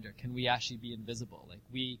reminder, can we actually be invisible? Like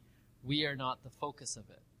we are not the focus of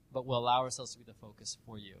it, but we'll allow ourselves to be the focus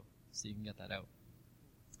for you so you can get that out.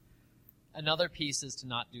 Another piece is to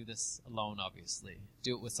not do this alone, obviously.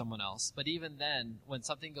 Do it with someone else. But even then, when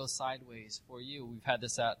something goes sideways for you, we've had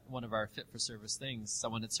this at one of our Fit for Service things.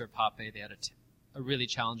 Someone had served Pape, they had a really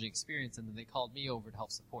challenging experience, and then they called me over to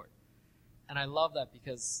help support. And I love that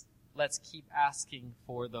because let's keep asking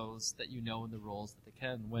for those that you know in the roles that they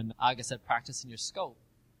can. When Aga said practice in your scope,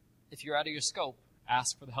 if you're out of your scope,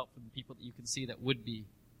 ask for the help from the people that you can see that would be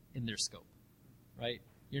in their scope, right?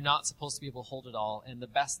 You're not supposed to be able to hold it all. And the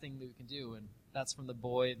best thing that we can do, and that's from the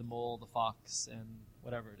boy, the mole, the fox, and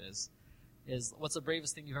whatever it is what's the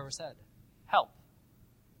bravest thing you've ever said? Help,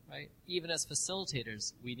 right? Even as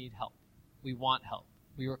facilitators, we need help. We want help.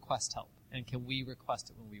 We request help. And can we request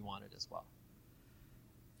it when we want it as well?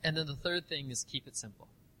 And then the third thing is keep it simple.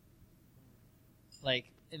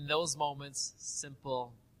 Like, in those moments,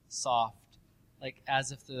 simple, soft, like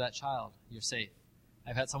as if they're that child, you're safe.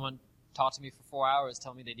 I've had someone talk to me for 4 hours,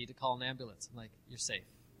 tell me they need to call an ambulance. I'm like, you're safe.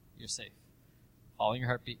 You're safe. Following your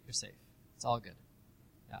heartbeat, you're safe. It's all good.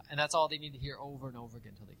 Yeah, and that's all they need to hear over and over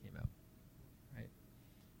again until they came out. Right?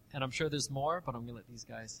 And I'm sure there's more, but I'm going to let these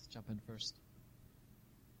guys jump in first.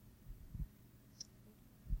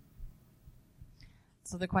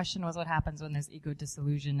 So the question was, what happens when there's ego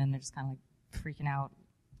disillusion and they're just kind of like freaking out?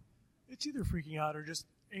 It's either freaking out or just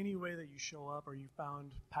any way that you show up, or you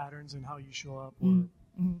found patterns in how you show up, or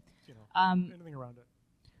anything around it.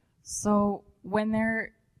 So when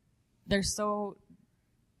they're so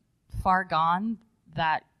far gone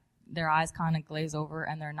that their eyes kind of glaze over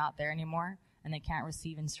and they're not there anymore and they can't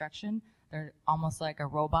receive instruction, they're almost like a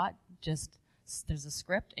robot. Just there's a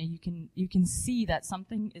script and you can see that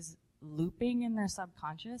something is looping in their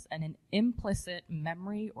subconscious, and an implicit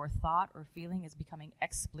memory or thought or feeling is becoming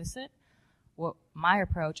explicit. What my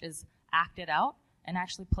approach is, act it out and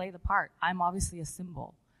actually play the part. I'm obviously a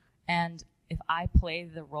symbol, and if I play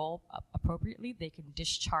the role appropriately, they can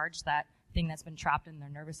discharge that thing that's been trapped in their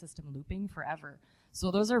nervous system looping forever. So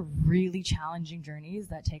those are really challenging journeys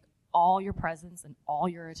that take all your presence and all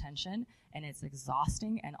your attention, and it's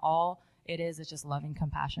exhausting, and all it is just loving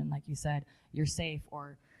compassion. Like you said, you're safe,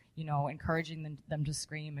 or encouraging them to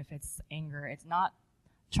scream if it's anger. It's not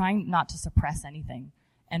trying not to suppress anything,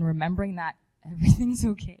 and remembering that everything's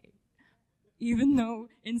okay. Even though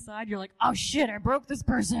inside you're like, oh shit, I broke this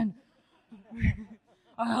person.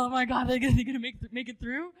 Oh my God, they're gonna make it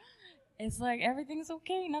through? It's like, everything's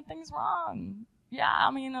okay, nothing's wrong. Yeah,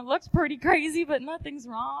 I mean, it looks pretty crazy, but nothing's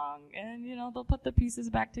wrong. And, they'll put the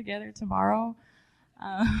pieces back together tomorrow.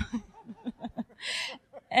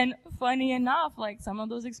 And funny enough, like some of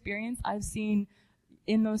those experiences I've seen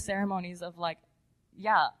in those ceremonies of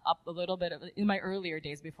up a little bit of, in my earlier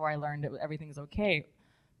days before I learned that everything's okay,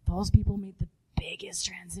 those people made the biggest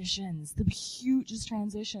transitions, the hugest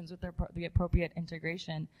transitions with the appropriate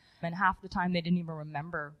integration. And half the time they didn't even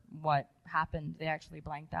remember what happened. They actually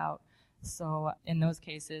blanked out. So in those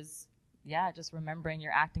cases, just remembering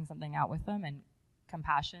you're acting something out with them, and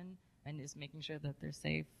compassion, and just making sure that they're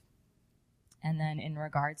safe. And then in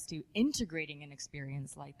regards to integrating an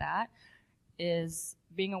experience like that is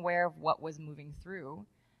being aware of what was moving through,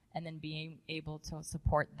 and then being able to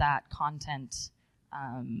support that content.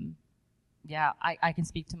 I can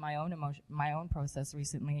speak to my own process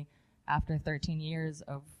recently. After 13 years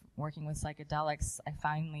of working with psychedelics, I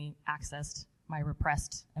finally accessed my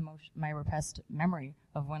repressed memory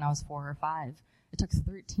of when I was 4 or 5. It took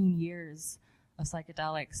 13 years of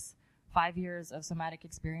psychedelics, 5 years of somatic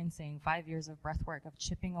experiencing, 5 years of breath work, of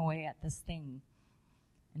chipping away at this thing.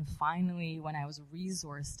 And finally, when I was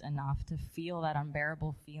resourced enough to feel that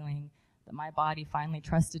unbearable feeling, that my body finally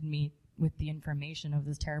trusted me with the information of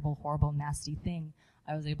this terrible, horrible, nasty thing,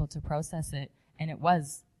 I was able to process it. And it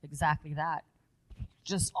was exactly that.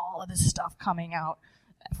 Just all of this stuff coming out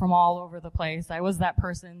from all over the place. I was that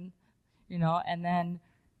person, and then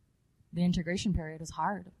the integration period was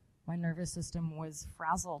hard. My nervous system was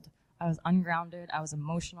frazzled. I was ungrounded. I was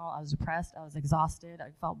emotional. I was depressed. I was exhausted.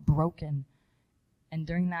 I felt broken. And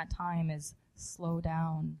during that time is slow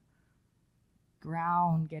down,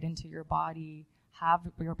 ground, get into your body, have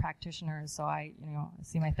your practitioners. So I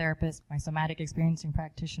see my therapist, my somatic experiencing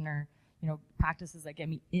practitioner, practices that get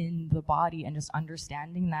me in the body, and just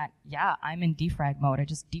understanding that, I'm in defrag mode. I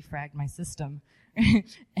just defragged my system.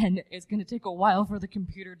 And it's going to take a while for the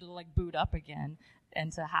computer to boot up again,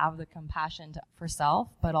 and to have the compassion for self,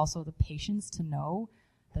 but also the patience to know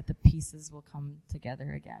that the pieces will come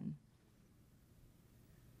together again.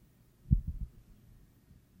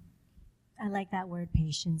 I like that word,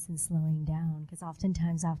 patience and slowing down, because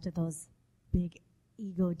oftentimes after those big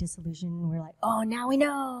ego dissolution, we're like, oh, now we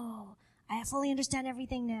know. I fully understand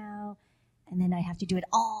everything now. And then I have to do it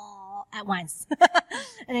all at once.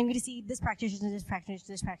 And I'm going to see this practitioner, this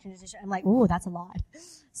practitioner, this practitioner. I'm like, oh, that's a lot.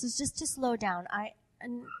 So it's just to slow down.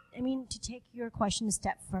 To take your question a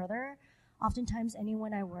step further, oftentimes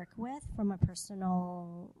anyone I work with from a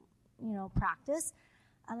personal, practice,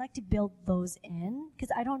 I like to build those in because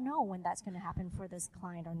I don't know when that's going to happen for this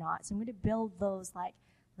client or not. So I'm going to build those like,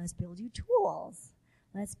 let's build you tools.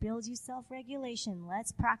 Let's build you self-regulation.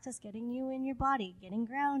 Let's practice getting you in your body, getting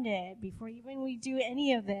grounded. Before even we do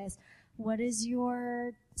any of this, what is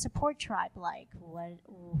your support tribe like?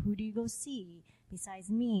 Who do you go see besides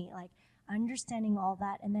me? Like understanding all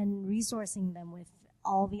that and then resourcing them with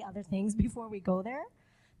all the other things before we go there.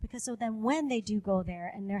 Because so then when they do go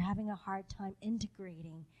there and they're having a hard time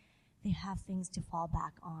integrating, they have things to fall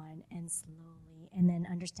back on and slowly, and then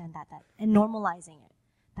understand that and normalizing it.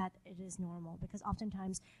 That it is normal, because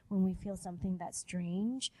oftentimes when we feel something that's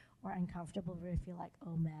strange or uncomfortable, we feel like,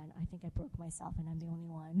 oh man, I think I broke myself and I'm the only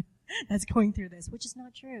one that's going through this, which is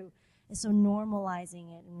not true. And so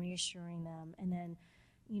normalizing it and reassuring them. And then,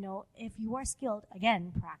 if you are skilled,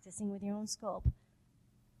 again, practicing with your own scope,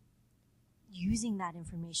 using that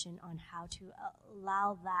information on how to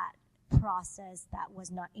allow that process that was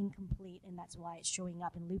not incomplete, and that's why it's showing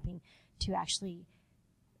up and looping, to actually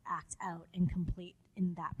act out and complete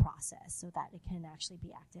in that process so that it can actually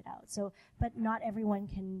be acted out. So, but not everyone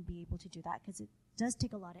can be able to do that because it does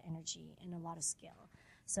take a lot of energy and a lot of skill.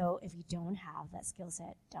 So if you don't have that skill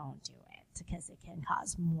set, don't do it because it can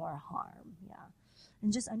cause more harm. Yeah.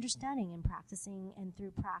 And just understanding and practicing, and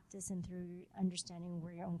through practice and through understanding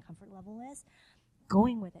where your own comfort level is,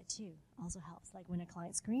 going with it too also helps. Like when a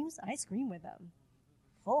client screams, I scream with them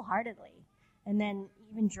full-heartedly. And then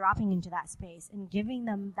even dropping into that space and giving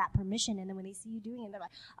them that permission. And then when they see you doing it, they're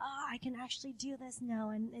like, oh, I can actually do this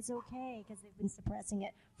now. And it's okay because they've been suppressing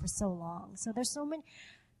it for so long. So there's so many,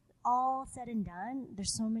 all said and done,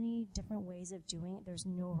 there's so many different ways of doing it. There's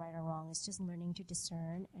no right or wrong. It's just learning to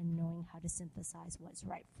discern and knowing how to synthesize what's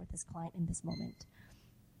right for this client in this moment.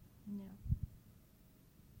 Yeah.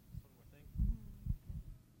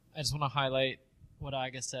 I just want to highlight what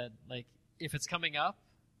Aga said. Like, if it's coming up,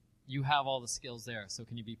 you have all the skills there, so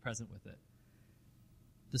can you be present with it?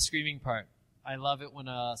 The screaming part. I love it when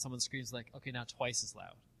someone screams like, okay, now twice as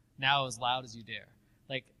loud. Now as loud as you dare.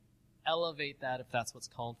 Like, elevate that if that's what's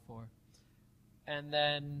called for. And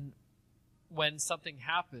then when something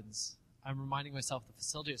happens, I'm reminding myself the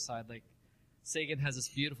facilitator side, like Sagan has this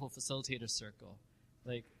beautiful facilitator circle.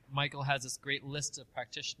 Like Michael has this great list of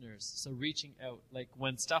practitioners. So reaching out, like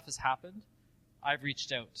when stuff has happened, I've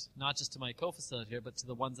reached out, not just to my co-facilitator, but to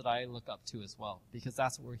the ones that I look up to as well, because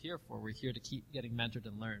that's what we're here for. We're here to keep getting mentored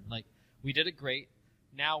and learn. Like, we did it great.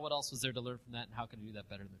 Now what else was there to learn from that, and how can I do that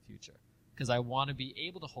better in the future? Because I want to be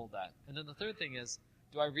able to hold that. And then the third thing is,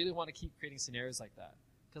 do I really want to keep creating scenarios like that?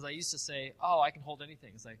 Because I used to say, oh, I can hold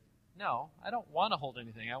anything. It's like, no, I don't want to hold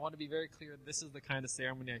anything. I want to be very clear, this is the kind of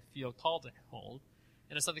ceremony I feel called to hold.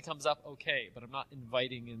 And if something comes up, okay, but I'm not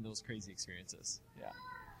inviting in those crazy experiences.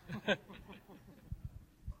 Yeah.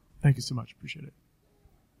 Thank you so much. Appreciate it.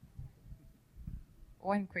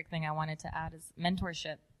 One quick thing I wanted to add is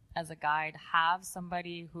mentorship as a guide. Have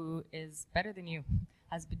somebody who is better than you,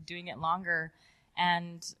 has been doing it longer,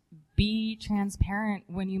 and be transparent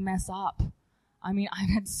when you mess up. I mean, I've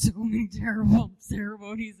had so many terrible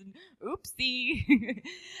ceremonies and oopsie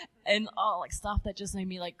and like stuff that just made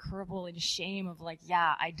me like crumble in shame of like,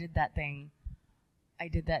 yeah, I did that thing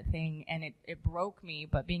and it broke me,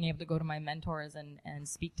 but being able to go to my mentors and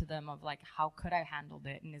speak to them of like, how could I handle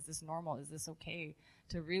it? And is this normal? Is this okay?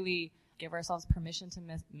 To really give ourselves permission to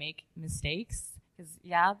make mistakes. Because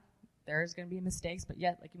yeah, there's going to be mistakes, but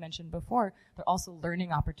yet, like you mentioned before, they're also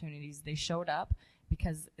learning opportunities. They showed up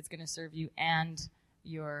because it's going to serve you and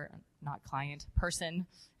your, not client, person,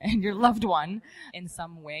 and your loved one in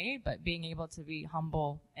some way, but being able to be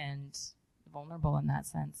humble and vulnerable in that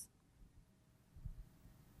sense.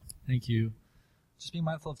 Thank you. Just being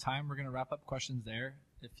mindful of time, we're going to wrap up questions there.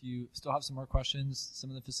 If you still have some more questions,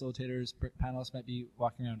 some of the facilitators, panelists might be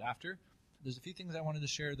walking around after. There's a few things I wanted to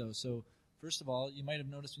share, though. So first of all, you might have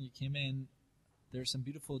noticed when you came in, there's some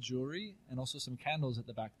beautiful jewelry and also some candles at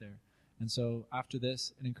the back there. And so after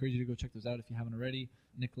this, I'd encourage you to go check those out if you haven't already.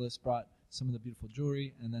 Nicholas brought some of the beautiful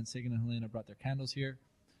jewelry, and then Sagan and Helena brought their candles here.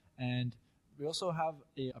 And we also have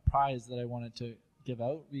a prize that I wanted to give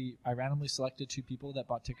out. I randomly selected 2 people that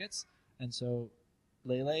bought tickets, and so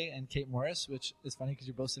Lele and Kate Morris, which is funny because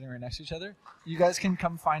you're both sitting right next to each other. You guys can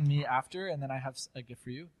come find me after, and then I have a gift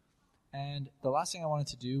for you. And the last thing I wanted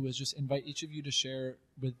to do was just invite each of you to share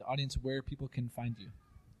with the audience where people can find you.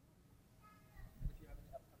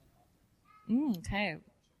 Okay.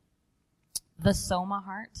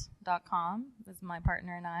 TheSomaHeart.com is my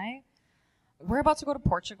partner and I. We're about to go to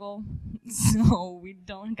Portugal, so we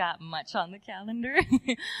don't got much on the calendar.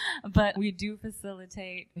 But we do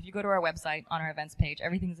facilitate. If you go to our website, on our events page,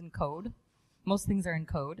 everything's in code. Most things are in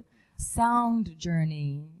code. Sound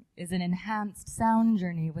Journey is an enhanced sound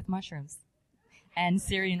journey with mushrooms and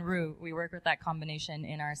Syrian rue. We work with that combination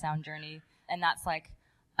in our Sound Journey, and that's like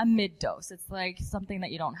a mid-dose. It's like something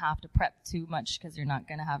that you don't have to prep too much because you're not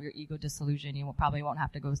going to have your ego disillusion. You probably won't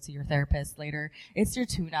have to go see your therapist later. It's your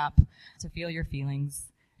tune-up to feel your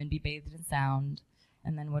feelings and be bathed in sound.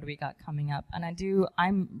 And then what do we got coming up? And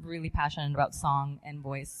I'm really passionate about song and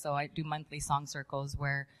voice, so I do monthly song circles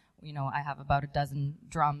where, I have about a dozen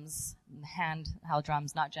drums, hand-held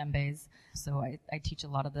drums, not djembes. So I teach a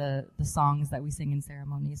lot of the songs that we sing in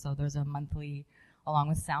ceremony. So there's a monthly, along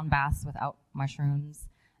with sound baths without mushrooms.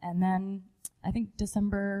 And then I think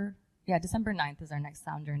December 9th is our next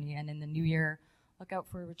Sound Journey. And in the new year, look out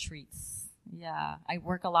for retreats. Yeah, I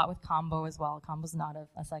work a lot with Combo as well. Combo's not a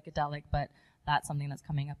psychedelic, but that's something that's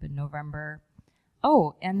coming up in November.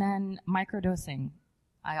 Oh, and then microdosing.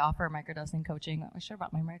 I offer microdosing coaching. I should have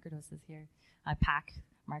brought my microdoses here. I pack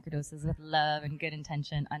microdoses with love and good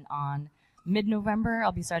intention. And on mid-November,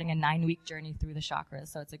 I'll be starting a 9-week journey through the chakras.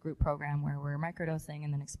 So it's a group program where we're microdosing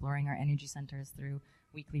and then exploring our energy centers through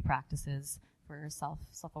weekly practices for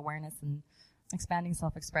self-awareness and expanding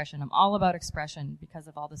self-expression. I'm all about expression because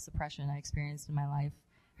of all the suppression I experienced in my life.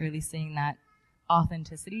 Really seeing that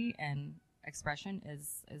authenticity and expression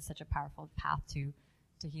is such a powerful path to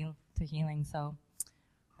healing. So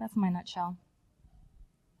that's my nutshell.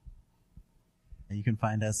 You can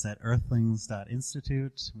find us at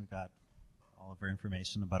earthlings.institute. We've got all of our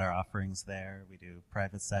information about our offerings there. We do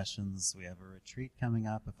private sessions. We have a retreat coming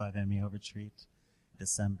up, a 5MEO retreat,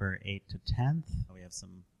 December 8th to 10th. We have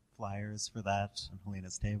some flyers for that on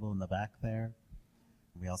Helena's table in the back there.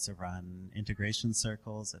 We also run integration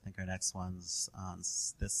circles. I think our next one's on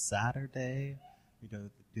this Saturday. We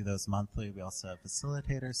do those monthly. We also have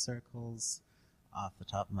facilitator circles. Off the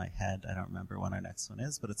top of my head, I don't remember when our next one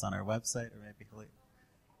is, but it's on our website, or maybe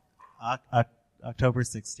October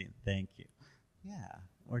 16th. Thank you. Yeah,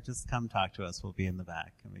 or just come talk to us. We'll be in the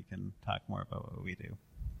back, and we can talk more about what we do.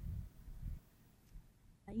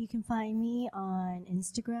 You can find me on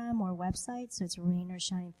Instagram or website, so it's Rain or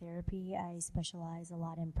Shine Therapy. I specialize a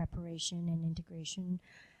lot in preparation and integration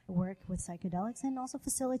work with psychedelics and also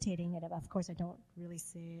facilitating it. Of course, I don't really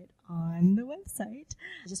say it on the website,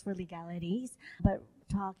 just for legalities. But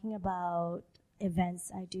talking about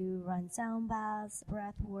events, I do run sound baths,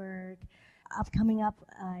 breath work. Coming up,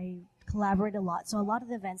 I collaborate a lot. So a lot of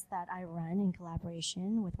the events that I run in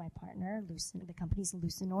collaboration with my partner, the company's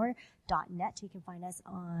lucinor.net. You can find us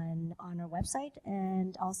on our website,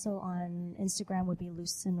 and also on Instagram would be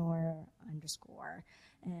lucinor_.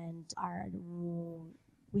 And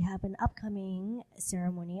we have an upcoming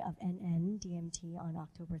ceremony of NN-DMT on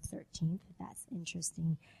October 13th, if that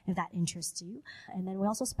interests you. And then we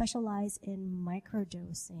also specialize in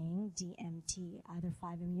microdosing DMT, either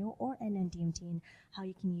 5-MeO or NN-DMT, and how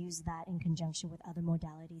you can use that in conjunction with other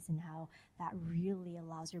modalities and how that really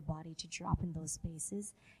allows your body to drop in those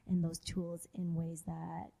spaces and those tools in ways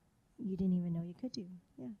that you didn't even know you could do.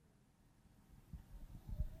 Yeah.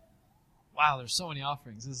 Wow, there's so many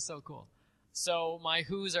offerings. This is so cool. So my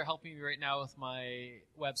who's are helping me right now with my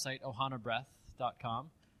website, ohanabreath.com.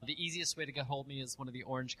 The easiest way to get hold of me is one of the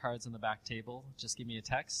orange cards on the back table. Just give me a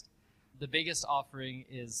text. The biggest offering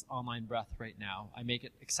is online breath right now. I make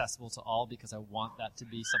it accessible to all because I want that to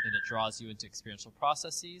be something that draws you into experiential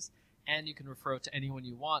processes, and you can refer it to anyone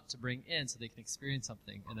you want to bring in so they can experience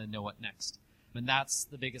something and then know what next. And that's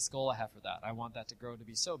the biggest goal I have for that. I want that to grow to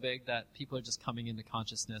be so big that people are just coming into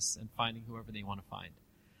consciousness and finding whoever they want to find.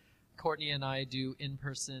 Courtney and I do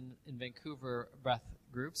in-person in Vancouver breath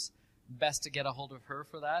groups. Best to get a hold of her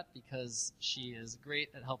for that because she is great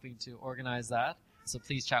at helping to organize that. So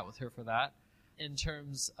please chat with her for that. In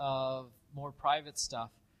terms of more private stuff,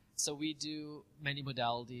 so we do many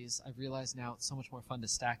modalities. I've realized now it's so much more fun to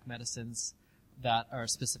stack medicines that are a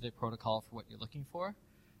specific protocol for what you're looking for.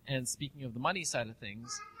 And speaking of the money side of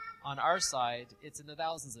things, on our side, it's in the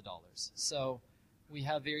thousands of dollars. So we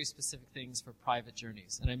have very specific things for private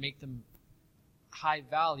journeys, and I make them high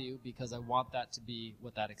value because I want that to be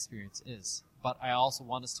what that experience is. But I also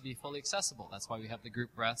want us to be fully accessible. That's why we have the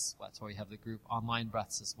group breaths. That's why we have the group online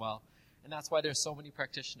breaths as well. And that's why there's so many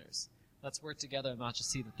practitioners. Let's work together and not just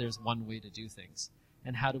see that there's one way to do things.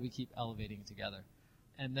 And how do we keep elevating together?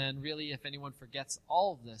 And then really, if anyone forgets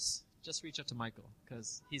all of this, just reach out to Michael,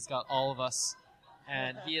 because he's got all of us,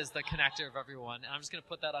 and he is the connector of everyone. And I'm just going to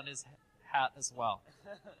put that on his hat as well.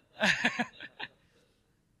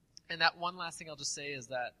 And that one last thing I'll just say is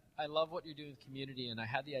that I love what you're doing with community, and I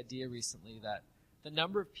had the idea recently that the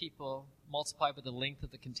number of people multiplied by the length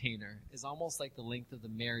of the container is almost like the length of the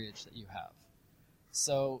marriage that you have.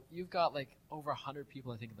 So you've got like over 100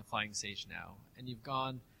 people, I think, in the Flying Sage now, and you've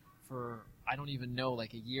gone for, I don't even know,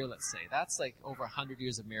 like a year, let's say. That's like over 100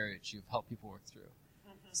 years of marriage you've helped people work through.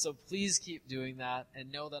 So please keep doing that, and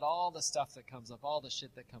know that all the stuff that comes up, all the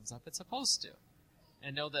shit that comes up, it's supposed to.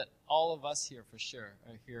 And know that all of us here, for sure,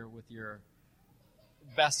 are here with your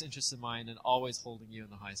best interests in mind and always holding you in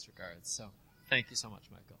the highest regards. So thank you so much,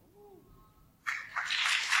 Michael.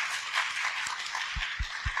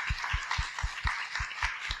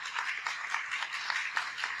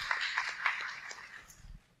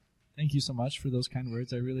 Thank you so much for those kind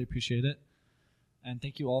words. I really appreciate it. And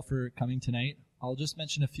thank you all for coming tonight. I'll just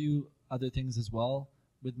mention a few other things as well.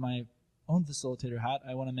 With my own facilitator hat,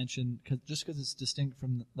 I want to mention, just because it's distinct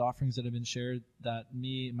from the offerings that have been shared, that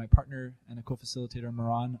me, my partner, and a co-facilitator,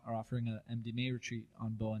 Moran, are offering an MDMA retreat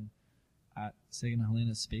on Bowen at Sagan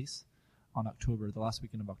Helena's space on October, the last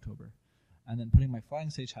weekend of October. And then putting my Flying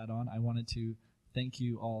Sage hat on, I wanted to thank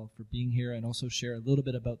you all for being here and also share a little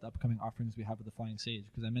bit about the upcoming offerings we have with the Flying Sage.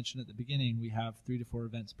 Because I mentioned at the beginning, we have 3 to 4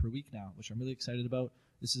 events per week now, which I'm really excited about.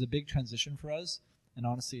 This is a big transition for us, and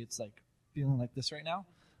honestly, it's like feeling like this right now.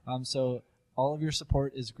 So all of your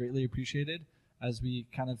support is greatly appreciated as we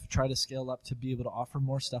kind of try to scale up to be able to offer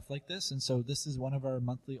more stuff like this. And so this is one of our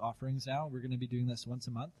monthly offerings now. We're going to be doing this once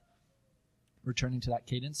a month, returning to that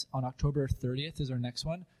cadence. On October 30th is our next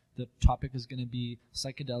one. The topic is going to be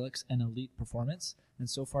psychedelics and elite performance. And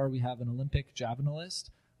so far we have an Olympic javelinist,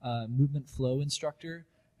 movement flow instructor,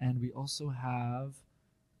 and we also have,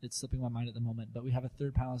 it's slipping my mind at the moment, but we have a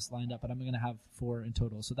third panelist lined up, and I'm going to have 4 in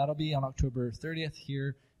total. So that'll be on October 30th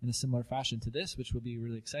here in a similar fashion to this, which will be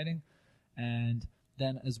really exciting. And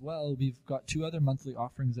then as well, we've got 2 other monthly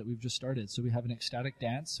offerings that we've just started. So we have an ecstatic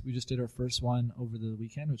dance. We just did our first one over the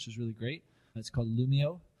weekend, which is really great. It's called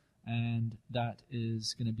Lumio, and that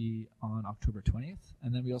is going to be on October 20th.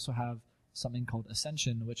 And then we also have something called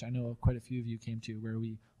Ascension, which I know quite a few of you came to, where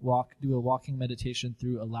we do a walking meditation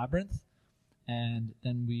through a labyrinth, and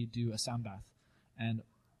then we do a sound bath. And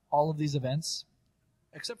all of these events,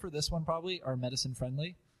 except for this one probably, are medicine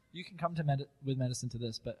friendly. You can come to with medicine to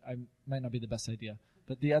this, but I might not be the best idea.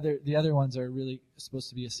 But the other ones are really supposed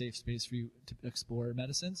to be a safe space for you to explore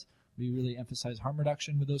medicines. We really emphasize harm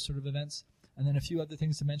reduction with those sort of events. And then a few other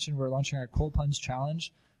things to mention. We're launching our Cold Plunge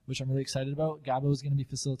Challenge, which I'm really excited about. Gabo is going to be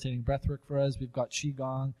facilitating breathwork for us. We've got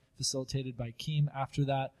Qigong facilitated by Keem after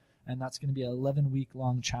that. And that's going to be an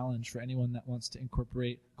 11-week-long challenge for anyone that wants to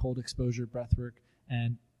incorporate cold exposure, breathwork,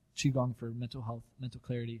 and Qigong for mental health, mental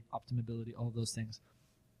clarity, optimability, all of those things.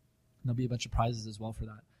 And there'll be a bunch of prizes as well for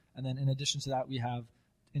that. And then in addition to that, we have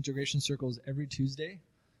integration circles every Tuesday.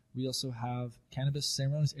 We also have cannabis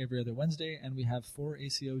ceremonies every other Wednesday, and we have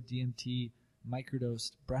 4-ACO DMT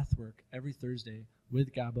microdosed breathwork every Thursday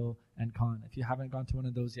with Gabo and Khan. If you haven't gone to one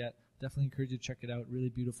of those yet, definitely encourage you to check it out. Really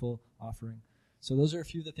beautiful offering. So those are a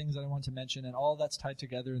few of the things that I want to mention, and all that's tied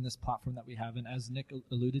together in this platform that we have. And as Nick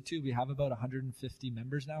alluded to, we have about 150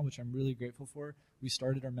 members now, which I'm really grateful for. We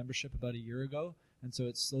started our membership about a year ago, and so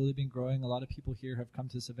it's slowly been growing. A lot of people here have come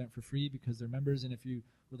to this event for free because they're members, and if you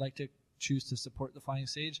would like to choose to support the Flying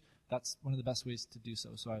Sage, that's one of the best ways to do so.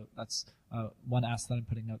 So that's one ask that I'm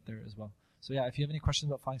putting out there as well. So yeah, if you have any questions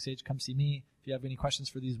about Flying Sage, come see me. If you have any questions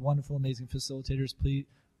for these wonderful, amazing facilitators,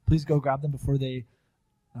 please go grab them before they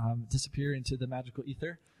disappear into the magical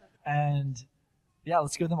ether. And yeah,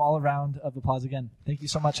 let's give them all a round of applause again. Thank you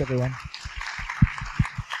so much, everyone.